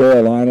at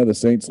Carolina. The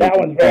Saints. That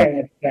one's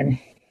very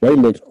interesting. They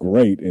looked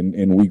great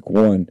in Week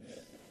 1.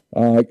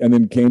 And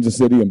then Kansas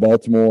City and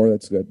Baltimore.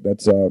 That's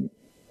the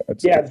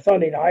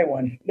Sunday night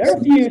one. There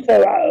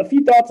are a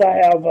few thoughts I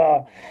have.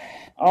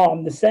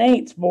 The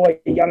Saints, boy,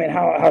 I mean,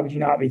 how would you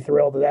not be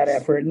thrilled with that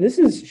effort? And this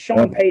is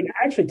Sean Payton.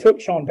 I actually took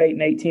Sean Payton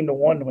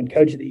 18-1 to win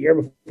Coach of the Year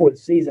before the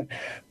season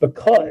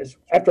because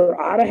after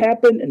Ida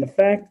happened and the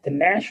fact that the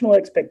national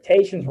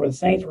expectations were the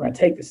Saints were going to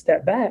take the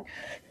step back.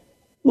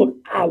 Look,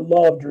 I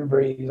love Drew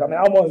Brees. I mean,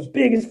 I'm one of his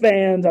biggest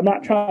fans. I'm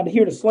not trying to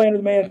hear to slander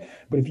the man,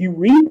 but if you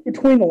read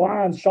between the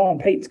lines Sean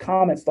Payton's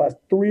comments the last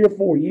 3 or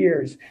 4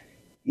 years,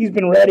 he's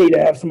been ready to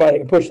have somebody that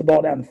can push the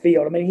ball down the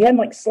field. I mean, he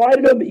hadn't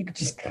slided him, but you could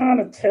just kind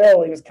of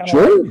tell he was kind of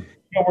like,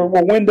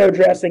 we're window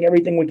dressing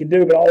everything we can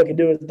do, but all we can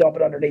do is dump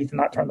it underneath and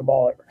not turn the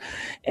ball over.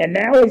 And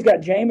now he's got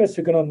Jameis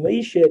who can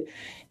unleash it.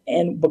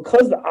 And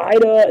because the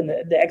Ida and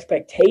the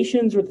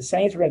expectations with the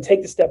Saints were going to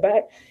take the step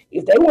back,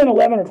 if they win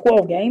 11 or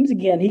 12 games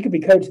again, he could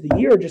be Coach of the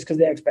Year just because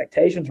the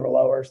expectations were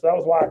lower. So that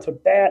was why I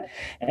took that.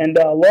 And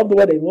love the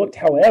way they looked.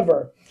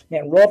 However,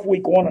 man, rough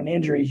Week 1 on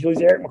injuries. You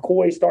lose Eric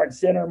McCoy starting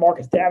center,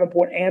 Marcus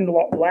Davenport, and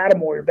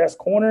Lattimore, your best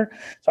corner.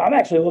 So I'm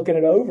actually looking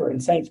it over in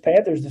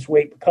Saints-Panthers this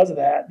week because of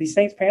that. These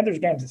Saints-Panthers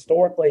games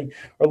historically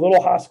are a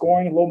little high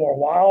scoring, a little more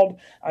wild.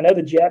 I know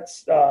the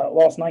Jets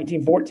lost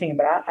 19-14,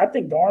 but I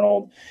think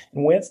Darnold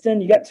and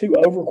Winston, you got 2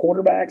 over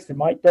quarterbacks that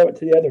might throw it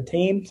to the other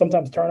team.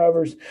 Sometimes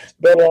turnovers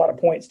build a lot of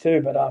points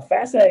too. But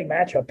fascinating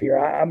matchup here.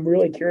 I'm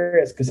really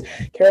curious because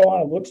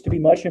Carolina looks to be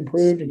much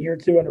improved in year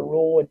 2 under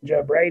Rule and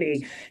Joe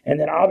Brady. And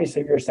then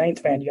obviously if you're a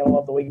Saints fan, you're going to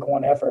love the Week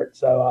 1 effort.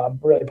 So I'm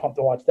really pumped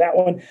to watch that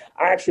one.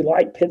 I actually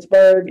like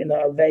Pittsburgh in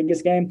the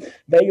Vegas game.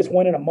 Vegas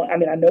winning I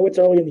mean, I know it's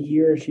early in the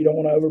year, so you don't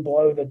want to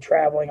overblow the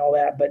traveling, all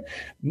that. But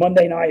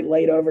Monday night,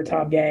 late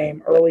overtime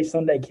game, early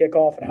Sunday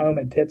kickoff at home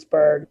in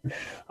Pittsburgh.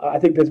 I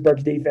think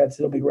Pittsburgh's defense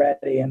will be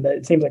ready. And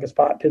it seems like a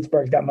spot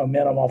Pittsburgh's got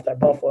momentum off that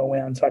Buffalo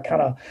win. So I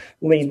kind of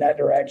lean that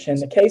direction.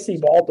 The KC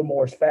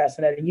Baltimore is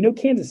fascinating. You know,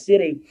 Kansas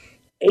City,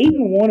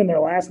 8-1 in their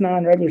last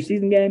 9 regular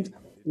season games,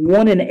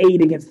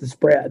 1-8 against the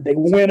spread. They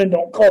win and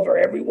don't cover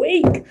every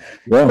week.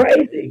 Yeah.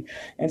 Crazy.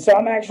 And so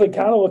I'm actually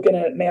kind of looking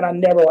at, man, I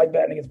never like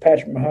betting against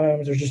Patrick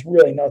Mahomes. There's just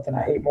really nothing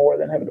I hate more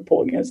than having to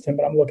pull against him.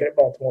 But I'm looking at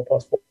Baltimore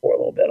 +4 a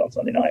little bit on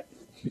Sunday night.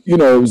 You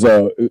know,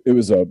 it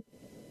was a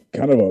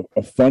kind of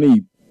a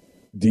funny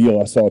deal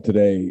I saw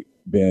today,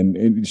 Ben.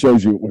 It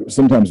shows you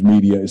sometimes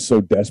media is so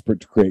desperate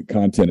to create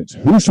content. It's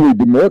who should we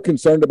be more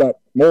concerned about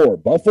more,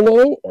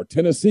 Buffalo or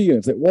Tennessee? And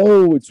it's like,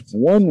 whoa, it's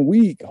 1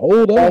 week.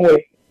 Hold on.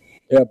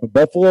 Yeah, but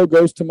Buffalo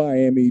goes to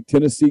Miami.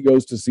 Tennessee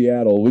goes to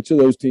Seattle. Which of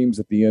those teams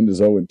at the end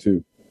is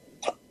 0-2?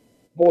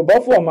 Boy,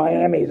 Buffalo and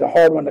Miami is a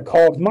hard one to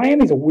call.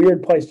 Miami's a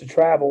weird place to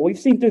travel. We've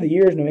seen through the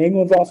years New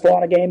England's lost a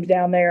lot of games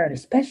down there, and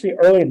especially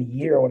early in the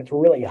year when it's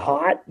really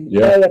hot. You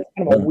know, that's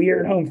kind of a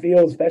weird home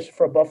field, especially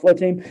for a Buffalo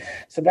team.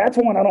 So that's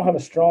one I don't have a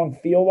strong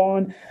feel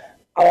on.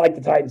 I like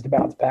the Titans to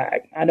bounce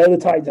back. I know the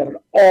Titans had an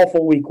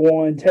awful Week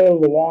 1. Taylor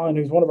Lewan,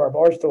 who's one of our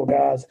Barstool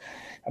guys,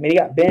 I mean, he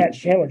got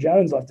benched. Chandler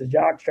Jones left his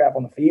jockstrap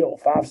on the field,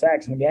 5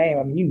 sacks in the game.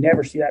 I mean, you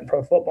never see that in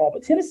pro football.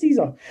 But Tennessee's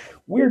a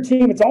weird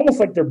team. It's almost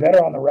like they're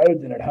better on the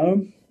road than at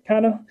home,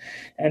 kind of.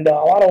 And a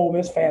lot of Ole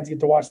Miss fans get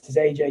to watch this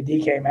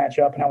AJ-DK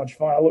matchup and how much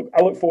fun.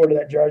 I look forward to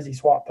that jersey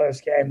swap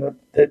post game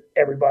that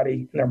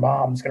everybody and their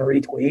mom's going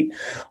to retweet.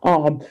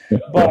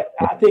 But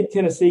I think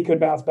Tennessee could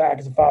bounce back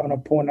as a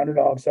 5.5-point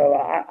underdog. So,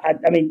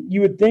 I mean,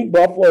 you would think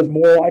Buffalo's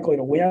more likely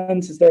to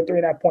win since they're a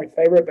 3.5-point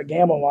favorite. But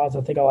gambling-wise,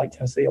 I think I like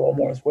Tennessee a little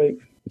more this week.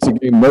 It's a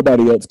game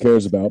nobody else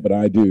cares about, but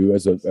I do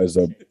as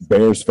a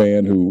Bears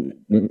fan who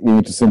we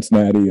went to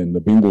Cincinnati and the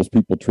Bengals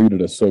people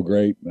treated us so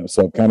great.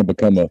 So I've kind of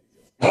become a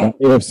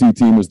AFC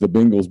team as the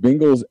Bengals.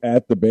 Bengals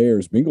at the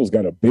Bears. Bengals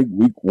got a big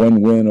Week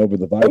 1 win over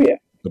the Vikings. Oh, yeah.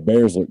 The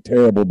Bears looked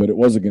terrible, but it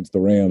was against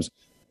the Rams.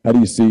 How do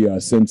you see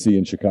Cincy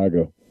in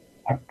Chicago?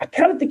 I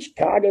kind of think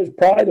Chicago's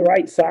probably the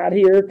right side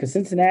here because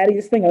Cincinnati,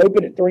 this thing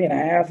opened at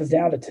 3.5, is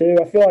down to 2.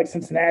 I feel like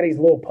Cincinnati's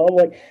a little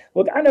public.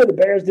 Look, I know the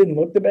Bears didn't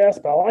look the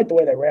best, but I like the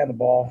way they ran the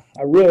ball.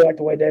 I really like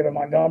the way David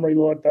Montgomery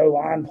looked. The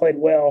O-line played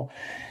well.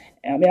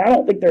 I mean, I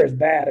don't think they're as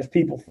bad as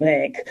people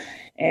think.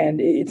 And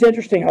it's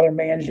interesting how they're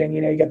managing.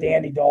 You got the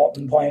Andy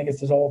Dalton playing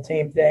against his old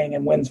team thing,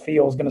 and Wins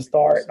Field is going to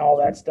start and all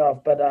that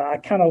stuff. But I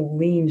kind of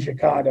lean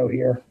Chicago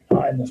here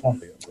in this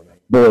one.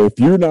 Boy, if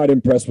you're not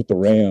impressed with the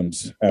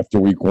Rams after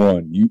week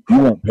 1, you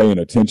aren't paying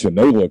attention.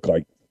 They look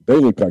like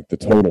the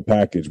total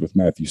package with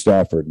Matthew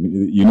Stafford.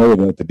 You know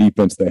that the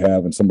defense they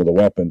have and some of the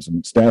weapons,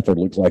 and Stafford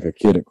looks like a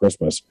kid at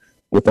Christmas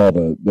with all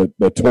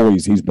the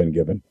toys he's been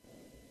given.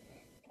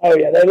 Oh,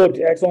 yeah, they looked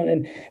excellent.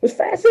 And it was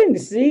fascinating to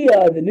see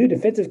the new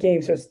defensive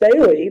team. So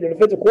Staley, the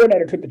defensive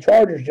coordinator, took the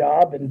Chargers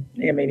job. And,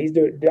 I mean, he's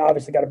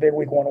obviously got a big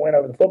week 1 win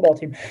over the football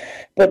team.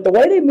 But the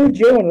way they moved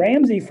Jalen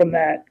Ramsey from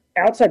that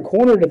outside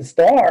corner to the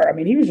star, I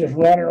mean, he was just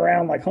running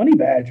around like Honey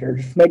Badger,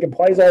 just making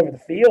plays all over the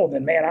field.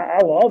 And, man, I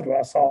loved what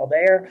I saw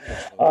there.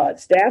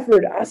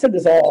 Stafford, I said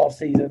this all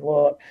offseason.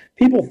 Look,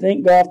 people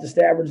think Goff to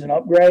Stafford's an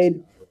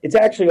upgrade. It's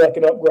actually like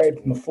an upgrade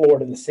from the floor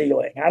to the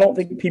ceiling. I don't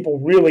think people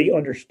really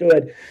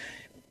understood.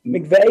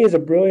 McVay is a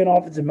brilliant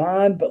offensive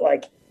mind, but,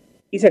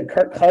 he's had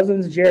Kirk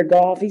Cousins, Jared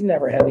Goff. He's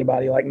never had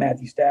anybody like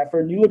Matthew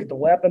Stafford. And you look at the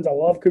weapons. I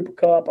love Cooper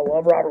Kupp. I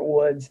love Robert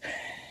Woods.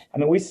 I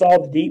mean, we saw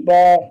the deep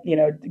ball.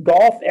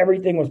 Goff,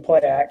 everything was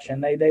play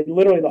action. They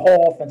literally, the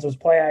whole offense was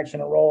play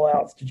action and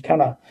rollouts to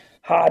kind of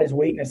hide his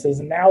weaknesses.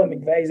 And now that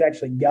McVay's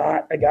actually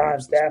got a guy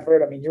in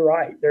Stafford, I mean, you're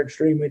right. They're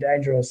extremely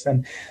dangerous.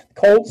 And the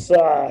Colts,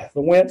 the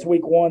Wentz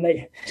week 1,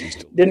 they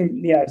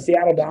didn't,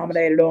 Seattle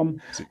dominated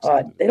them.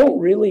 They don't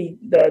really,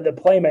 the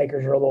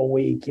playmakers are a little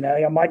weak.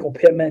 Michael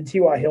Pittman,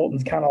 T.Y.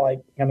 Hilton's kind of I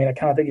kind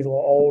of think he's a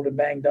little old and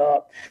banged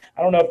up.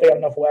 I don't know if they have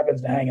enough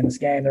weapons to hang in this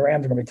game. The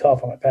Rams are going to be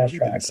tough on that pass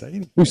track.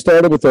 We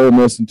started with Ole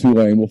Miss and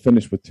Tulane. We'll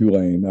finish with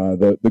Tulane.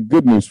 The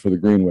good news for the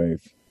Green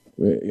Wave,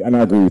 and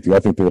I agree with you. I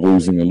think they're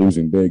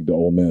losing big to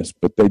Ole Miss,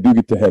 but they do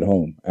get to head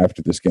home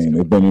after this game.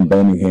 They've been in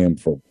Birmingham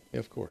for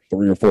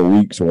 3 or 4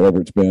 weeks or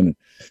whatever it's been.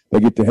 They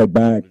get to head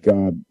back.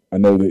 I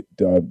know that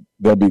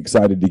they'll be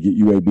excited to get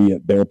UAB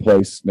at their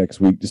place next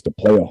week just to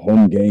play a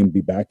home game,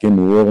 be back in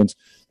New Orleans.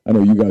 I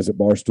know you guys at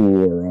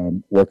Barstool are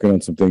working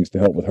on some things to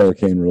help with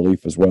hurricane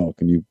relief as well.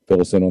 Can you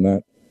fill us in on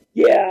that?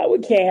 Yeah, we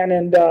can.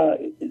 And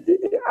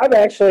I've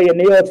actually, and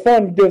Neil, it's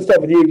fun doing stuff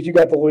with you because you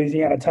got the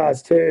Louisiana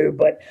ties too.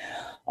 But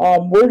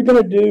we're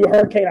going to do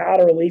Hurricane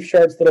Ida relief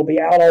shirts that'll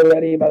be out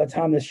already by the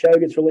time this show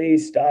gets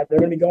released. They're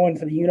going to be going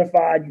for the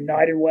unified,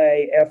 United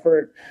Way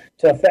effort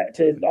to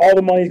all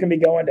the money is going to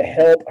be going to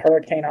help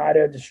Hurricane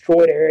Ida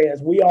destroyed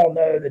areas. We all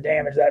know the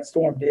damage that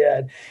storm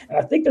did. And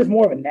I think there's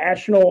more of a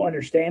national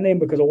understanding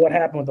because of what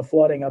happened with the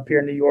flooding up here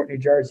in New York, New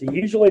Jersey.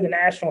 Usually the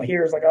national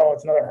hears oh,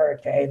 it's another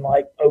hurricane.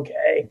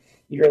 Okay,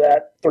 you hear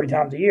that 3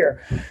 times a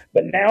year.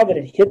 But now that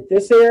it hit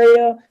this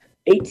area,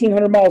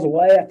 1,800 miles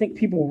away, I think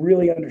people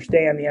really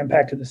understand the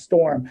impact of the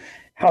storm,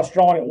 how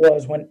strong it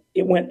was when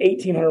it went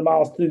 1,800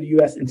 miles through the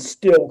U.S. and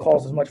still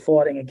caused as much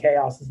flooding and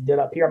chaos as it did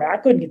up here. I mean, I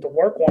couldn't get to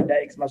work one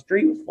day because my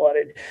street was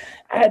flooded.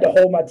 I had to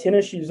hold my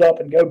tennis shoes up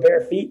and go bare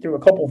feet through a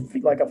couple of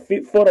feet,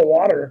 foot of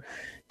water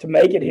to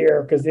make it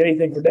here because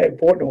anything for Dave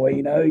Portnoy,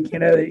 you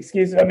can't have the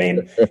excuse. I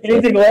mean,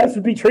 anything less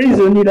would be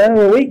treason,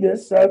 or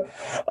weakness. So,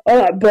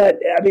 but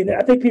I mean,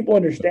 I think people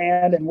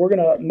understand, and we're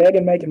gonna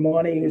Megan making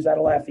money, who's out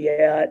of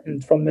Lafayette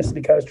and from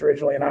Mississippi Coast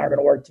originally, and I are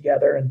gonna work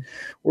together, and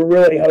we're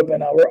really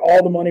hoping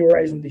all the money we're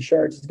raising with these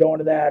shirts is going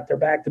to that. They're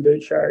back to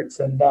boot shirts,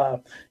 and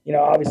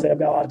obviously I've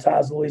got a lot of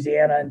ties to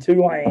Louisiana and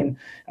Tulane.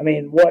 I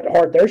mean, what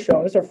heart they're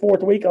showing. This is our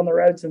 4th week on the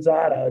road since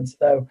Ida, and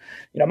so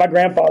my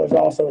grandfather's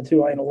also a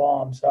Tulane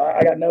alum, so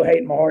I got no hate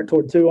in my heart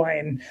toward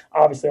Tulane.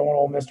 Obviously, I want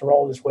Ole Miss to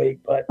roll this week,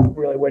 but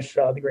really wish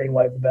the Green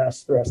Wave the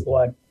best the rest of the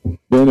way.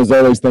 Ben, as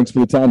always, thanks for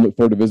the time. Look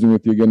forward to visiting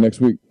with you again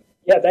next week.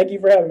 Yeah, thank you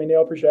for having me,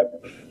 Neil. Appreciate it.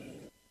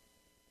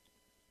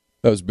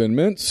 That was Ben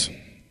Mintz.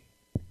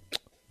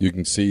 You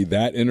can see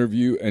that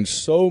interview and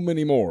so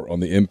many more on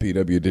the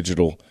MPW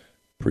Digital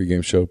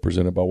pregame show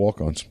presented by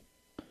Walk-Ons.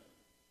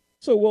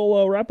 So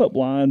we'll wrap up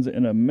lines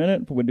in a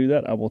minute. Before we do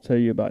that, I will tell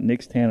you about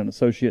Nick's Tan and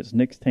Associates,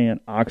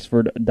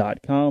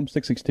 nickstanoxford.com,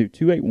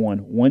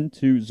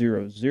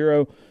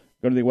 662-281-1200.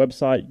 Go to the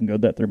website. You can go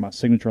that through my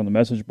signature on the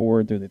message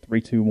board, through the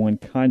 321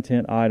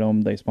 content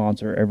item they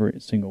sponsor every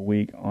single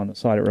week on the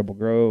site at Rebel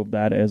Grove.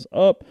 That is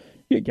up.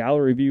 You get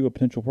gallery view of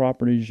potential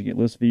properties. You get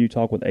list view,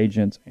 talk with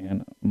agents,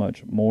 and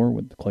much more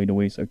with Clay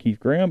DeWeese,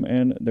 O'Keefe Graham,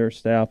 and their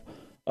staff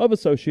of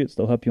associates.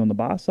 They'll help you on the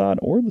buy side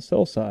or the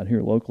sell side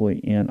here locally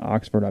in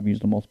Oxford. I've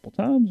used them multiple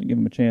times and give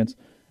them a chance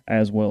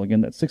as well.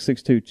 Again, that's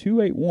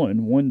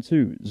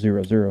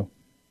 662-281-1200.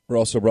 We're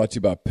also brought to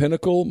you by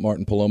Pinnacle.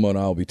 Martin Palomo and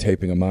I will be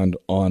taping a Mind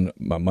on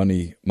Your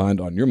Money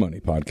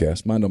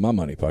podcast. Mind on My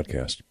Money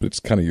podcast. But it's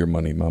kind of your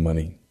money, my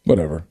money,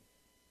 whatever.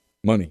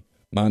 Mind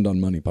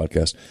on Money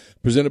podcast.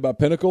 Presented by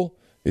Pinnacle.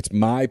 It's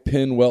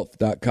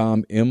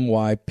mypinwealth.com,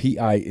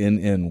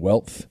 MYPINN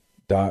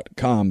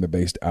wealth.com. They're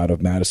based out of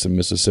Madison,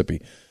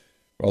 Mississippi.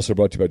 We're also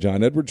brought to you by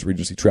John Edwards,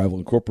 Regency Travel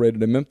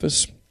Incorporated in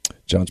Memphis.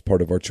 John's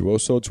part of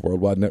Virtuoso. It's a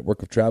worldwide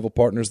network of travel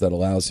partners that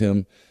allows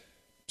him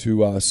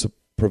to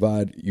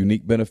provide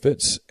unique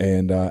benefits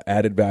and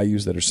added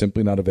values that are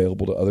simply not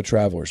available to other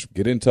travelers.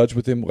 Get in touch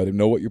with him. Let him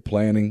know what you're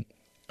planning,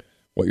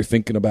 what you're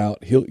thinking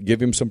about. He'll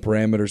give him some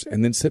parameters,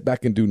 and then sit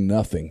back and do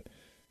nothing,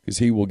 because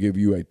he will give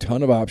you a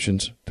ton of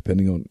options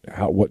depending on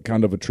what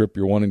kind of a trip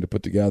you're wanting to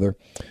put together.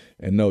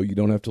 And no, you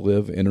don't have to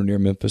live in or near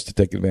Memphis to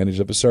take advantage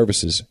of his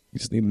services. You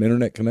just need an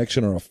internet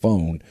connection or a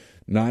phone.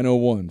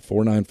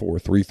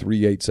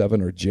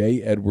 901-494-3387 or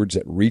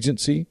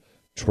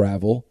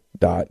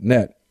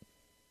jedwards@regencytravel.net.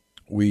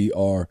 We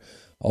are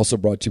also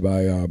brought to you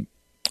by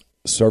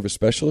Service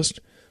Specialist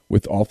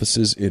with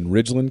offices in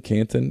Ridgeland,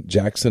 Canton,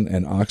 Jackson,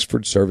 and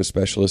Oxford. Service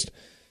Specialist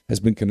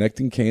has been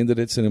connecting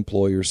candidates and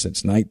employers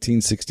since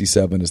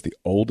 1967 as the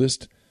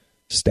oldest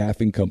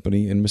staffing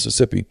company in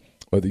Mississippi.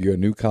 Whether you're a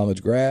new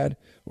college grad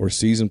or a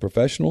seasoned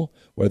professional,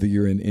 whether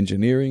you're in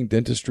engineering,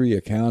 dentistry,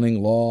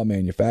 accounting, law,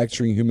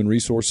 manufacturing, human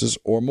resources,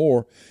 or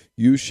more,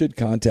 you should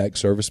contact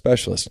Service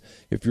Specialist.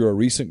 If you're a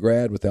recent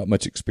grad without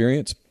much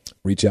experience,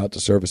 reach out to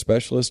Service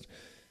Specialist.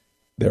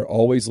 They're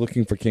always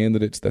looking for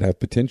candidates that have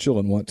potential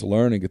and want to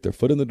learn and get their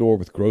foot in the door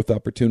with growth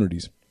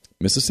opportunities.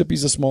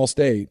 Mississippi's a small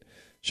state.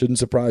 Shouldn't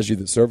surprise you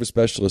that Service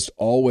Specialist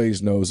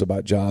always knows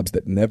about jobs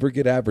that never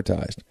get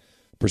advertised.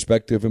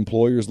 Prospective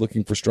employers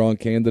looking for strong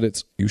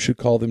candidates, you should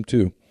call them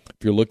too.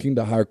 If you're looking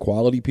to hire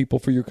quality people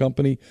for your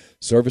company,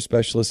 Service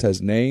Specialist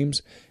has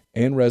names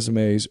and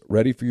resumes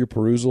ready for your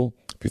perusal.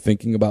 If you're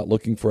thinking about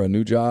looking for a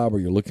new job or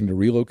you're looking to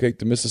relocate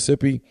to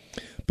Mississippi,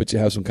 but you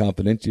have some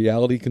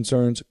confidentiality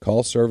concerns,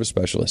 call Service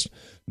Specialist.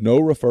 No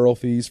referral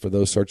fees for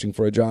those searching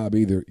for a job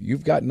either.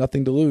 You've got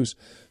nothing to lose.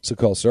 So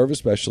call Service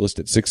Specialist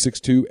at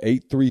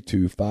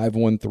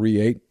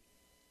 662-832-5138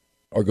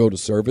 or go to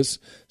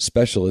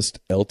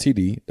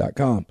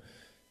servicespecialistltd.com.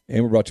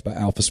 And we're brought to you by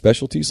Alpha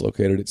Specialties,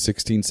 located at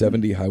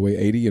 1670 Highway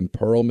 80 in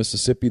Pearl,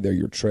 Mississippi. They're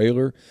your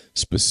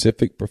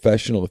trailer-specific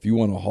professional. If you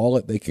want to haul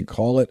it, they can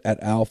call it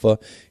at Alpha.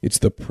 It's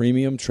the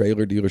premium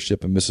trailer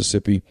dealership in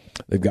Mississippi.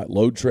 They've got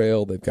Load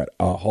Trail. They've got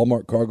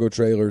Hallmark cargo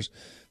trailers.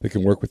 They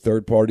can work with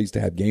third parties to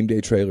have game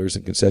day trailers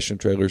and concession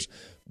trailers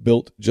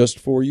built just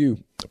for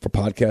you. For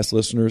podcast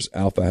listeners,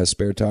 Alpha has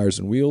spare tires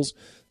and wheels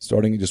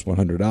starting at just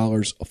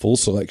 $100, a full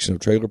selection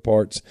of trailer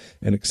parts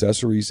and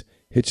accessories,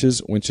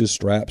 hitches, winches,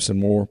 straps, and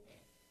more.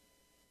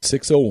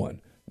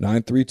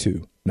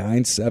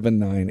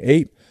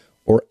 601-932-9798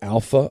 or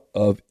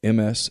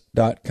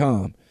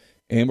alphaofms.com.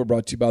 And we're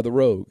brought to you by The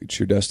Rogue. It's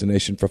your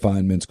destination for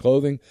fine men's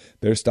clothing.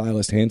 Their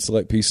stylists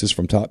hand-select pieces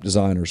from top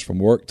designers. From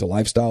work to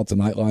lifestyle to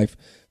nightlife,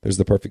 there's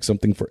the perfect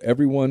something for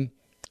everyone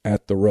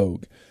at The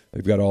Rogue.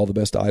 They've got all the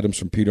best items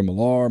from Peter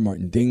Millar,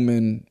 Martin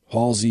Dingman,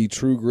 Halsey,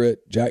 True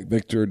Grit, Jack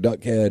Victor,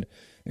 Duckhead,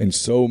 and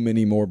so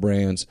many more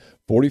brands.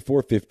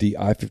 4450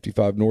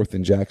 I-55 North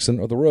in Jackson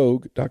or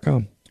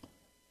therogue.com.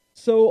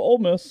 So Ole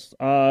Miss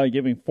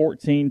giving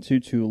 14 to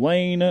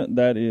Tulane.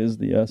 That is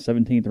the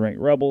 17th ranked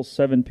Rebels,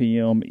 7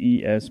 p.m.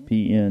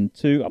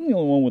 ESPN2. I'm the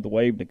only one with the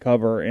Wave to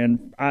cover,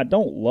 and I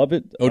don't love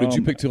it. Oh, did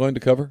you pick Tulane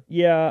to cover?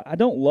 Yeah, I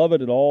don't love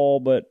it at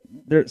all, but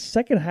their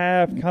second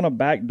half kind of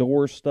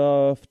backdoor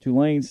stuff,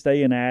 Tulane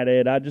staying at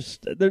it. I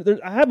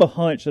have a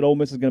hunch that Ole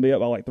Miss is going to be up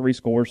by like 3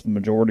 scores for the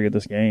majority of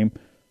this game,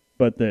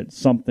 but that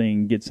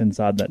something gets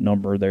inside that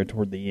number there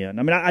toward the end.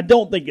 I mean, I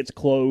don't think it's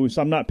close.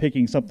 I'm not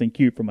picking something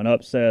cute from an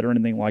upset or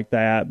anything like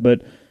that,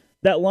 but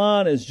that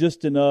line is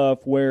just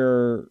enough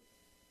where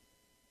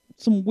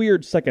some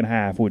weird second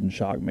half wouldn't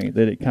shock me,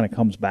 that it kind of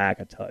comes back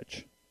a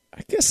touch.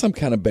 I guess I'm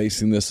kind of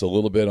basing this a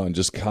little bit on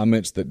just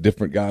comments that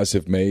different guys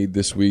have made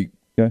this week,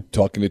 okay.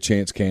 Talking to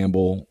Chance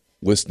Campbell,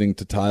 listening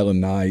to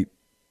Tylen Knight,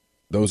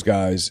 those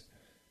guys.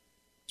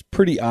 It's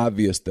pretty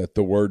obvious that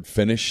the word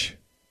finish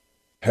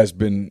has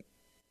been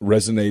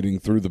resonating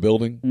through the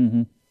building.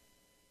 Mm-hmm.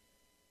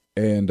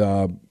 And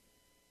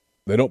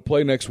they don't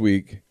play next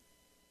week.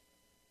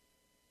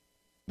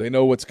 They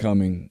know what's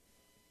coming.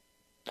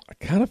 I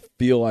kind of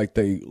feel like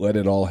they let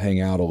it all hang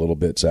out a little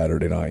bit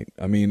Saturday night.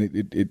 I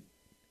mean, it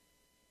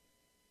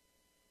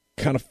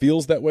kind of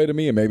feels that way to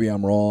me, and maybe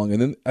I'm wrong.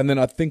 And then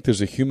I think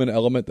there's a human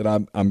element that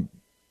I'm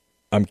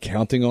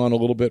counting on a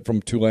little bit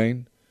from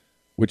Tulane,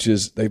 which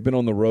is they've been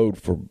on the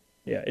road for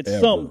at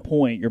some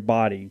point your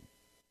body.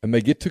 And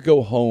they get to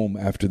go home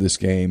after this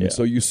game. Yeah. And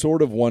so you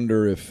sort of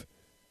wonder if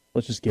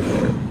let's just get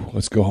there.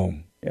 Let's go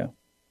home. Yeah.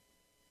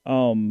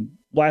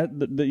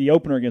 The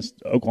opener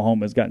against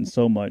Oklahoma has gotten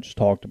so much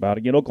talked about.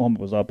 Again, Oklahoma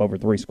was up over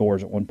 3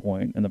 scores at one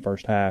point in the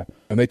first half.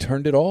 And they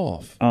turned it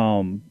off.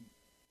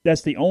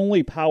 That's the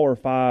only Power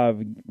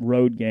 5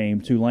 road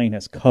game Tulane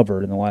has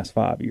covered in the last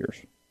 5 years.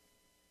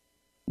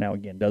 Now,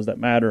 again, does that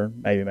matter?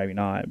 Maybe, maybe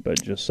not.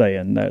 But just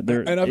saying that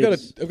there. And I've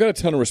got a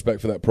ton of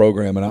respect for that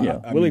program. And I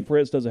Willie mean,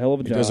 Fritz does a hell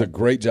of a job. He does a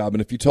great job.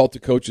 And if you talk to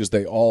coaches,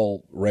 they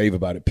all rave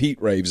about it. Pete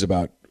raves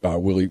about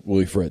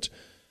Willie Fritz.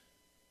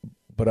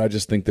 But I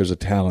just think there's a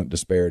talent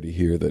disparity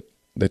here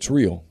that's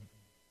real.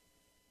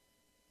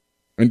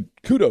 And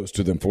kudos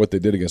to them for what they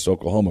did against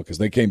Oklahoma, because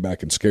they came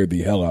back and scared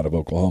the hell out of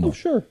Oklahoma. Oh,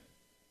 sure.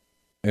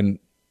 And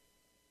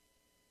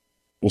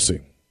we'll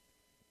see.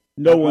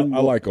 No one. I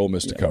like Ole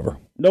Miss to cover.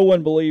 No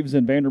one believes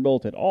in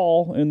Vanderbilt at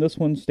all in this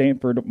one.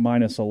 Stanford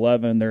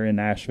 -11. They're in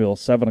Nashville,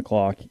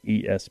 7:00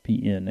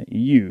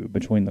 ESPNU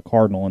between the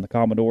Cardinal and the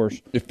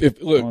Commodores. If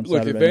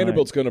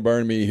Vanderbilt's going to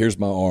burn me, here's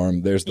my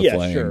arm. There's the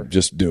flame. Sure.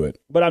 Just do it.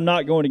 But I'm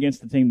not going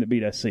against the team that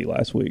beat SC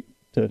last week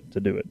to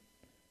do it.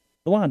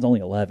 The line's only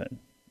 11.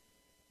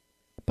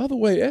 By the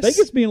way,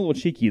 Vegas being a little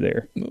cheeky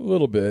there. A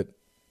little bit.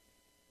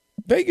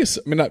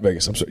 Not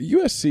Vegas. I'm sorry.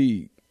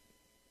 USC.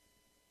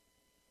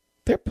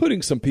 They're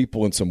putting some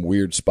people in some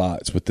weird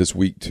spots with this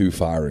week 2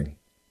 firing.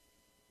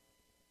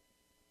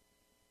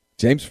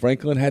 James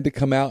Franklin had to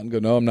come out and go,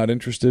 no, I'm not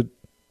interested.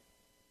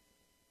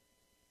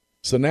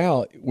 So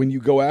now, when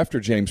you go after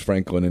James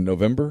Franklin in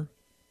November,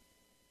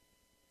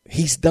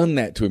 he's done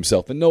that to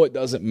himself. And no, it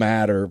doesn't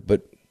matter,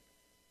 but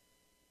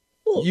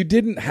you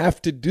didn't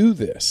have to do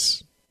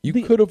this. You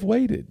could have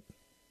waited.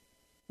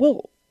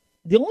 Well,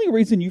 the only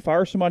reason you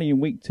fire somebody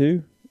in week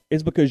 2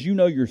 is because you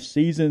know your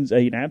season's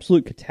an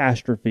absolute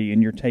catastrophe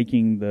and you're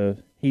taking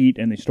the heat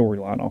and the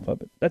storyline off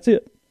of it. That's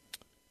it.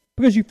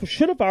 Because you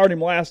should have fired him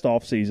last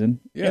offseason,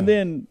 and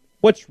then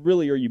what's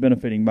really are you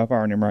benefiting by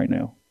firing him right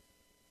now?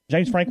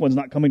 James Franklin's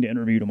not coming to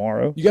interview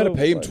tomorrow. You got to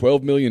pay him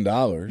 $12 million.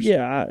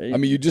 Yeah.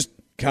 You just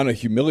kind of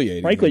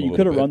humiliated frankly, him. You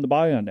could have run the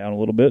buy-in down a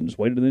little bit and just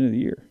waited to the end of the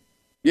year.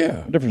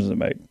 Yeah. What difference does it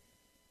make?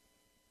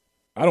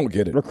 I don't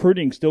get it.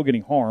 Recruiting's still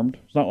getting harmed.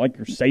 It's not like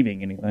you're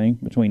saving anything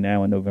between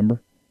now and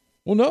November.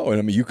 Well, no,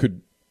 and you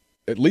could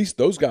at least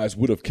those guys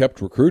would have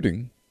kept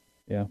recruiting.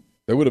 Yeah.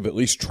 They would have at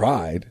least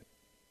tried.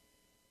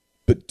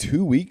 But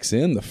 2 weeks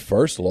in, the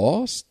first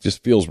loss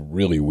just feels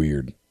really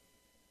weird.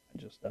 It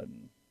just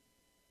doesn't.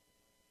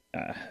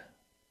 Yeah,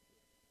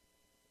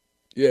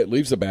 it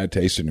leaves a bad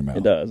taste in your mouth.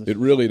 It does. It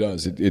really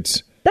does.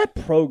 It's that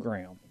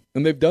program.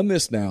 And they've done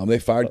this now. They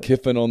fired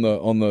Kiffin on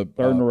the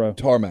third in a row.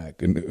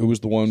 Tarmac, and who was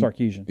the one?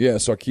 Sarkisian. Yeah,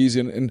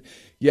 Sarkisian, and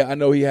I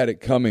know he had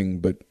it coming,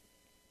 but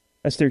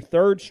that's their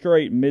third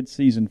straight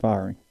mid-season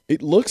firing.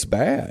 It looks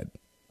bad.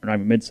 Or not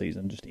even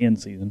mid-season, just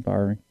in-season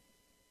firing.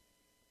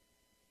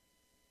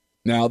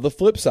 Now the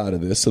flip side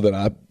of this, so that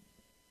I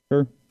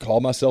call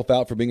myself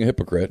out for being a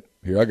hypocrite.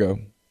 Here I go.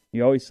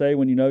 You always say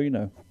when you know, you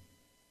know.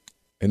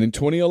 And in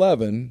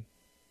 2011.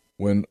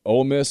 When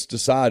Ole Miss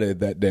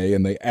decided that day,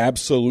 and they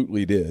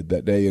absolutely did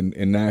that day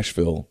in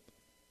Nashville,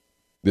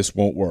 this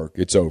won't work.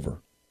 It's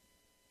over.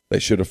 They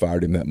should have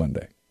fired him that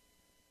Monday.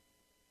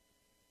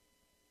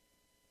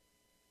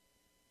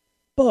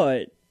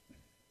 But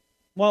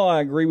while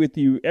I agree with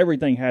you,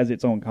 everything has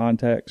its own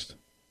context.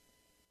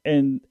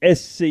 And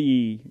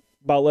SC,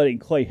 by letting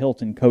Clay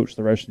Hilton coach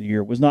the rest of the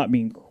year, was not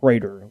being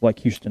crater like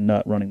Houston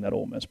Nutt running that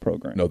Ole Miss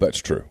program. No, that's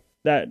true.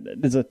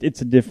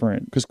 It's a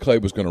different... Because Clay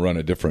was going to run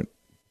a different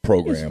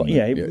program.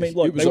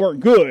 Look, they weren't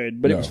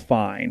good, but it was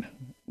fine.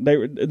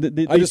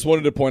 I just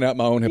wanted to point out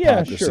my own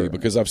hypocrisy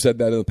because I've said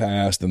that in the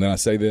past, and then I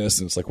say this,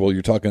 and it's like, well,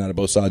 you're talking out of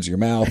both sides of your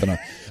mouth, and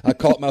I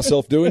caught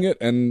myself doing it,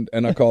 and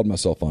I called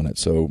myself on it.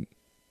 So,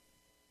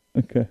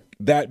 okay.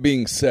 That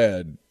being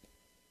said,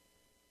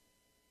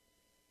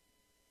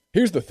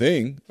 here's the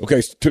thing.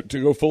 Okay, to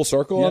go full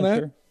circle on that.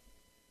 Sure.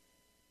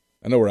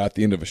 I know we're at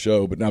the end of a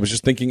show, but I was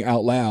just thinking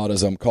out loud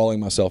as I'm calling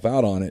myself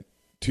out on it.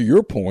 To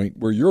your point,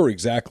 where you're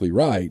exactly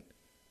right.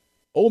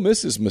 Ole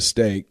Miss's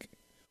mistake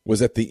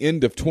was at the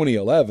end of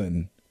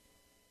 2011,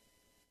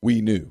 we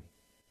knew.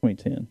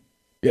 2010.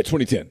 Yeah,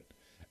 2010.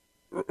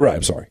 Right,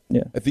 I'm sorry.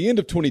 Yeah. At the end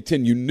of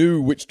 2010, you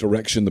knew which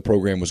direction the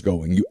program was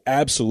going. You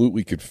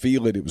absolutely could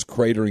feel it. It was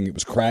cratering. It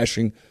was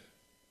crashing.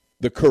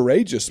 The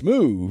courageous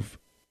move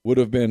would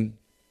have been,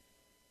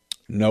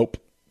 nope,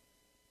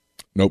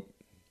 we're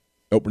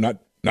not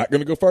going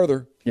to go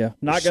further. Yeah,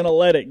 not going to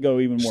let it go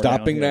even more.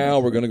 Stopping now,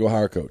 we're going to go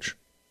hire a coach.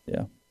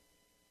 Yeah.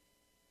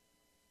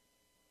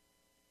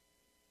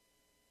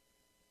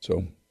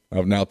 So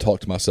I've now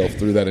talked myself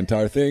through that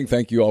entire thing.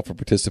 Thank you all for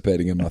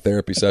participating in my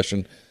therapy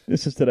session.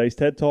 This is today's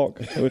TED Talk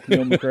with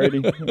Neil McCready.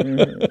 I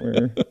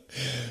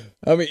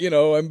mean,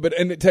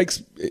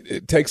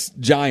 it takes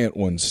giant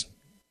ones.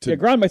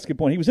 Grind makes a good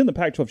point. He was in the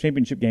Pac-12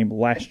 championship game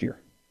last year.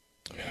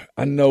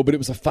 I know, but it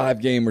was a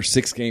 5-game or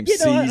 6-game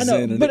season. I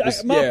know. But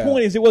my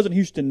point is, it wasn't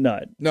Houston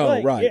Nutt.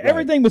 No, right.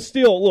 Everything was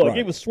still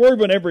it was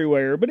swerving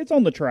everywhere, but it's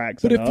on the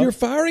tracks. But if you're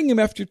firing him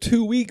after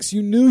 2 weeks,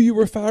 you knew you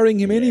were firing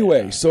him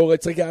anyway. So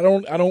it's like I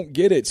don't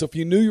get it. So if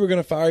you knew you were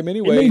going to fire him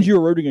anyway, it means you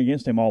were rooting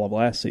against him all of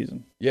last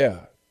season. Yeah.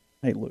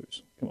 Hey,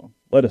 lose. Come on,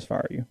 let us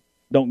fire you.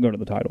 Don't go to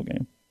the title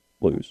game.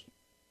 Lose.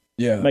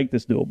 Yeah. Make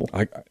this doable.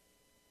 I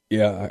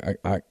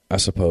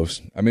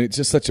suppose. I mean, it's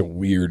just such a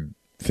weird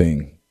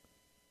thing.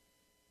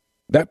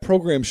 That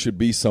program should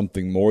be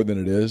something more than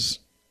it is,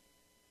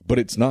 but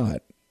it's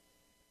not.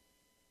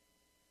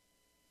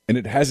 And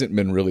it hasn't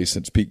been really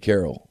since Pete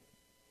Carroll.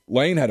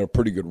 Lane had a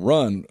pretty good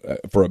run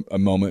for a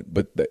moment,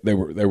 but they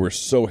were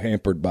so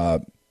hampered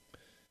by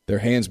their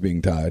hands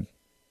being tied.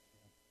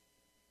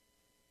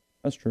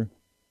 That's true.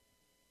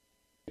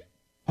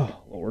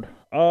 Oh, Lord.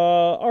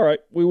 All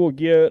right. We will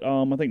get,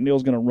 I think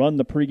Neil's going to run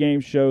the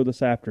pregame show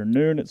this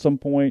afternoon at some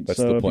point. That's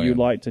so the plan. If you'd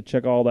like to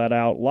check all that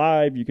out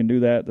live, you can do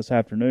that this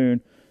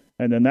afternoon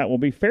And then that will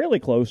be fairly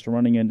close to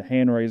running into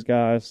hand raise,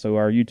 guys. So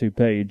our YouTube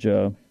page,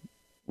 a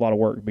lot of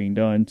work being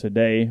done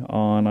today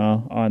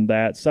on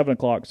that. 7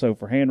 o'clock. So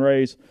for hand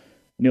raise,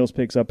 Niels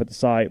picks up at the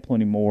site,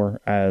 plenty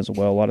more as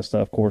well. A lot of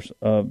stuff, of course,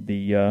 of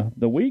the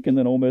week, and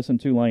then Ole Miss and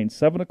Tulane,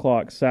 7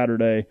 o'clock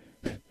Saturday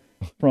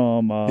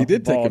from he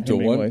did take him to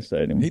one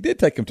Stadium. He did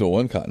take him to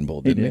one Cotton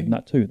Bowl, didn't he?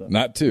 Not two though.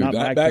 Not two.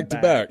 Not back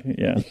to back.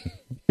 Yeah,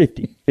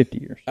 50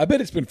 years. I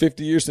bet it's been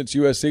 50 years since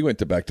USC went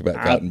to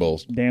back-to-back Cotton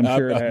Bowls. Damn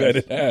sure I bet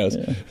it has.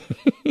 Yeah.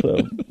 So,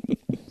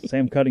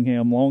 Sam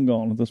Cunningham long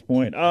gone at this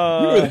point.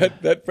 Remember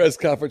that press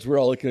conference? We're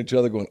all looking at each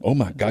other going, "Oh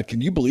my God,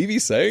 can you believe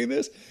he's saying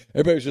this?"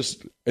 Everybody's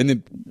just, and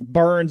then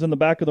Burns in the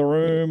back of the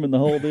room and the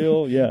whole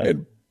deal. Yeah,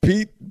 and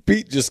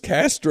Pete just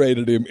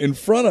castrated him in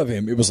front of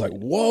him. It was like,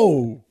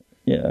 whoa.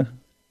 Yeah,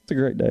 it's a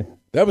great day.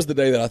 That was the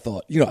day that I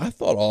thought, I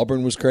thought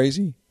Auburn was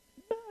crazy,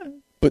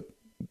 but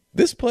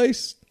this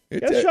place,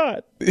 got a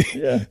shot.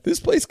 Yeah, this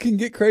place can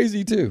get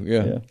crazy too.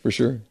 Yeah, for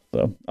sure.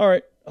 So, all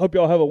right. Hope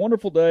y'all have a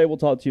wonderful day. We'll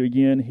talk to you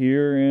again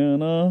here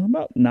in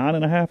about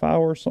 9.5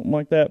 hours, something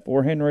like that,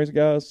 for hand raise,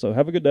 guys. So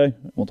have a good day.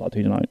 We'll talk to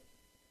you tonight.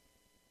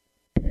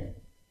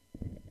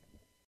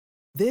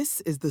 This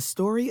is the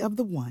story of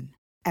the one.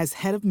 As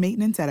head of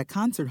maintenance at a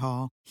concert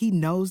hall, he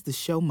knows the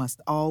show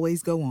must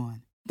always go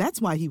on. That's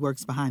why he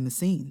works behind the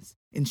scenes,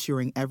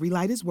 ensuring every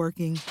light is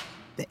working,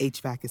 the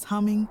HVAC is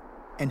humming,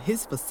 and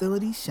his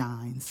facility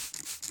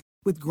shines.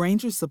 With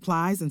Grainger's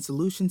supplies and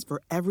solutions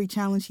for every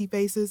challenge he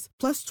faces,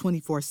 plus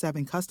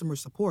 24/7 customer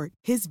support,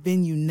 his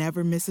venue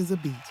never misses a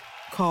beat.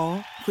 Call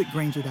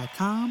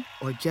quickgrainger.com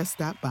or just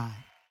stop by.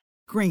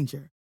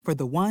 Grainger, for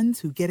the ones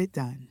who get it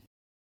done.